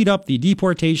to speed up the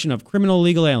deportation of criminal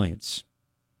illegal aliens.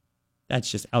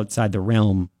 That's just outside the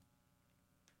realm.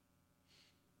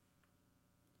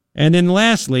 And then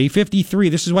lastly, 53.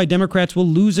 This is why Democrats will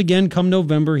lose again come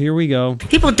November. Here we go.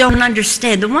 People don't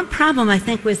understand. The one problem, I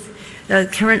think, with the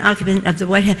current occupant of the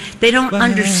White House, they don't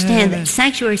understand that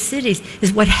sanctuary cities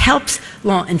is what helps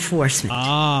law enforcement.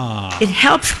 It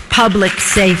helps public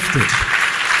safety.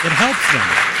 It helps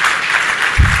them.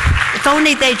 If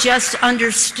only they just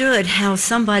understood how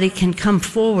somebody can come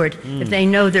forward if they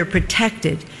know they're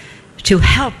protected to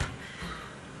help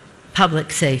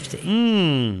public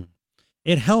safety.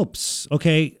 It helps.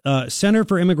 Okay. Center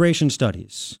for Immigration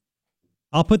Studies.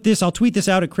 I'll tweet this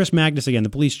out at Chris Magnus again, the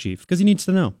police chief, because he needs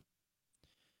to know.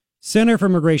 Center for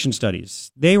Immigration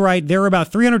Studies. They write, there are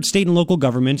about 300 state and local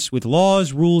governments with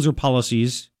laws, rules, or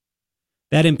policies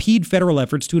that impede federal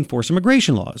efforts to enforce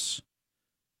immigration laws.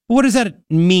 But what does that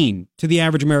mean to the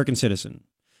average American citizen?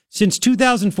 Since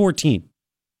 2014,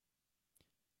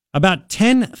 about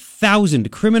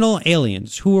 10,000 criminal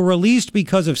aliens who were released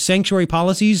because of sanctuary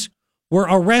policies were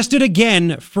arrested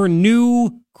again for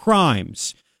new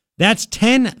crimes. That's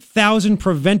 10,000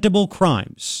 preventable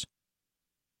crimes.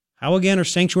 How again are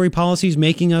sanctuary policies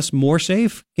making us more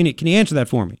safe? Can you answer that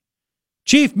for me?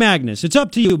 Chief Magnus, it's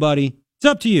up to you, buddy. It's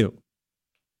up to you.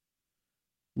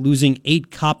 Losing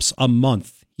 8 cops a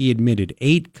month, he admitted.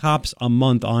 8 cops a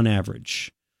month on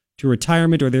average to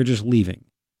retirement, or they're just leaving.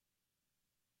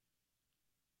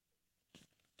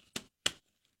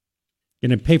 Going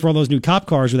to pay for all those new cop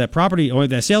cars with that property or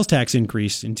that sales tax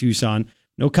increase in Tucson.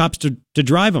 No cops to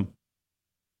drive them.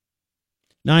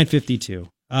 9:52.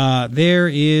 There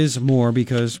is more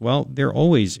because, well, there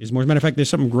always is more. As a matter of fact, there's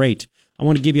something great. I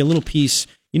want to give you a little piece.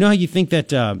 You know how you think that,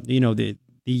 the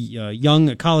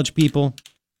young college people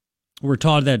were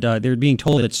taught that they're being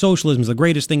told that socialism is the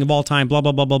greatest thing of all time, blah,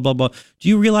 blah, blah, blah, blah, blah. Do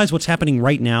you realize what's happening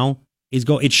right now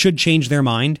it should change their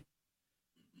mind?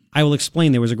 I will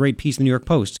explain. There was a great piece in the New York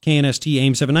Post. KNST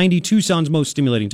AM 790, Tucson's most stimulating